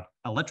weeks about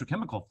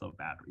electrochemical flow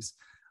batteries.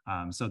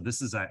 So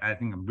this is, I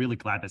think I'm really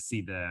glad to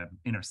see the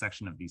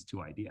intersection of these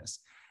two ideas.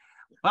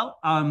 Well,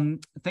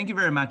 thank you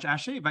very much,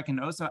 Ashley. If I can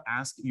also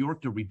ask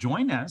Joerg to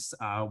rejoin us,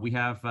 we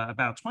have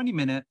about 20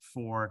 minutes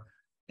for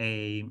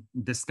a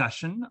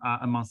discussion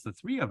amongst the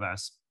three of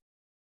us.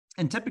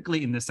 And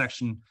typically in this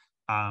section,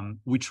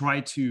 we try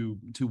to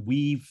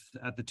weave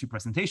the two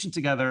presentations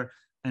together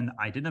and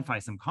identify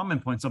some common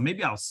points. So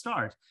maybe I'll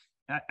start.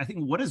 I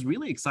think what is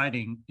really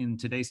exciting in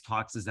today's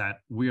talks is that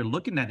we're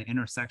looking at the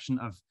intersection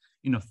of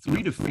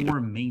 3 to 4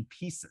 main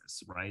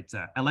pieces, right?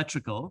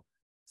 Electrical,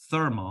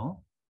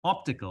 thermal,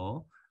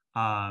 optical,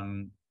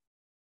 I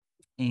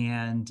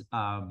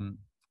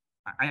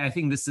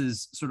think this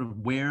is sort of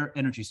where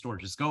energy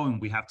storage is going.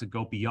 We have to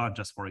go beyond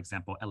just, for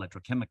example,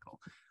 electrochemical.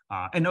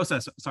 And also,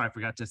 sorry, I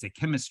forgot to say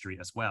chemistry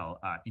as well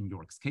in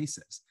Joerg's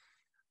cases.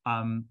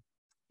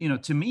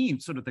 To me,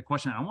 sort of the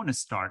question I want to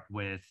start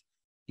with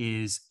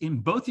is in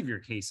both of your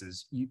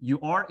cases, you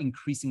are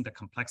increasing the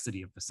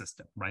complexity of the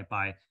system, right?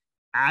 By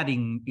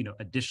adding,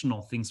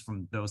 additional things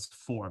from those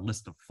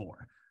list of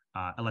four,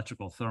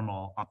 electrical,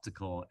 thermal,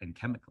 optical, and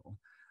chemical.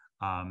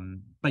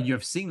 But you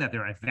have seen that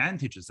there are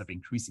advantages of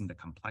increasing the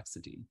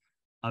complexity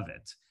of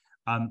it.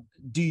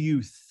 Do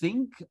you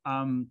think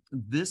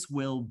this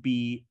will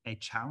be a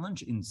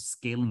challenge in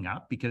scaling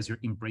up because you're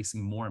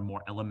embracing more and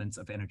more elements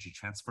of energy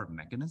transfer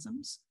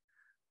mechanisms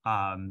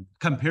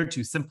compared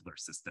to simpler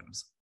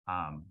systems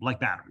like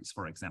batteries,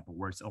 for example,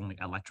 where it's only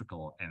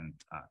electrical and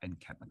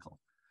chemical?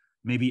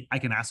 Maybe I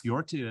can ask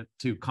Joerg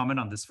to comment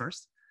on this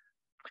first.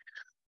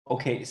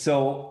 Okay,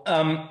 so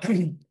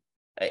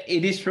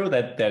It is true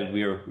that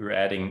we're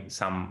adding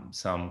some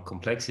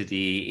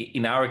complexity.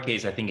 In our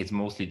case, I think it's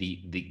mostly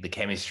the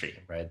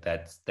chemistry, right?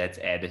 That's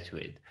added to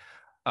it.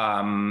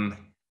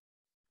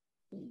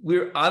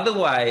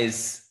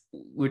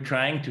 We're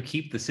trying to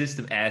keep the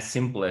system as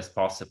simple as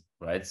possible,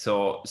 right?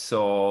 So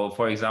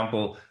for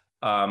example,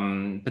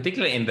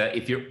 particularly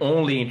if you're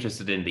only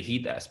interested in the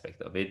heat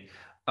aspect of it,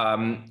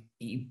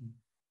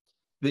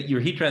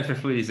 your heat transfer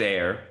fluid is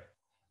air.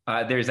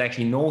 There's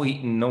actually no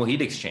heat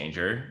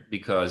exchanger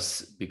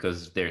because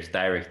there's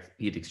direct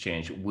heat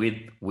exchange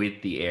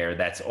with the air.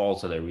 That's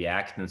also the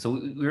reactant. So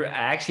we're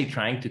actually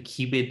trying to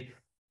keep it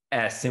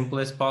as simple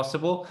as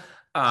possible.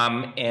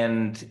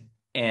 And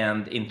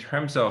in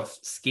terms of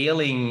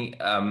scaling,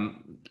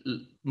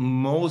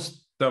 most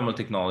thermal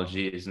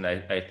technologies, and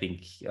I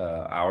think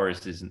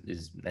ours is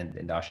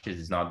and Ashi's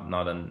is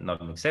not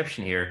an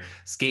exception here,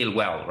 scale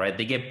well, right?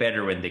 They get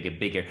better when they get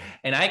bigger.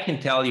 And I can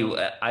tell you,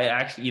 I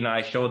actually,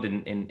 I showed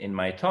in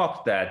my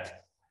talk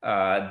that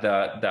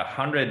the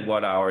 100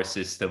 watt-hour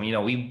system,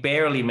 we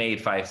barely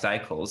made 5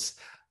 cycles.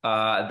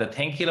 The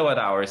 10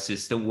 kilowatt-hour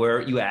system,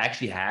 where you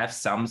actually have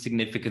some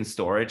significant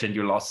storage and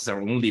your losses are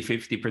only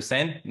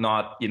 50%,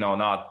 not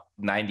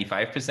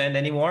 95%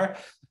 anymore.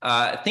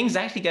 Things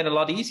actually get a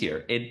lot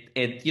easier.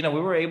 We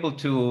were able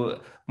to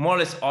more or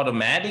less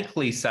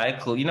automatically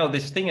cycle.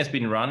 This thing has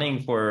been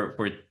running for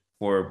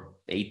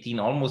 18,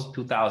 almost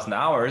 2,000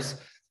 hours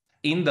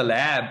in the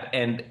lab,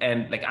 and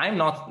like I'm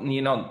not,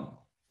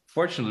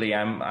 fortunately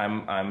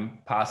I'm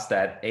past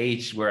that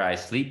age where I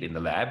sleep in the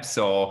lab,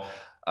 so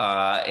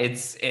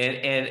it's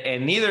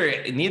and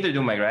neither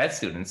do my grad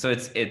students. So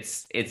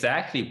it's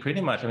actually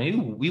pretty much,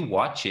 we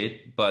watch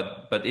it,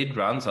 but it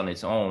runs on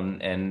its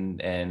own,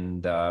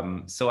 and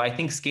so I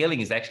think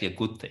scaling is actually a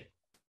good thing.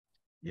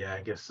 Yeah,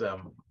 I guess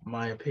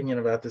my opinion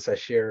about this, I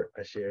share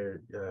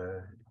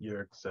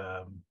Joerg's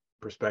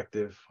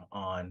perspective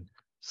on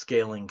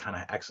scaling. Kind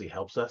of actually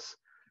helps us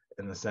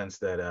in the sense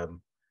that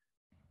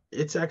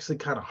it's actually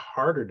kind of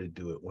harder to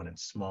do it when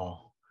it's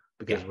small,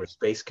 because we're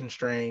space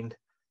constrained.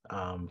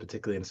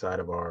 Particularly inside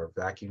of our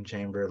vacuum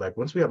chamber. Like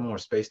once we have more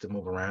space to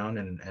move around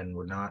and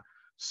we're not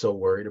so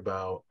worried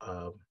about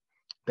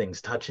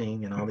things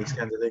touching and all these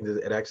kinds of things,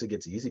 it actually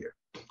gets easier.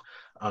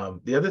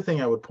 The other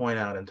thing I would point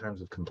out in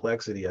terms of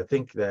complexity, I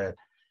think that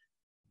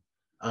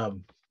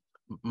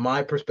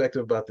my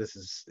perspective about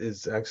this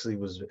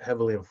was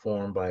heavily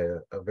informed by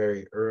a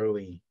very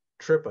early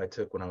trip I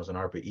took when I was an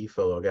ARPA-E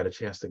fellow. I got a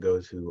chance to go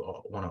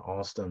to one of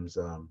Alstom's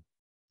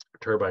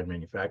turbine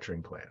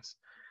manufacturing plants.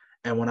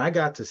 And when I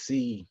got to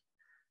see,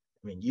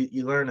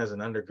 you learn as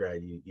an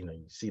undergrad, you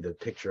see the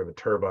picture of a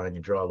turbine,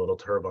 you draw a little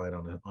turbine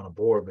on a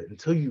board, but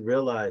until you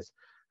realize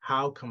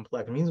how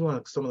complex,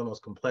 it's some of the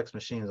most complex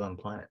machines on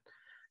the planet,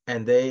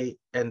 and they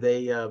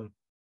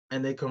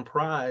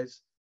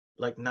comprise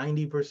like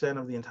 90%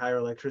 of the entire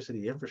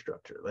electricity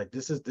infrastructure. Like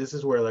this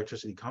is where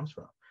electricity comes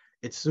from.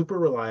 It's super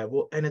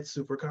reliable and it's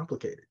super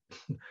complicated,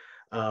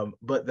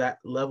 but that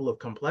level of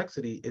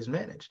complexity is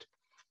managed.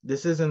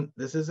 This isn't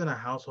a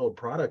household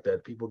product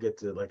that people get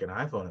to, like an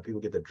iPhone, that people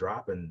get to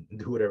drop and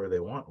do whatever they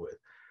want with.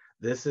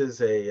 This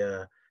is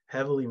a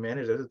heavily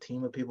managed. There's a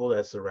team of people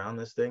that surround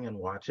this thing and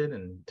watch it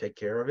and take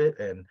care of it.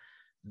 And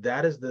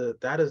that is the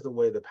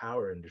way the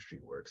power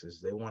industry works.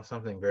 Is they want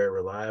something very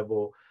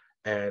reliable.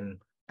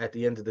 And at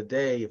the end of the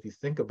day, if you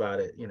think about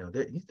it,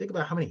 you think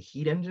about how many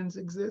heat engines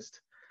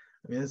exist.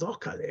 There's all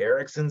kinds of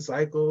Ericsson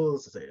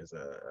cycles, there's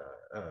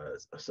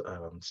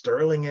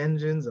Stirling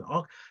engines, and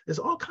there's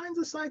all kinds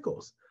of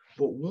cycles.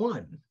 But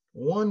one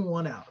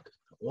out.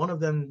 One of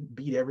them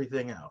beat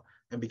everything out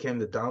and became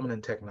the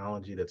dominant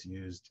technology that's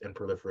used and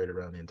proliferated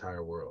around the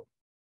entire world.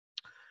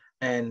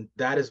 And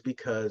that is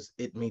because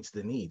it meets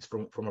the needs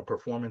from a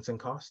performance and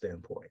cost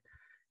standpoint.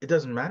 It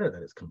doesn't matter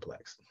that it's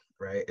complex,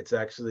 right? It's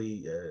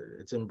actually,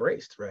 it's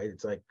embraced, right?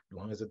 It's like, as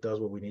long as it does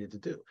what we need it to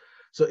do.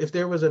 So if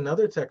there was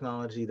another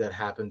technology that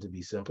happened to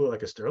be simpler,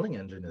 like a Stirling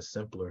engine is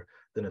simpler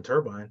than a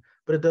turbine,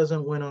 but it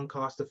doesn't win on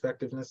cost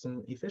effectiveness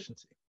and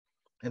efficiency.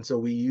 And so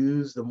we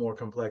use the more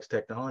complex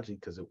technology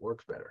because it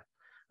works better,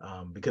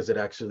 because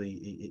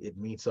it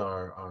meets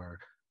our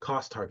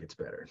cost targets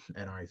better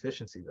and our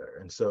efficiency better.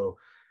 And so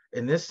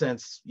in this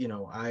sense,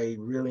 I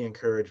really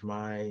encourage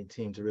my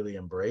team to really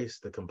embrace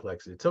the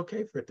complexity. It's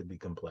okay for it to be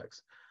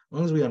complex. As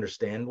long as we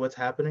understand what's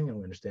happening and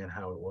we understand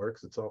how it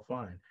works, it's all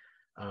fine.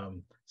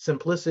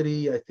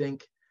 Simplicity, I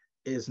think,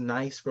 is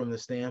nice from the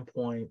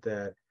standpoint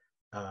that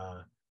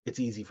it's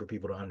easy for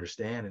people to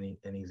understand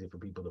and easy for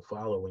people to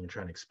follow when you're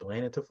trying to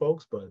explain it to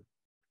folks. But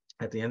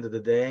at the end of the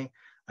day,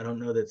 I don't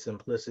know that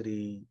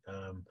simplicity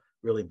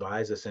really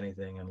buys us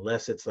anything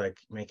unless it's like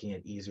making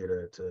it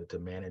easier to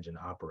manage and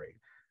operate.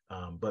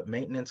 But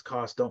maintenance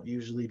costs don't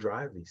usually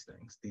drive these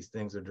things. These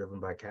things are driven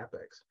by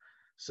CapEx.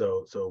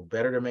 So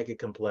better to make it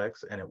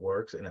complex and it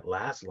works and it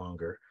lasts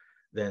longer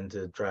than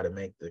to try to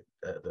make the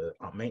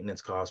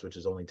maintenance cost, which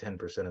is only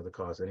 10% of the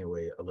cost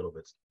anyway, a little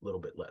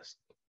bit less.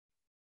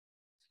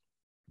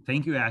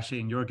 Thank you,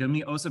 Ashley. And Joerg, let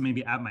me also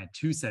maybe add my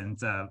 2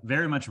 cents.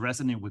 Very much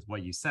resonate with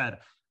what you said.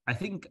 I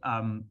think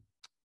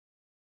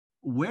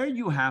where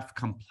you have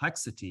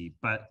complexity,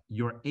 but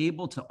you're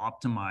able to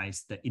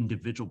optimize the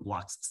individual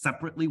blocks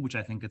separately, which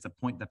I think is a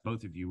point that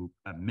both of you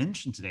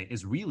mentioned today,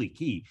 is really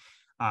key.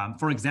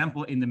 For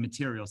example, in the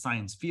material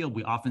science field,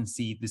 we often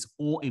see this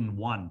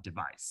all-in-one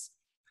device.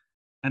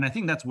 And I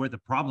think that's where the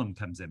problem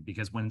comes in,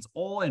 because when it's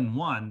all in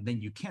one,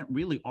 then you can't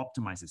really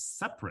optimize it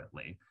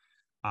separately.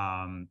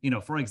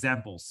 For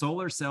example,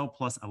 solar cell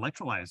plus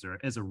electrolyzer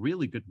is a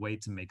really good way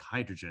to make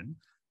hydrogen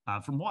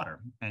from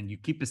water, and you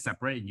keep it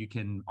separate and you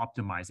can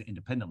optimize it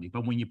independently.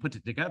 But when you put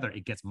it together,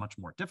 it gets much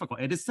more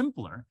difficult. It is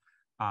simpler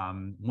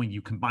when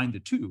you combine the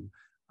two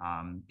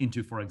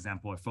into, for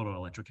example, a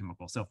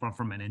photoelectrochemical. So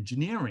from an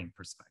engineering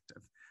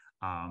perspective,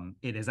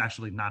 it is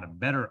actually not a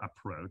better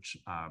approach.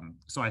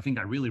 So I think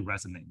I really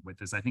resonate with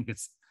this. I think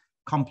it's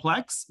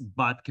complex,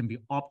 but can be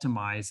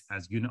optimized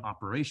as unit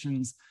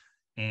operations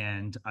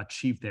and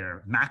achieve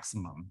their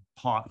maximum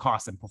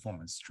cost and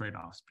performance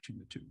trade-offs between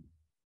the two.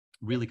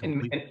 Really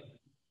complete.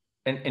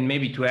 And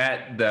maybe to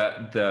add,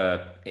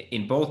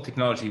 in both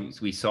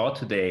technologies we saw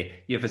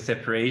today, you have a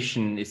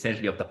separation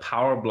essentially of the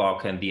power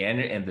block and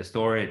the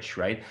storage,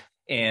 right?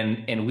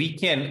 And we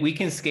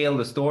can scale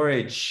the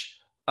storage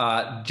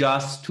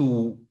just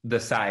to the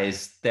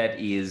size that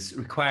is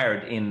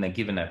required in a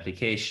given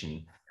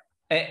application.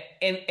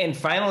 And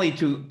finally,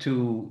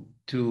 to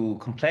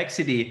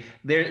complexity,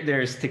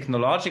 there's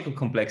technological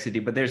complexity,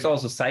 but there's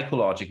also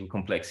psychological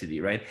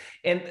complexity, right?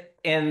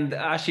 And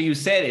Asha, you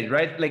said it,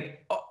 right?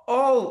 Like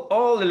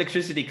all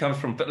electricity comes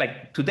from,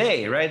 like,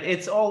 today, right?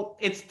 There's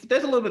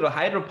a little bit of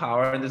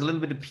hydropower and there's a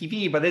little bit of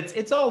PV, but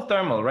it's all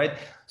thermal, right?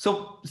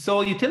 So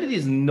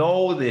utilities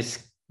know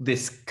this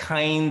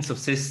kinds of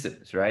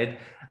systems, right?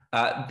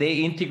 They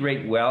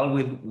integrate well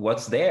with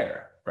what's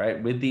there,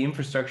 right? With the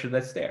infrastructure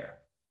that's there.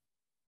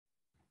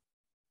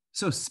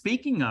 So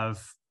speaking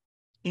of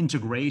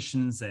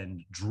integrations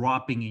and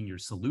dropping in your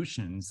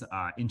solutions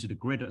into the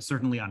grid,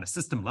 certainly on a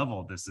system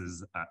level, this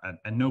is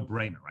a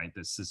no-brainer, right?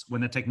 This is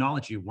when the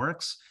technology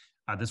works,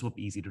 this will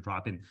be easy to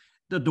drop in.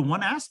 The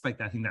one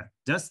aspect I think that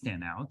does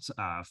stand out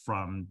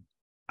from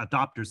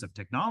adopters of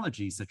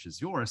technology such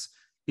as yours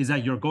is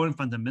that you're going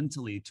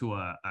fundamentally to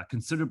a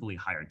considerably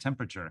higher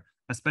temperature,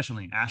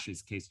 especially in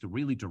Ash's case, to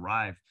really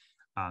derive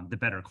the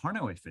better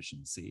Carnot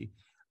efficiency.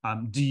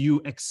 Do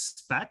you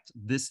expect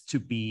this to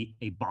be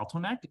a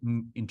bottleneck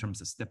in terms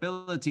of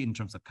stability, in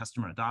terms of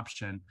customer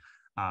adoption,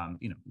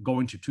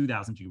 going to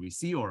 2000 degrees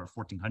C or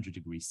 1400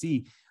 degrees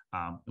C,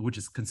 which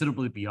is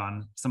considerably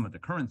beyond some of the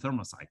current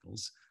thermal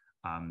cycles?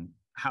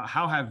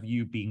 How have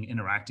you been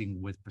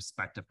interacting with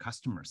prospective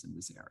customers in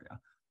this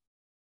area?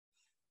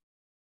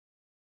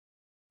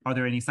 Are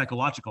there any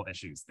psychological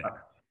issues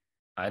there?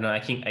 I know I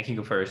can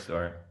go first,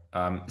 or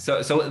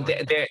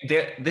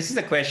this is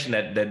a question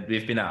that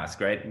we've been asked,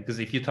 right? Because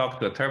if you talk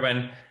to a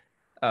turbine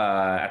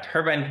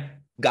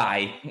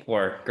guy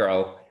or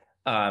girl,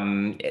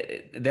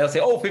 they'll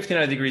say, "Oh,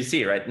 1500 degrees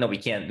C, right?" No, we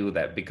can't do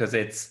that because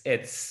it's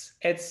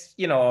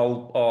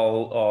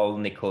all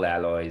nickel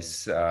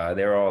alloys.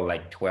 They're all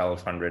like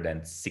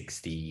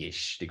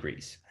 1260-ish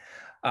degrees.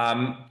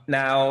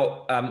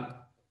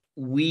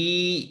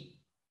 We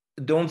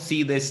don't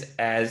see this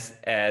as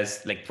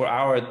like, for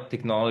our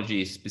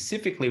technology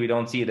specifically, we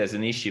don't see it as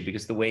an issue,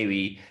 because the way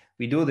we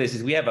do this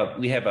is we have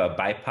a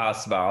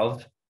bypass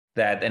valve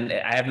that, and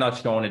I have not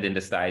shown it in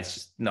the slides,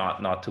 just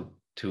not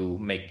to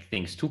make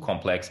things too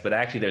complex, but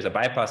actually there's a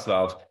bypass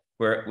valve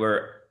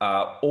where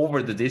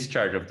over the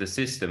discharge of the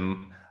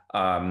system,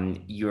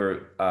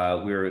 we're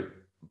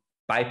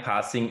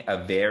bypassing a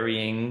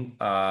varying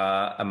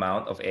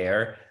amount of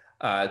air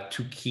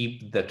to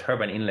keep the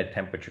turbine inlet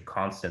temperature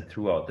constant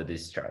throughout the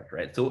discharge,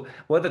 right? So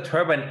what the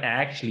turbine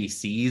actually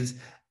sees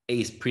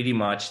is pretty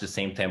much the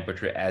same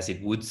temperature as it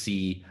would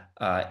see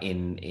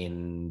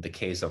in the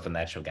case of a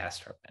natural gas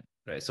turbine,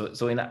 right?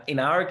 So in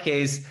our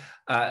case,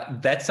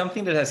 that's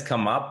something that has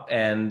come up,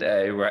 and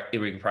it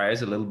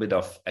requires a little bit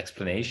of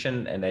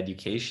explanation and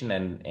education,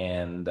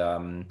 and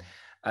the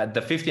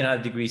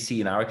 1500 degrees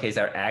C in our case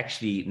are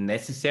actually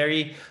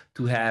necessary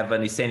to have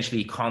an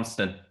essentially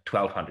constant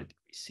 1200 degrees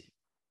C.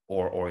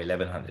 Or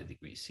 1100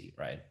 degrees C,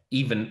 right?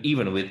 Even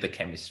with the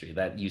chemistry,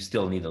 that you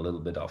still need a little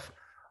bit of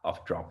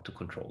drop to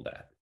control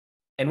that.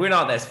 And we're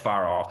not as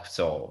far off,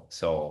 so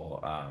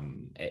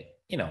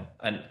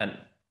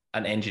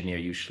an engineer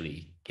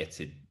usually gets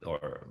it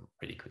or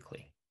pretty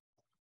quickly.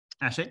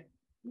 Ashay?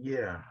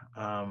 Yeah,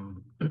 I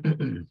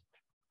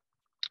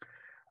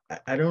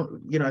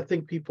don't, I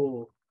think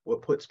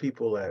what puts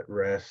people at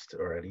rest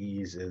or at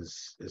ease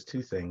is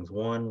two things.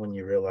 One, when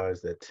you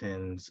realize that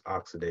tin's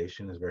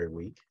oxidation is very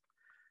weak.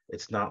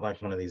 It's not like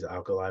one of these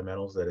alkali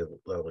metals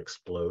that'll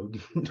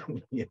explode,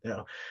 when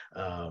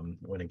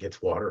it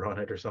gets water on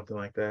it or something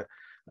like that.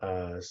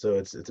 So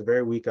it's a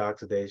very weak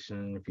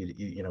oxidation. If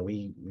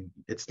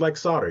it's like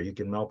solder. You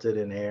can melt it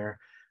in air.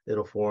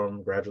 It'll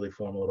gradually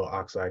form a little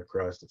oxide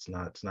crust. It's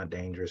not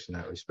dangerous in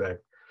that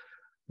respect.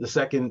 The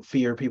second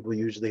fear people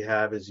usually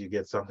have is you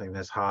get something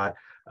this hot.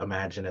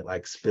 Imagine it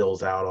like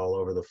spills out all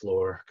over the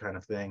floor, kind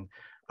of thing.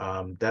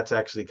 That's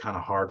actually kind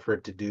of hard for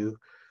it to do.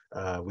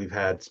 We've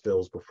had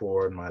spills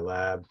before in my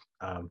lab.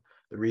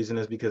 The reason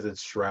is because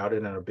it's shrouded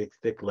in a big,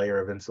 thick layer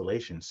of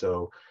insulation.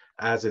 So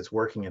as it's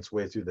working its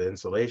way through the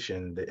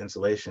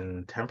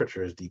insulation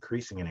temperature is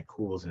decreasing and it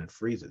cools and it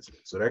freezes.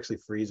 So it actually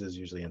freezes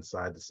usually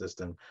inside the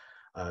system.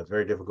 It's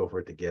very difficult for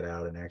it to get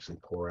out and actually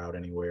pour out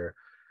anywhere.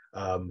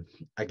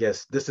 I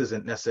guess this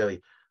isn't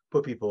necessarily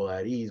put people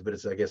at ease, but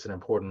it's, I guess, an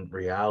important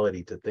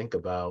reality to think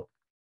about.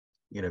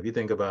 You know, if you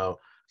think about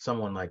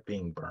someone like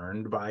being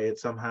burned by it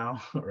somehow,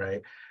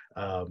 right?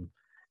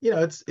 You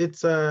know,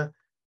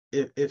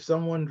 if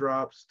someone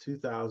drops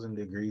 2000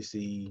 degrees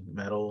C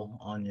metal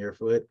on your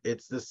foot,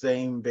 it's the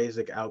same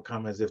basic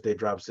outcome as if they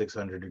drop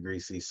 600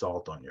 degrees C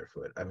salt on your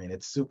foot. I mean,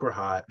 it's super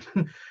hot,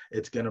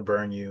 it's gonna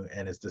burn you,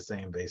 and it's the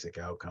same basic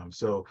outcome.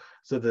 So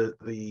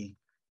the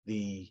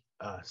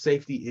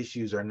safety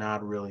issues are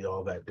not really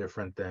all that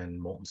different than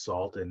molten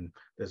salt, and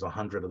there's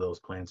 100 of those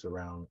plants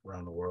around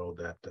the world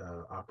that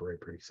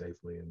operate pretty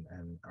safely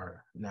and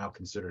are now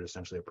considered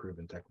essentially a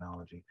proven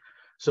technology.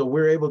 So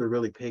we're able to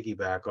really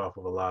piggyback off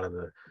of a lot of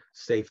the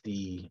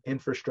safety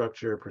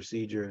infrastructure,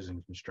 procedures,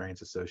 and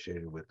constraints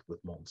associated with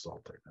molten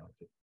salt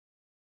technology.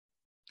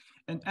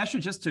 And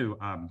actually, just to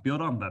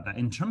build on that,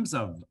 in terms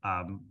of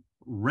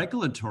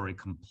regulatory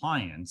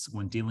compliance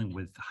when dealing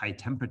with high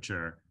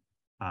temperature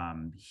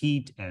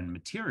heat and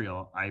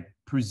material, I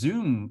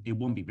presume it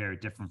won't be very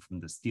different from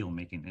the steel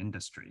making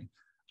industry.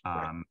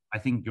 Right. I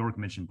think Joerg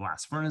mentioned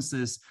blast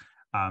furnaces.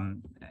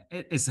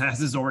 Has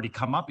this already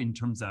come up in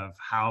terms of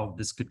how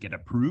this could get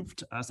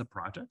approved as a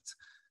project?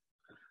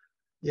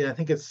 Yeah, I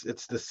think it's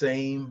the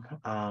same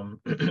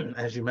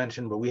as you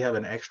mentioned, but we have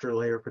an extra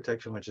layer of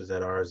protection, which is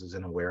that ours is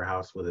in a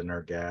warehouse with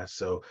inert gas.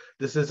 So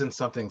this isn't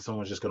something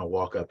someone's just going to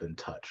walk up and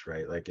touch,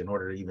 right? Like in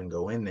order to even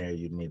go in there,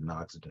 you'd need an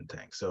oxygen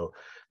tank. So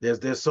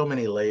there's so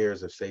many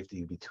layers of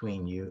safety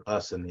between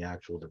us and the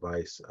actual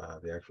device,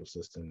 the actual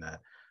system,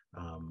 that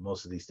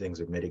most of these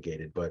things are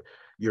mitigated. But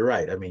you're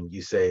right. I mean,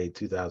 you say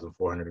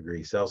 2,400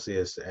 degrees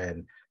Celsius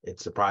and it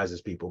surprises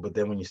people. But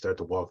then when you start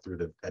to walk through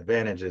the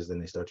advantages, then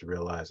they start to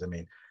realize, I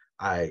mean,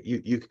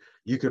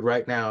 you could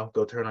right now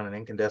go turn on an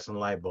incandescent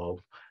light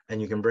bulb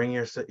and you can bring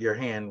your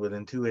hand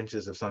within 2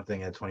 inches of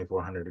something at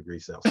 2,400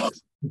 degrees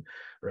Celsius,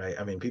 right?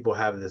 I mean, people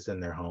have this in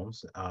their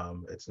homes.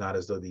 It's not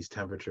as though these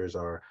temperatures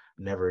are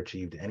never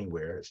achieved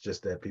anywhere. It's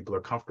just that people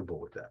are comfortable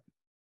with that.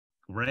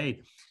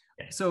 Great.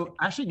 So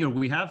actually,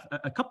 we have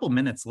a couple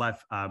minutes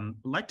left. I'd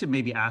like to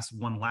maybe ask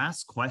one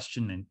last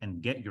question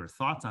and get your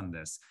thoughts on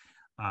this.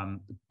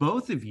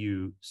 Both of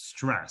you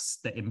stress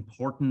the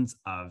importance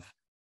of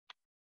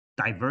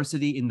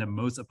diversity in the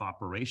modes of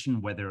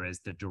operation, whether it's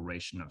the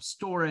duration of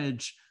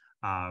storage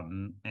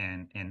and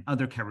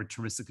other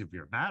characteristics of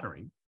your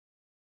battery.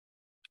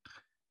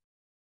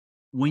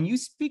 When you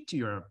speak to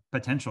your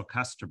potential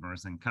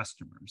customers,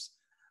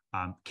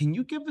 can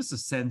you give us a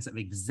sense of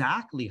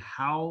exactly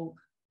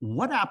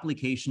what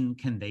application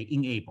can they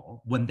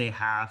enable when they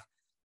have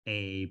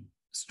a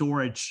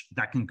storage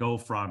that can go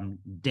from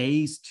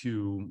days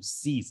to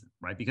season,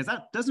 right? Because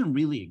that doesn't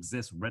really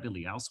exist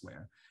readily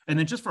elsewhere. And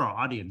then just for our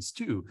audience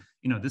too,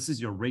 this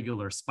is your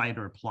regular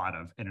spider plot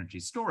of energy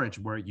storage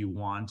where you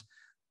want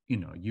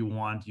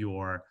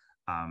your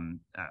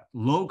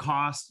low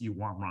cost, you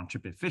want round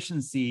trip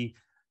efficiency,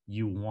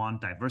 you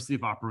want diversity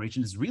of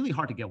operation. It's really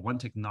hard to get one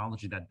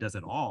technology that does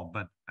it all.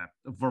 But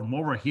from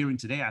what we're hearing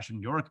today, Ash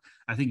and Joerg,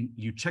 I think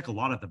you check a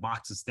lot of the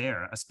boxes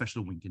there,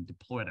 especially when you can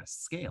deploy it at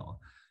scale.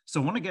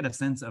 So I want to get a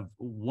sense of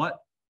what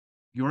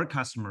your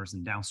customers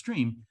and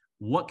downstream,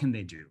 what can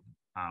they do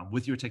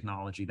with your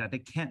technology that they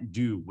can't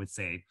do with,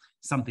 say,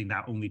 something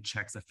that only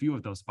checks a few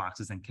of those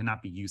boxes and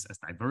cannot be used as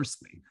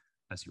diversely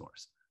as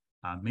yours.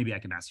 Maybe I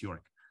can ask Joerg.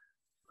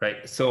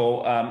 Right.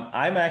 So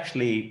I'm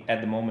actually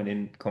at the moment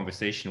in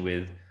conversation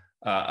with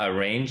a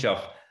range of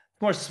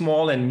more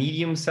small and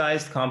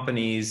medium-sized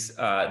companies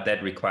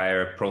that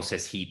require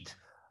process heat.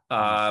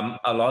 A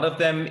lot of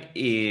them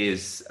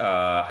is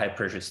high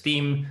pressure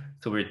steam.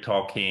 So we're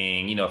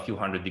talking, a few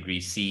hundred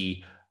degrees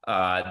C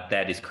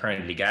that is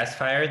currently gas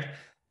fired.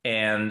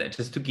 And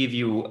just to give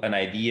you an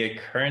idea,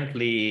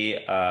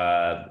 currently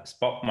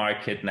spot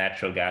market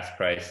natural gas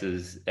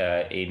prices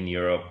in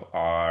Europe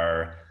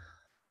are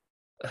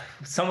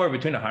somewhere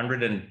between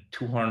 100 and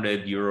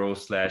 200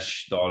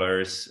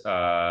 euros/dollars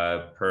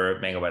per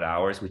megawatt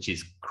hours, which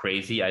is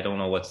crazy. I don't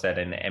know what's that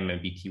in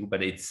MMBTU,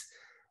 but it's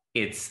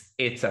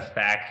a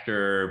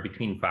factor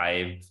between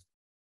five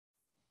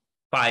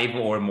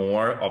or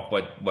more of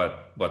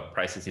what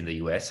prices in the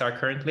US are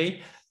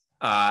currently.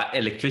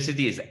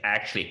 Electricity is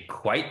actually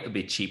quite a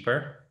bit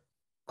cheaper,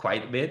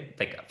 quite a bit,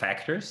 like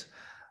factors.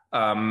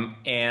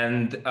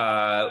 And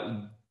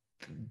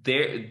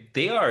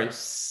they are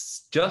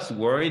just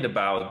worried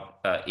about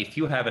if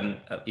you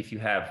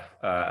have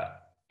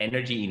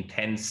energy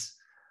intense,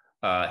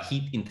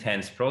 heat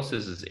intense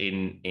processes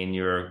in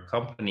your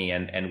company,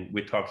 and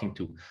we're talking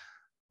to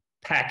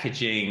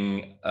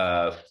packaging,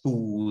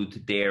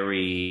 food,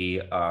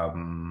 dairy,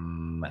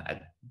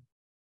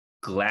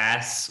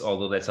 glass,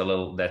 although that's a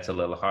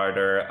little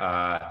harder.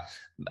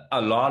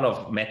 A lot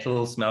of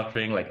metal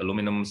smelting, like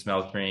aluminum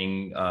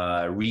smelting,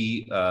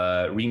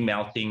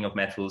 remelting of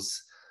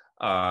metals.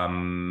 Pulp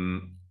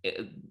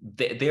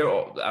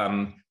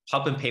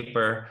and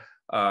paper.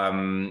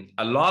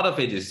 A lot of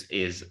it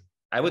is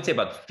I would say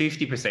about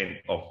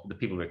 50% of the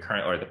people the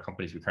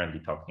companies we're currently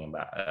talking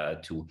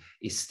about to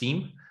is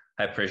steam,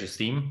 high pressure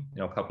steam,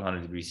 a couple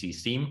 100 degrees C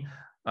steam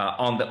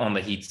on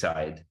the heat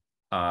side.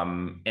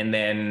 And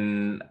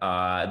then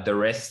the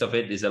rest of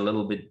it is a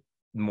little bit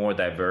more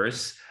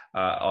diverse.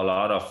 A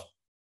lot of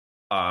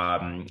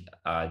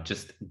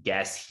just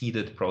gas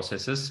heated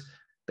processes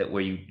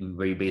where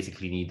you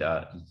basically need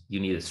a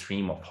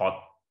stream of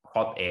hot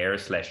air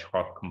 /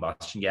 hot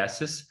combustion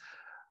gases.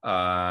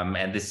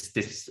 And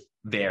this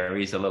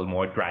varies a little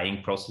more.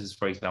 Drying processes,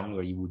 for example,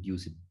 where you would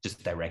use it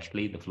just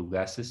directly, the flue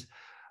gases.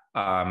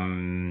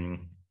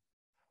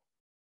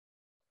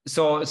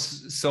 So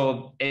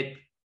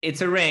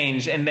it's a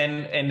range, and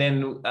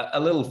then a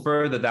little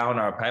further down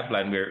our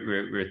pipeline,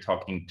 we're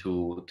talking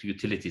to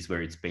utilities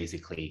where it's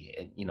basically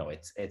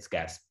it's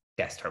gas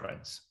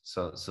turbines.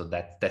 So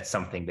that's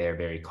something they're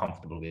very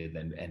comfortable with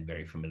and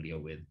very familiar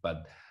with.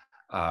 But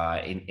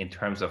in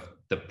terms of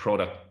the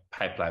product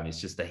pipeline,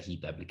 it's just a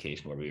heat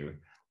application where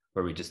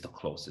we're just the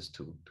closest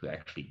to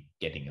actually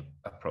getting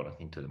a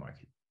product into the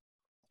market.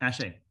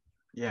 Ashe.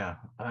 Yeah,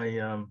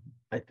 I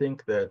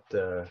think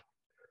that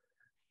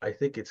I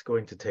think it's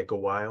going to take a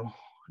while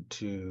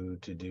to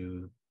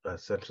do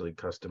essentially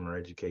customer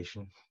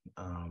education.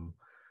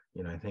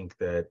 I think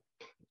that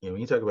when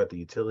you talk about the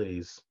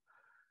utilities,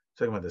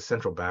 talking about the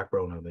central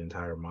backbone of the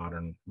entire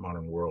modern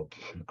world,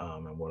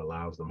 and what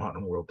allows the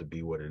modern world to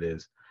be what it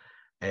is.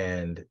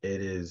 And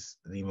it is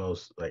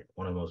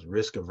one of the most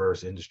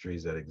risk-averse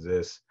industries that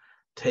exists.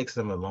 Takes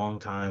them a long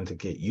time to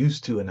get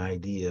used to an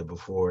idea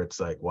before it's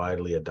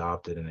widely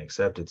adopted and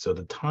accepted. So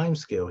the time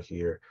scale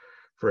here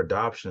for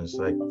adoption is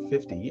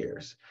 50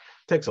 years.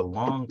 It takes a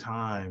long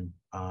time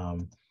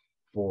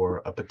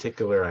for a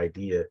particular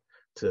idea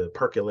to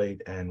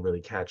percolate and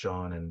really catch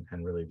on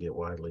and really get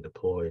widely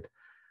deployed.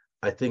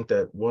 I think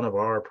that one of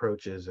our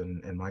approaches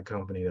in my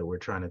company that we're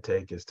trying to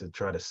take is to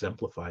try to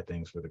simplify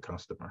things for the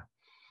customer.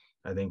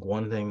 I think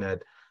one thing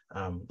that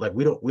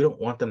we don't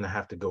want them to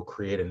have to go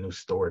create a new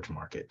storage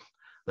market.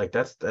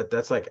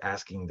 That's like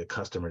asking the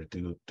customer to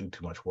do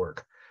too much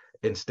work.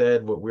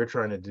 Instead, what we're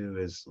trying to do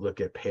is look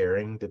at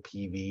pairing the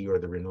PV or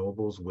the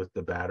renewables with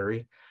the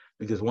battery,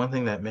 because one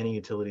thing that many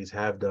utilities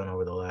have done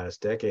over the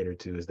last decade or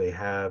two is they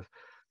have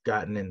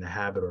gotten in the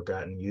habit or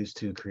gotten used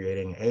to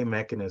creating a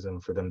mechanism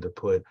for them to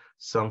put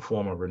some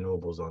form of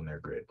renewables on their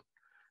grid.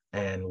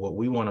 And what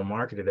we want to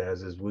market it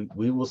as is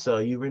we will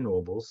sell you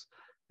renewables.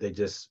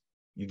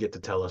 You get to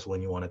tell us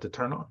when you want it to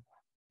turn on.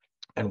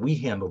 And we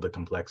handle the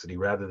complexity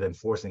rather than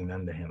forcing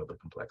them to handle the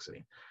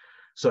complexity.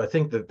 So I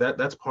think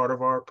that's part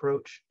of our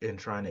approach in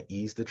trying to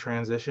ease the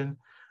transition.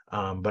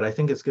 But I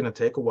think it's going to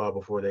take a while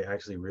before they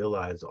actually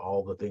realize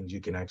all the things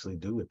you can actually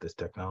do with this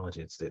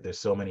technology. There's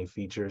so many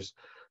features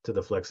to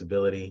the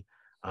flexibility.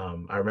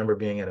 I remember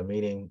being at a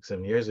meeting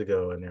some years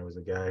ago, and there was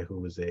a guy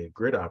who was a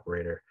grid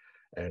operator,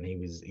 and he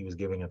was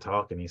giving a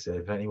talk, and he said,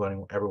 if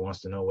anyone ever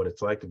wants to know what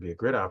it's like to be a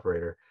grid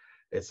operator,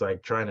 it's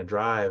like trying to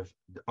drive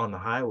on the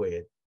highway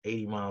at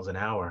 80 miles an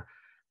hour,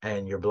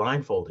 and you're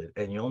blindfolded,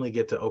 and you only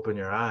get to open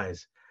your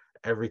eyes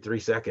every 3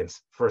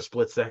 seconds for a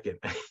split second.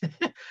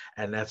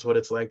 And that's what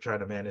it's like trying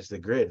to manage the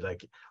grid.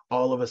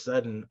 All of a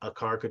sudden a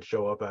car could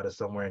show up out of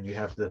somewhere, and you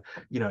have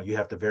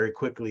to very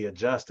quickly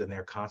adjust, and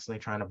they're constantly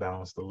trying to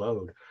balance the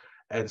load.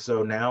 And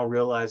so now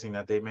realizing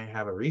that they may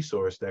have a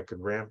resource that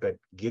could ramp at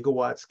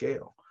gigawatt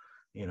scale,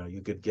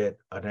 you could get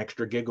an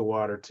extra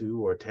gigawatt or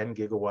 2 or 10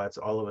 gigawatts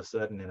all of a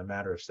sudden in a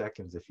matter of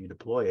seconds if you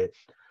deploy it.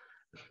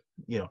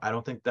 I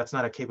don't think that's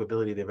not a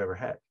capability they've ever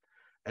had.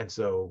 And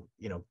so,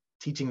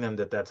 teaching them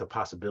that that's a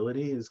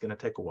possibility is going to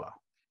take a while.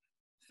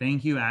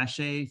 Thank you,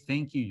 Ashe.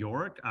 Thank you,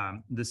 Joerg.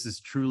 This is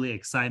truly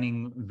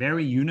exciting,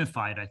 very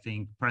unified, I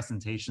think,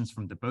 presentations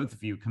from the both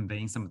of you,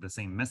 conveying some of the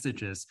same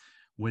messages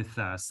with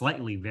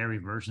slightly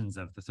varied versions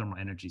of the thermal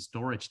energy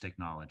storage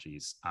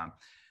technologies.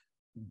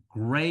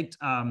 Great,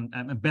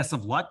 and best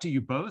of luck to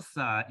you both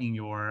in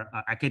your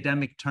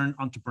academic turned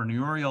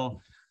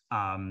entrepreneurial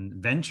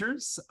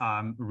ventures.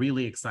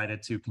 Really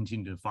excited to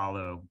continue to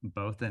follow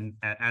both. And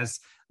as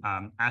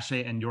Ashe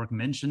and Joerg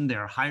mentioned,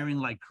 they're hiring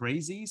like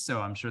crazy.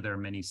 So I'm sure there are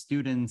many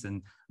students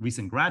and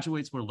recent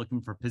graduates who are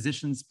looking for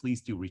positions.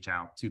 Please do reach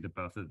out to the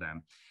both of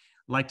them.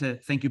 I'd like to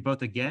thank you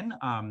both again.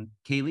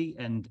 Kaylee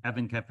and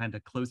Evan, can I have the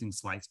closing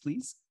slides,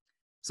 please?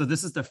 So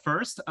this is the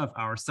first of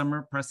our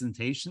summer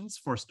presentations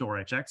for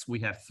StorageX.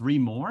 We have 3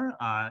 more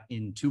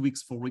in 2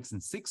 weeks, 4 weeks,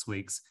 and 6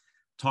 weeks,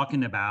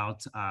 talking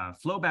about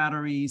flow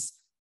batteries,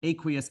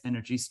 aqueous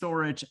energy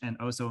storage, and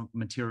also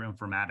material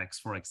informatics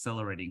for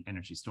accelerating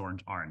energy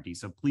storage R&D.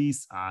 So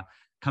please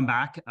come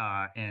back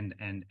and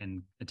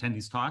attend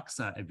these talks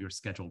if your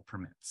schedule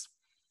permits.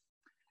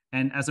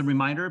 And as a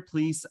reminder,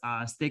 please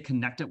stay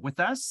connected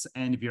with us.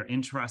 And if you're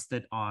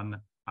interested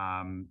on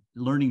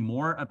learning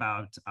more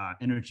about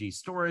energy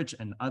storage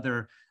and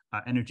other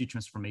energy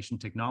transformation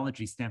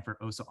technology, Stanford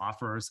also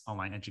offers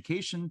online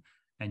education,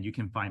 and you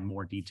can find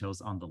more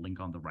details on the link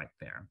on the right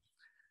there.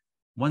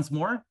 Once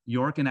more,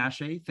 Joerg and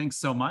Ashe, thanks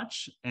so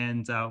much,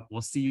 and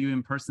we'll see you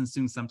in person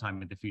soon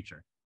sometime in the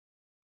future.